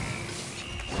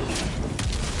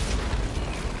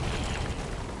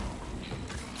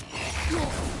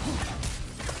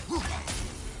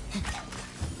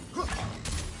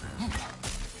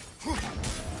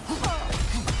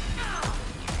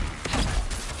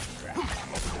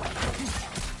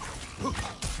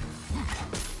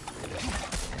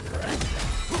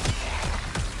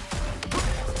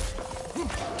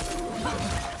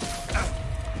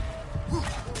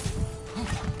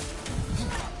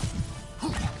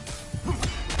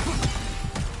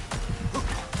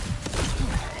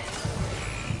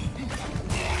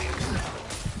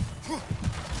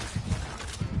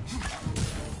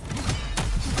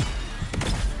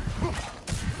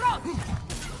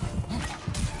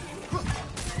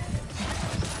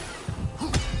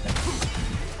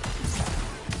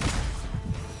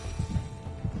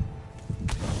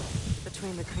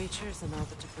 Between the creatures and all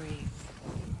the debris,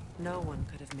 no one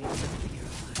could have made it here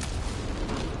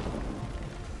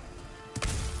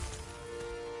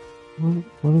alive.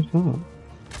 What is that?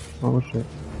 Oh shit.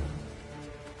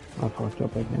 I fucked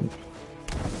up again.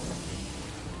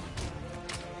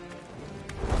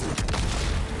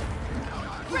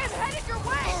 Grim, headed your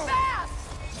way! Fast!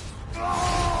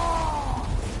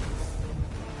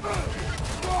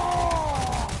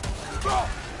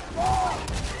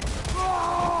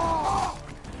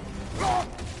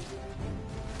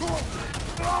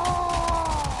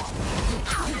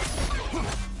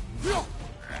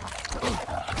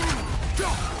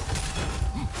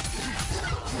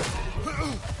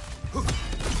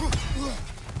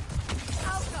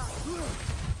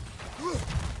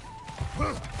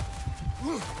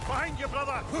 Behind you,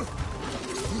 brother!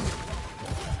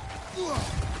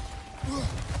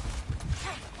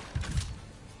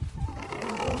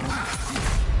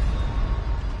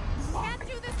 Can't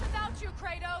do this without you,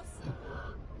 Kratos!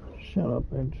 Shut up,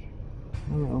 bitch.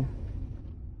 I don't know.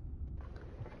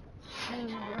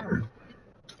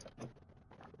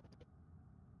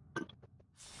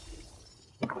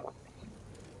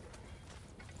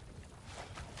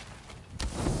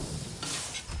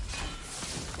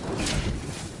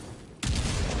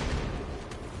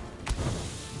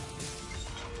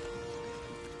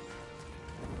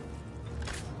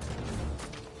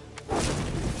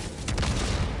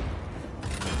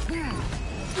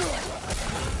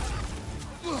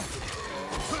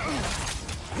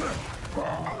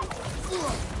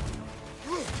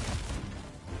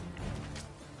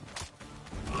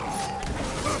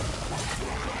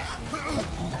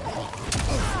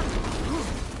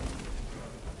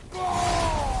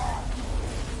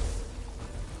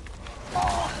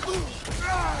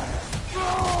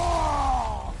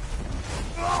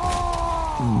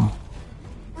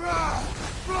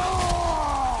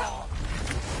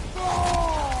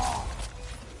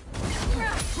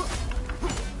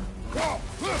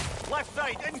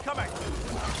 Blade incoming!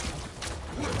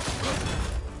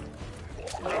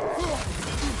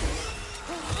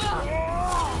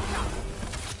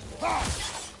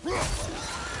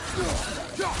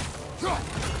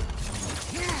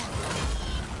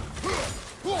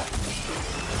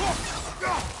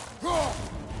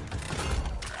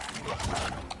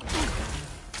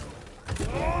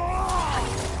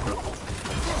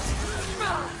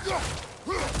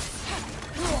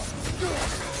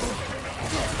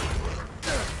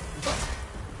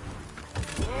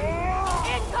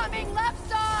 Incoming left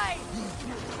side!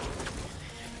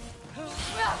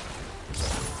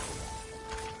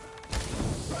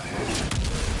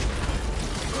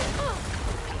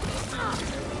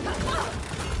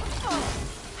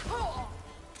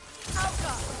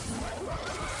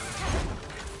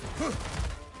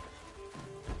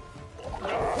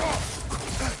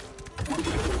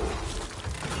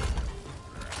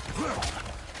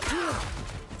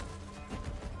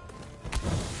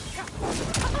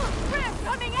 Grim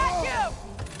coming at you!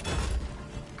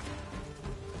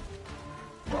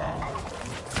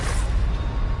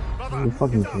 Are you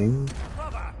fucking kidding me?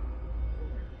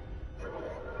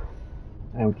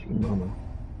 Ouchie, mama.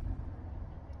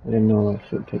 I didn't know that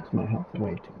shit takes my health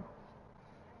away too.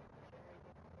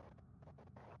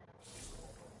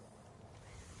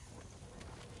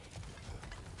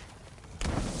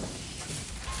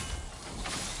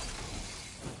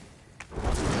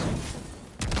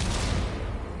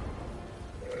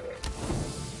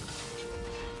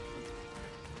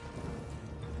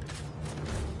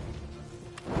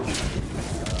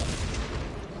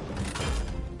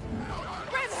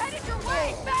 Grim headed your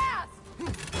way, fast!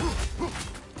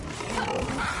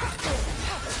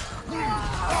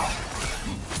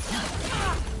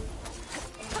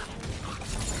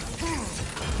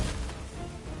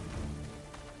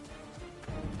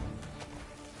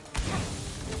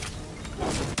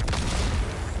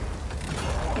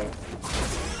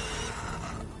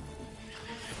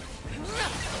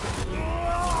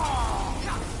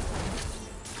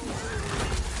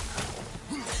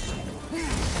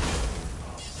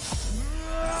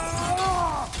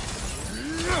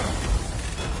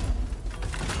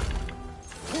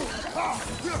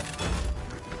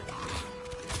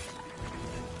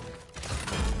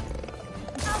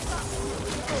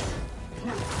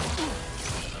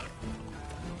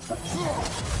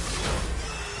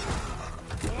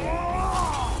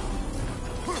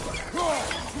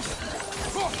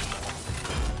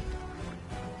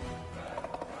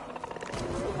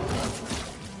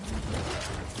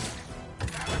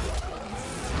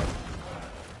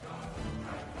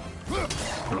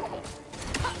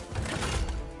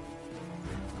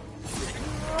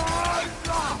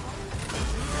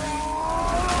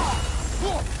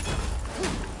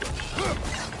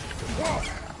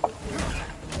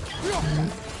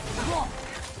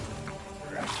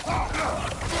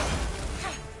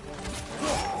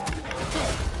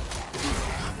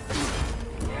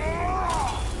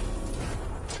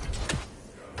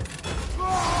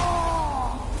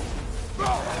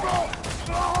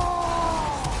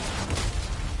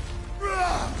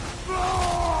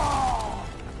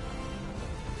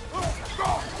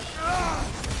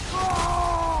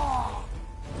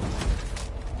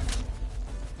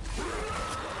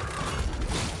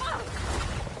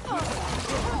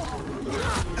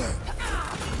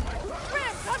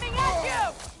 Grim coming at you!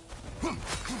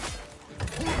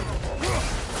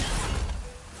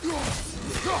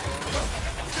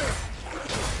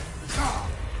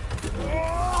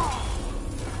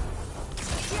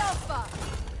 Alpha!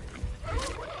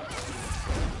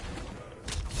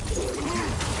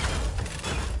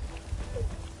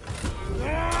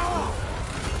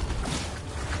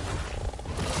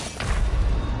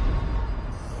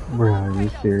 Bro, are you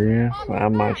serious?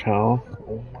 That much health?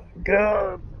 Oh my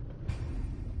god.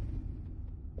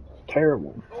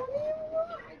 Terrible.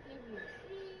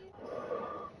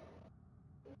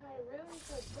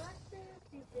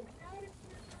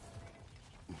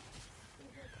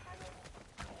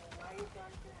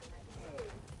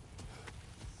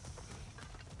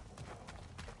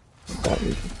 That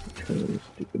is a really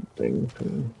stupid thing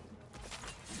to...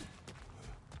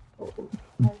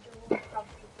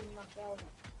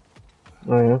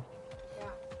 Oh yeah?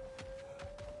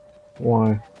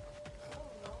 Why?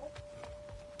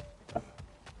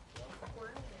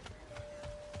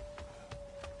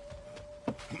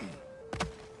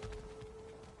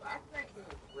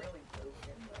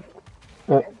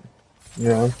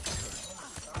 Yeah.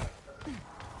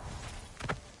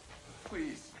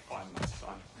 Please find my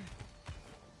son.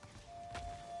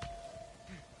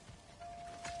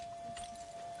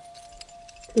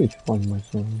 Please find my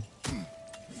son.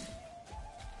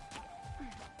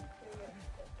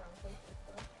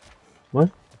 What?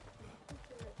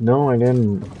 No, I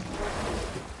didn't.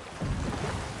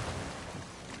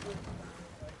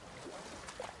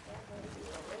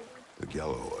 The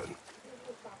yellow one.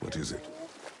 What is it?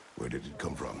 Where did it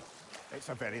come from? It's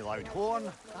a very loud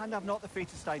horn, and I've not the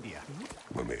faintest idea.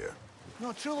 Mimir.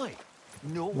 No, truly.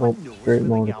 No Nope, one knows straight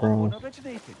where the yellow one motocross.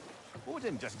 originated.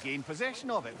 Odin just gained possession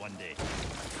of it one day.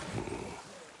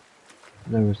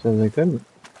 Never said they couldn't.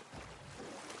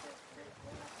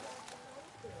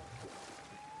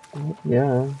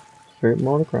 Yeah, straight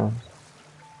motocross.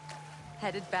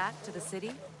 Headed back to the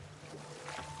city?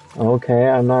 Okay,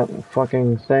 I'm not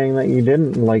fucking saying that you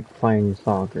didn't like playing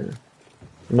soccer.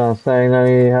 I'm not saying that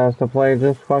he has to play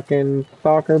just fucking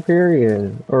soccer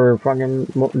period. Or fucking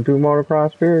do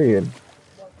motocross period.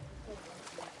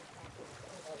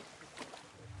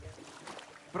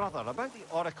 Brother, about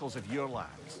the oracles of your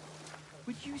lands,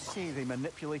 would you say they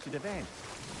manipulated events?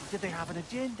 Did they have an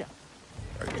agenda?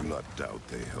 I do not doubt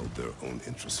they held their own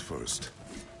interests first.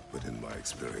 But in my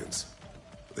experience,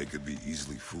 they could be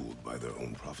easily fooled by their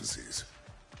own prophecies.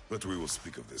 But we will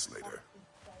speak of this later.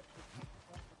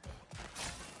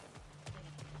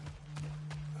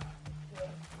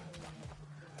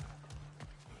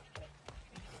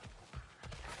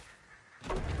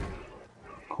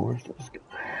 Of course, this guy.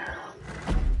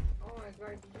 Oh my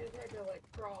god, you just had to like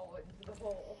crawl into the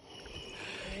hole.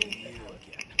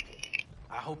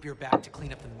 I hope you're back to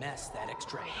clean up the mess that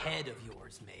extra head of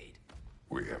yours made.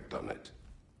 We have done it.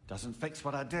 Doesn't fix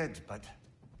what I did, but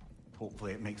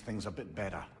hopefully it makes things a bit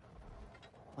better.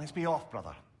 Let's be off,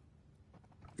 brother.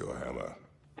 Your hammer.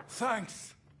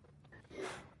 Thanks.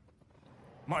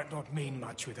 Might not mean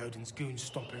much with Odin's goons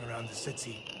stomping around the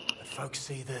city, but folks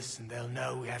see this and they'll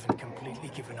know we haven't completely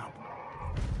given up.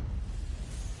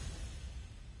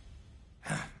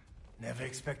 Never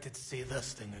expected to see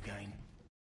this thing again.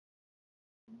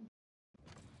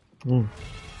 Hmm.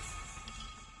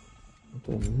 What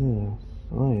the hell?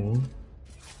 Oh yeah.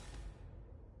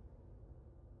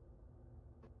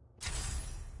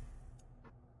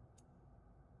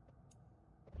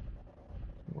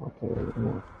 Okay,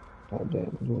 more. God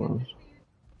damn, who was?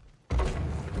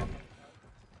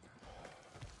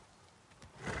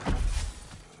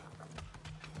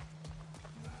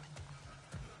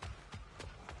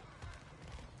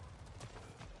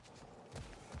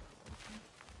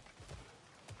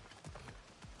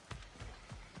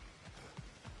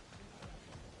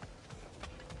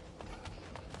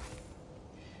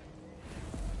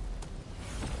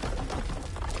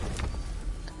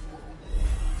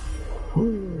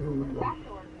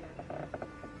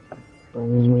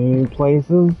 Brings me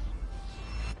places.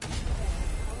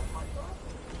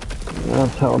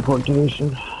 Teleportation.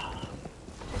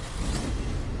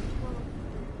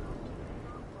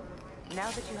 Now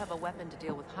that you have a weapon to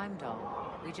deal with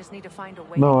Heimdall, we just need to find a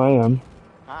way No, to I get to am. you.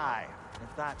 Aye,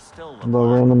 if that's still the But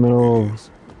we're in the middle of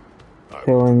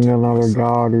killing another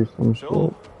god or some shit.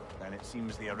 So, then it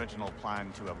seems the original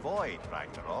plan to avoid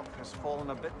Ragnarok has fallen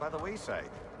a bit by the wayside.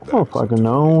 I don't fucking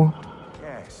know.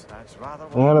 Yes, that's rather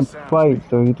They had a fight,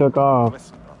 so he took off.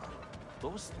 Listen, brother,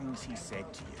 those things he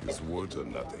said to you. His words are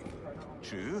nothing.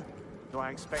 True, though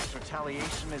I expect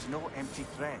retaliation is no empty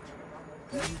threat.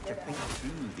 You need to think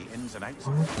through the ins and outs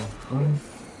of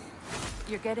it.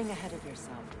 You're getting ahead of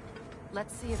yourself.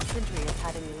 Let's see if Sindri has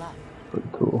had any luck. Pretty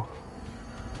cool.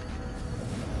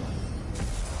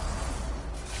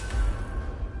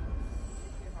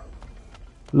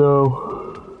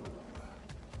 No.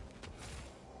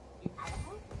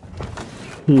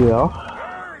 Yeah.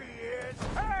 There he is!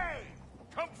 Hey!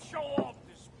 Come show off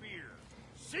the spear.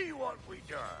 See what we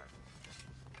done.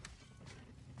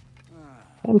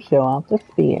 Come show off the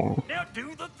spear. Now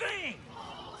do the thing!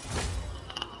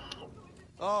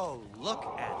 Oh, look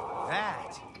at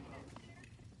that.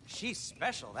 She's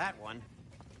special, that one.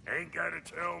 Ain't gotta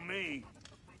tell me.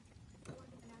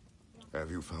 Have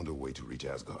you found a way to reach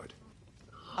Asgard?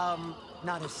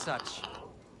 Not as such.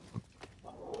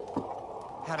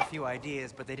 Had a few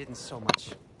ideas, but they didn't so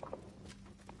much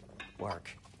work.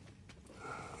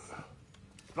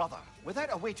 Brother, without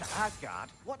a way to Asgard,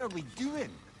 what are we doing?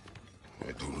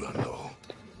 I do not know.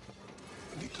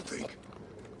 I need to think.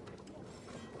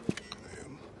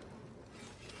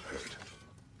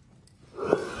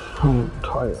 I am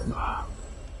tired. I'm tired.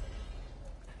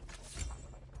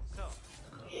 So,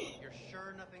 you're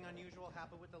sure nothing unusual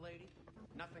happened with the lady?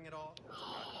 Nothing at all?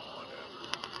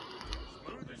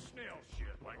 Smooth as snail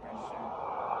shit, like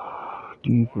I said.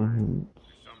 Deeper hints.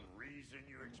 For some reason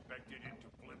you expected it to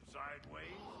flip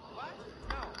sideways? What?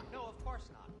 No, of course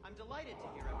not. I'm delighted to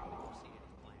hear everything proceeded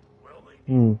as planned. Well, they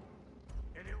Hmm.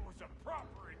 and it was a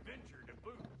proper adventure to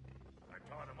boot. I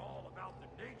taught them all about the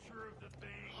nature of the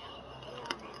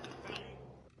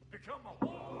become a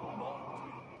whole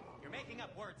motif. You're making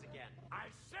up words again. I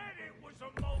said it was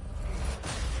a motif.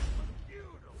 It was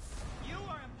beautiful. You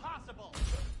are impossible.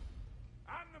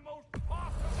 I'm the most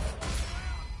possible one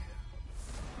around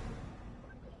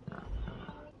here.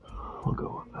 We'll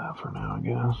go with that for now, I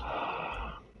guess.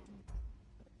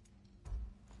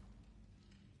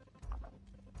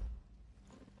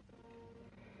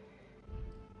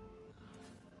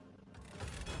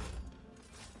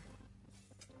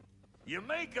 You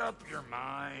make up your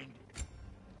mind.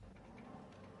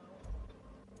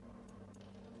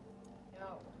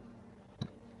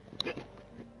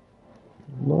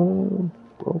 Love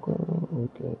broken.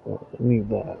 Okay, I need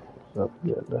that. That's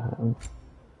good to have.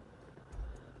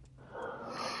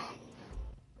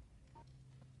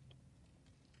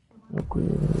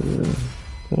 Upgrade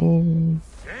thing.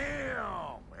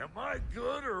 Damn! Am I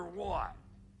good or what?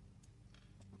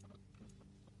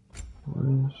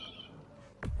 Wrist.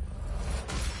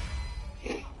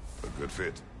 A good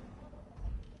fit.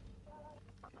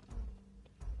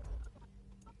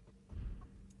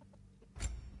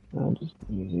 I'll just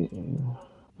use it in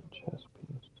the chest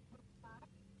piece.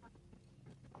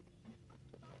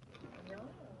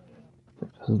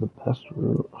 This is the best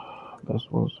route.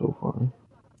 Best one so far.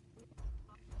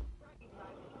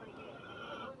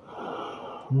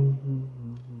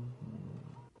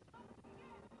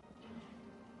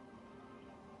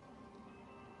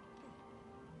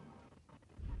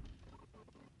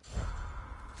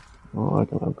 Oh, I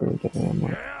can upgrade the ammo.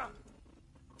 Yeah?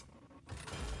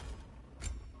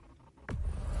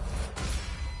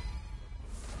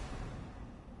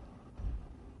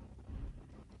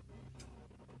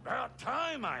 About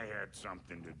time I had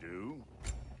something to do.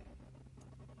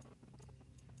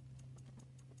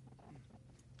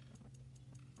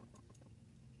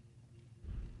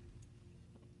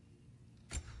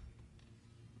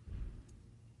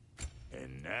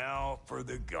 And now for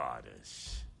the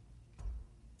goddess.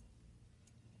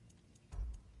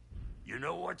 You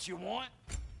know what you want?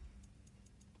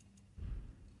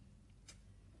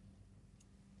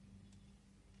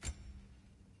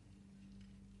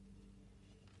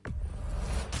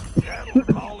 That'll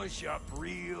polish up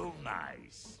real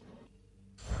nice.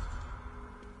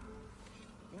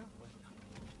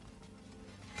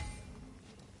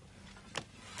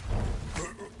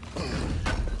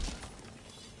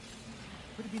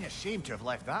 Would have been a shame to have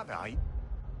left that behind.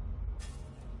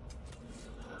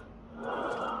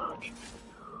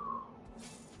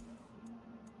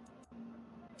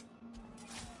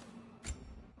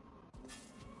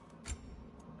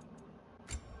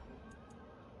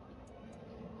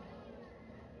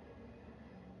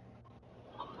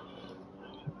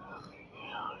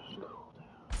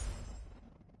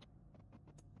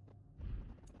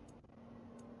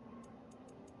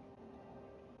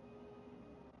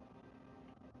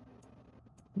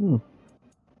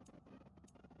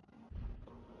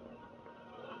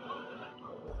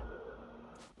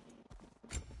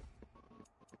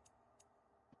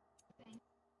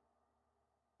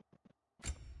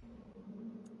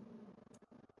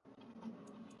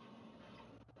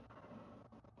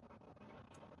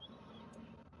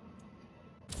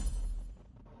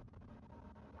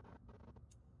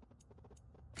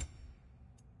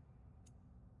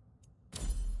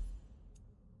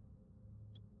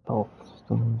 Health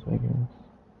stones, I guess.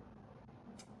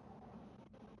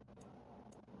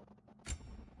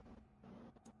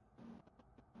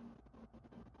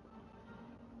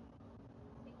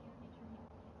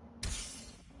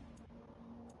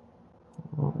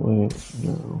 Oh, wait,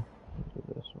 no. I'll do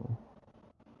this one.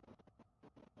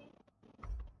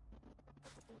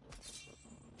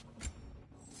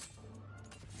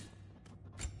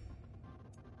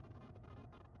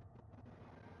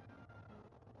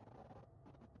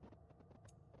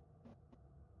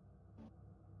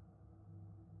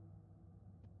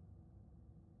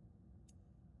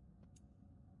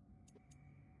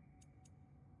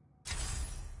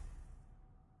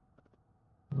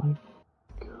 Like,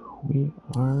 we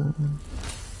are...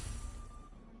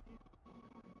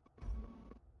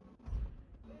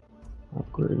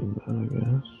 upgrading that, I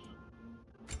guess.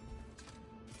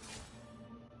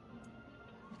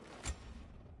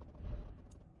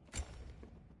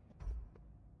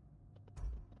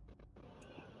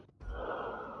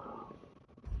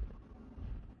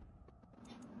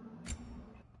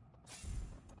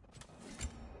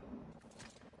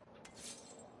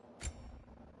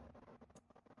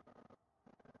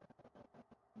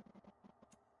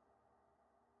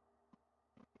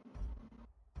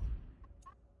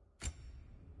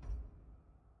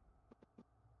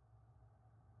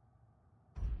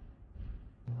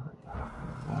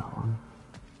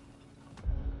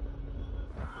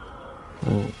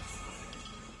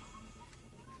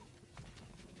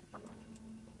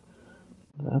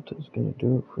 that is going to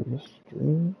do it for this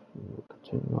stream. We'll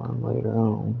continue on later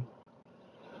on.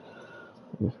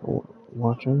 Thanks for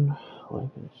watching. Like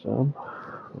and sub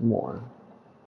for more.